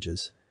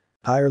advantages.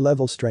 Higher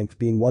level strength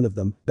being one of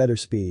them, better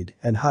speed,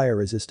 and higher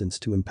resistance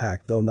to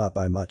impact, though not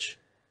by much.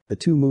 The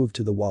two moved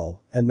to the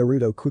wall, and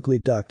Naruto quickly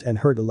ducked and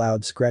heard a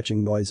loud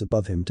scratching noise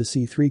above him to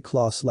see 3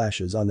 claw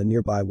slashes on the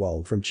nearby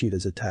wall from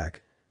Cheetah's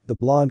attack. The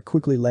blonde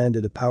quickly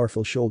landed a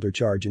powerful shoulder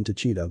charge into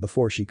Cheetah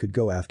before she could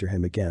go after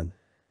him again.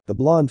 The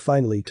blonde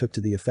finally took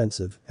to the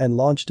offensive and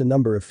launched a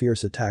number of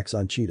fierce attacks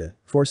on Cheetah,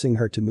 forcing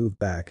her to move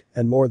back,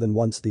 and more than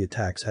once the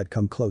attacks had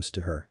come close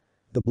to her.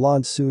 The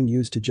blonde soon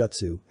used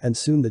Jutsu, and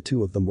soon the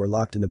two of them were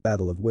locked in a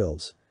battle of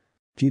wills.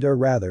 Cheetah, or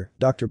rather,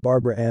 Dr.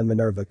 Barbara Ann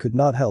Minerva could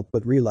not help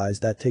but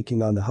realize that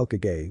taking on the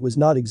Hokage was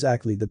not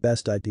exactly the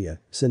best idea,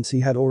 since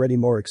he had already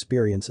more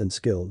experience and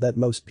skill than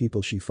most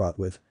people she fought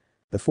with.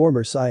 The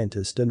former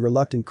scientist and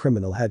reluctant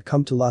criminal had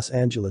come to Los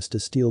Angeles to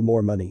steal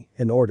more money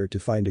in order to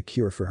find a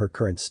cure for her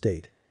current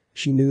state.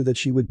 She knew that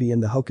she would be in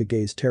the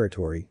Hokage's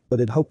territory, but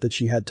had hoped that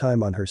she had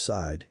time on her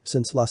side,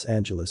 since Los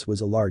Angeles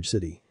was a large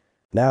city.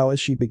 Now as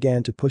she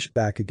began to push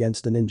back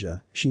against the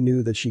ninja, she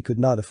knew that she could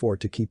not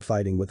afford to keep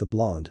fighting with the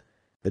blonde.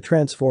 The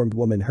transformed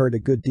woman heard a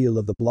good deal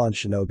of the blonde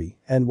shinobi,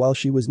 and while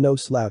she was no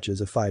slouch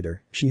as a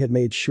fighter, she had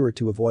made sure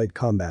to avoid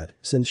combat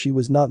since she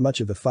was not much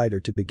of a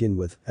fighter to begin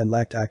with and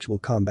lacked actual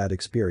combat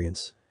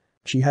experience.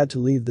 She had to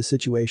leave the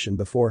situation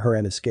before her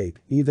and escape,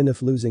 even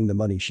if losing the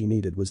money she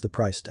needed was the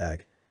price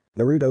tag.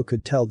 Naruto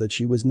could tell that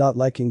she was not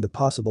liking the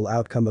possible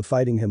outcome of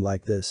fighting him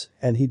like this,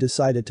 and he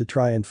decided to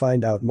try and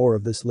find out more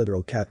of this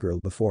literal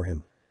catgirl before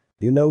him.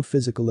 You know,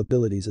 physical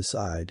abilities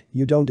aside,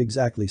 you don't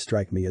exactly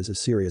strike me as a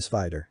serious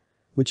fighter.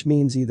 Which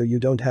means either you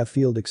don't have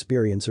field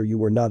experience or you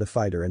were not a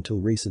fighter until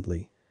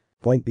recently.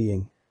 Point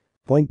being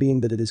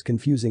that it is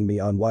confusing me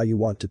on why you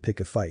want to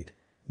pick a fight.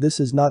 This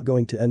is not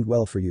going to end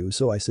well for you,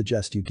 so I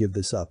suggest you give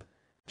this up.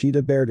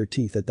 Cheetah bared her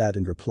teeth at that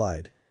and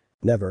replied.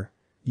 Never.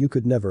 You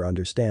could never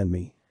understand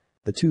me.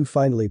 The two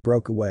finally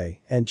broke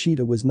away, and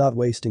Cheetah was not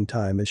wasting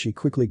time as she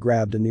quickly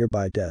grabbed a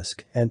nearby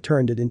desk and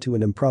turned it into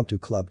an impromptu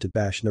club to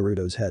bash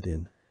Naruto's head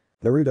in.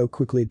 Naruto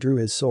quickly drew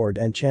his sword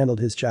and channeled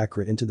his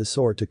chakra into the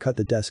sword to cut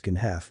the desk in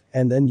half,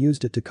 and then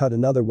used it to cut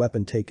another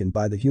weapon taken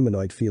by the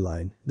humanoid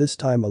feline, this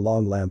time a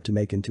long lamp to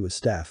make into a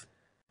staff.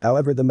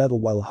 However, the metal,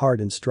 while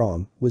hard and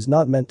strong, was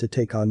not meant to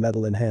take on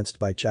metal enhanced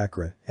by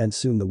chakra, and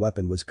soon the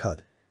weapon was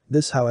cut.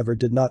 This, however,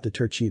 did not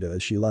deter Cheetah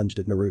as she lunged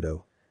at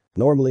Naruto.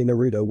 Normally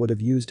Naruto would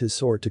have used his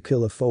sword to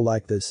kill a foe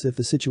like this if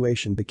the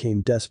situation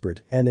became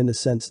desperate, and in a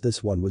sense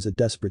this one was a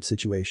desperate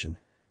situation.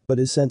 But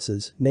his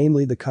senses,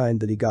 namely the kind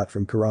that he got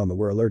from Kurama,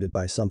 were alerted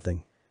by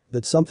something.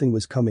 That something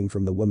was coming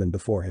from the woman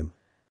before him.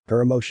 Her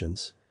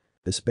emotions.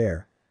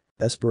 Despair.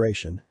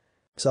 Desperation.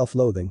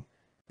 Self-loathing.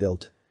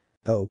 Guilt.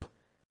 Hope.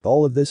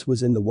 All of this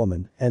was in the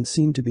woman and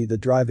seemed to be the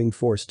driving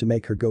force to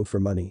make her go for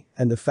money,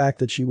 and the fact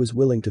that she was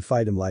willing to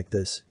fight him like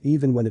this,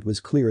 even when it was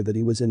clear that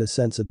he was in a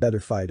sense a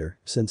better fighter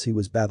since he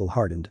was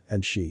battle-hardened,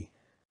 and she.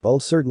 Well,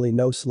 certainly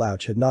no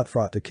slouch, had not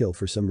fought to kill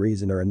for some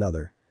reason or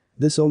another.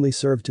 This only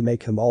served to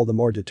make him all the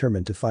more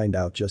determined to find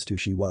out just who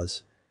she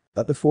was.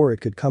 But before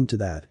it could come to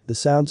that, the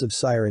sounds of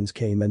sirens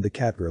came and the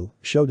catgirl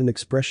showed an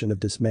expression of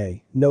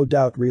dismay, no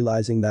doubt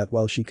realizing that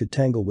while she could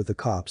tangle with the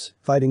cops,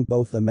 fighting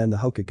both them and the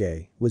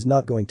Hokage was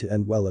not going to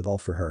end well at all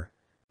for her.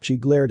 She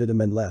glared at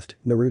him and left.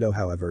 Naruto,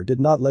 however, did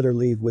not let her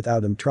leave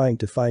without him trying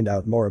to find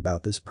out more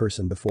about this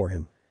person before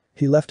him.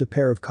 He left a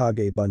pair of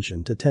Kage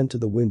Bunshin to tend to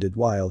the wounded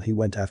while he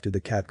went after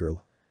the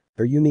catgirl.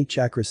 Her unique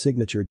chakra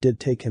signature did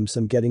take him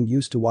some getting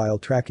used to, while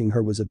tracking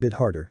her was a bit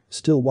harder.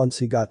 Still, once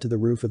he got to the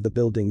roof of the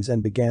buildings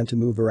and began to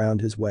move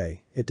around his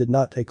way, it did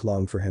not take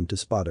long for him to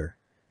spot her.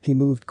 He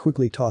moved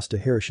quickly, tossed a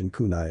Hirishin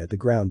kunai at the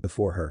ground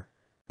before her.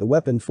 The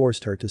weapon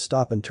forced her to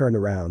stop and turn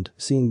around.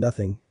 Seeing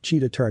nothing,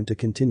 Cheetah turned to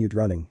continued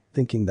running,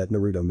 thinking that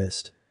Naruto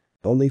missed.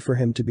 Only for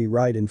him to be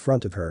right in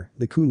front of her,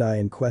 the kunai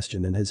in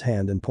question in his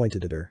hand, and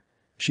pointed at her.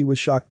 She was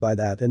shocked by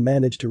that and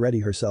managed to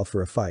ready herself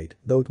for a fight,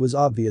 though it was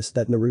obvious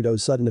that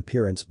Naruto's sudden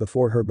appearance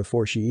before her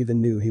before she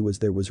even knew he was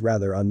there was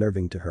rather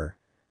unnerving to her.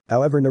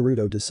 However,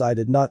 Naruto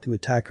decided not to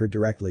attack her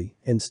directly,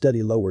 instead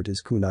he lowered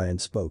his kunai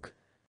and spoke.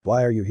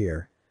 Why are you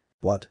here?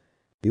 What?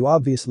 You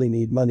obviously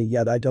need money,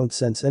 yet I don't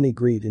sense any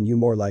greed in you,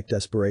 more like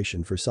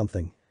desperation for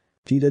something.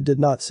 Cheetah did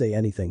not say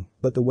anything,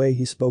 but the way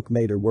he spoke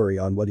made her worry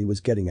on what he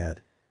was getting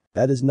at.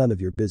 That is none of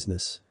your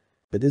business.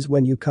 It is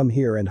when you come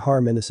here and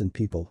harm innocent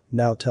people.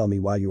 Now tell me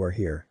why you are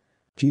here.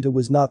 Cheetah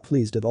was not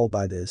pleased at all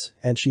by this,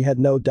 and she had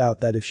no doubt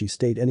that if she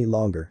stayed any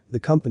longer, the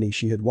company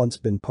she had once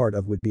been part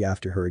of would be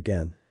after her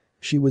again.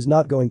 She was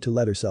not going to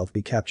let herself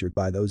be captured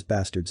by those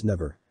bastards,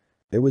 never.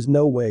 There was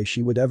no way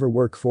she would ever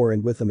work for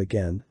and with them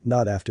again,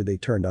 not after they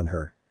turned on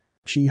her.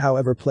 She,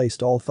 however,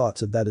 placed all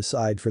thoughts of that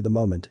aside for the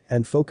moment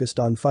and focused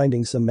on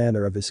finding some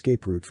manner of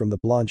escape route from the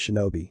blonde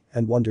shinobi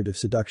and wondered if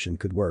seduction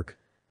could work.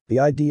 The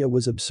idea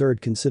was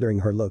absurd considering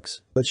her looks,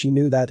 but she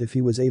knew that if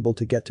he was able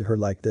to get to her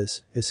like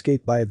this,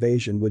 escape by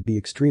evasion would be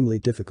extremely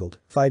difficult.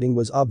 Fighting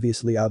was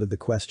obviously out of the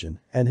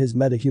question, and his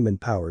metahuman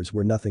powers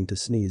were nothing to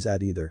sneeze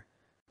at either.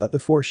 But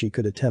before she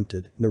could attempt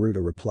it,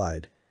 Naruto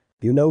replied.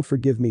 You know,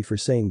 forgive me for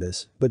saying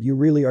this, but you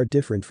really are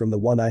different from the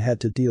one I had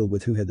to deal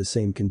with who had the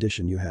same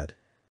condition you had.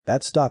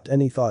 That stopped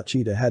any thought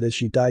Cheetah had as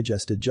she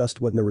digested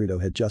just what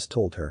Naruto had just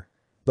told her.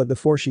 But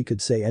before she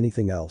could say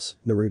anything else,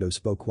 Naruto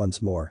spoke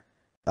once more.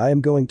 I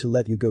am going to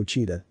let you go,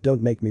 Cheetah,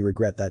 don't make me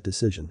regret that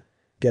decision.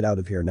 Get out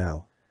of here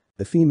now.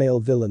 The female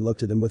villain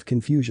looked at him with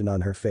confusion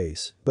on her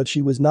face, but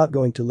she was not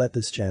going to let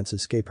this chance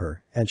escape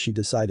her, and she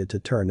decided to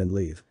turn and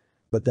leave.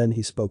 But then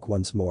he spoke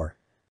once more.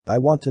 I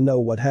want to know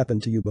what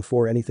happened to you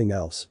before anything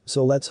else,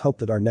 so let's hope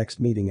that our next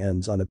meeting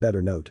ends on a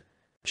better note.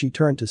 She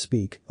turned to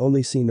speak,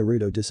 only see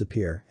Naruto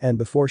disappear, and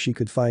before she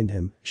could find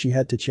him, she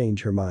had to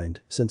change her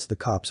mind, since the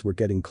cops were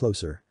getting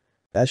closer.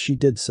 As she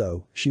did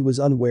so, she was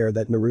unaware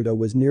that Naruto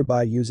was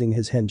nearby using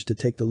his hinge to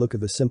take the look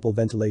of a simple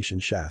ventilation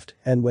shaft,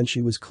 and when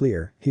she was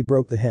clear, he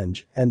broke the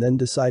hinge and then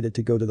decided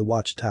to go to the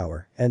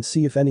watchtower and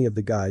see if any of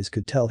the guys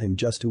could tell him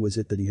just who was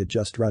it that he had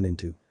just run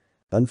into.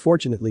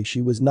 Unfortunately,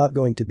 she was not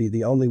going to be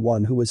the only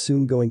one who was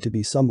soon going to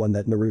be someone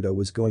that Naruto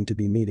was going to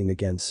be meeting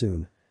again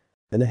soon.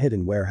 In a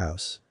hidden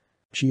warehouse.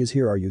 She is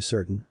here, are you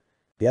certain?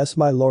 Yes,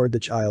 my lord, the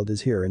child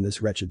is here in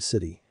this wretched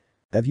city.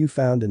 Have you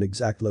found an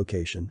exact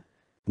location?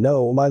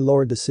 No, my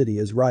lord, the city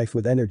is rife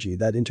with energy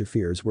that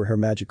interferes with her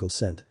magical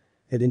scent.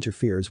 It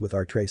interferes with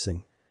our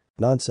tracing.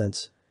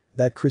 Nonsense.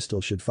 That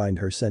crystal should find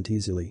her scent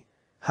easily.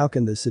 How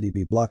can the city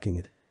be blocking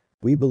it?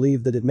 We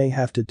believe that it may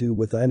have to do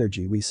with the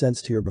energy we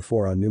sensed here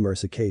before on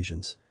numerous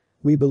occasions.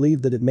 We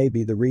believe that it may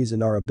be the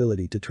reason our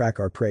ability to track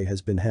our prey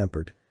has been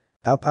hampered.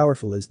 How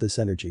powerful is this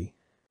energy?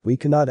 We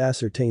cannot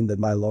ascertain that,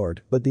 my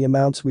lord, but the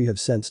amounts we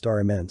have sensed are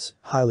immense,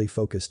 highly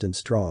focused and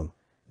strong.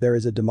 There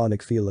is a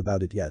demonic feel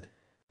about it yet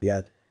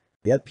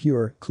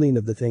pure, clean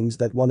of the things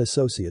that one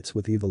associates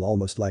with evil,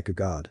 almost like a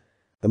god.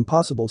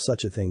 Impossible,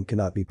 such a thing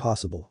cannot be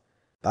possible.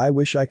 I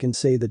wish I can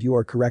say that you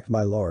are correct,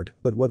 my lord,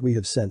 but what we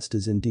have sensed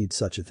is indeed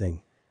such a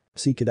thing.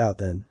 Seek it out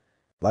then.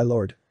 My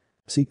lord.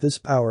 Seek this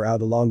power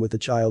out along with the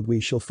child, we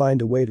shall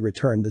find a way to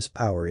return this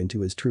power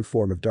into his true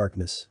form of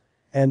darkness.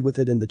 And with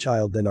it in the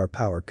child, then our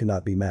power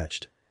cannot be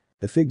matched.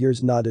 The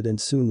figures nodded and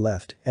soon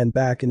left, and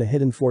back in a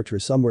hidden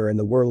fortress somewhere in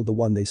the world, the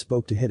one they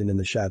spoke to hidden in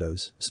the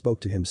shadows, spoke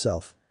to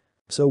himself.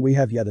 So we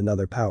have yet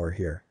another power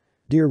here.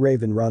 Dear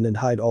Raven, run and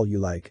hide all you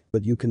like,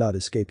 but you cannot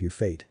escape your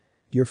fate.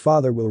 Your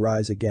father will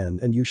rise again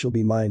and you shall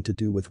be mine to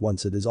do with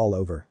once it is all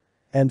over.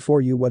 And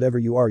for you, whatever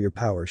you are, your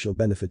power shall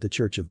benefit the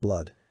Church of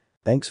Blood.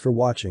 Thanks for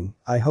watching.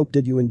 I hope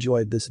did you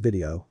enjoyed this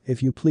video.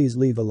 If you please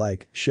leave a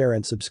like, share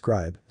and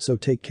subscribe. So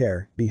take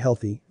care, be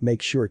healthy,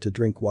 make sure to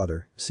drink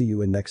water. See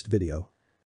you in next video.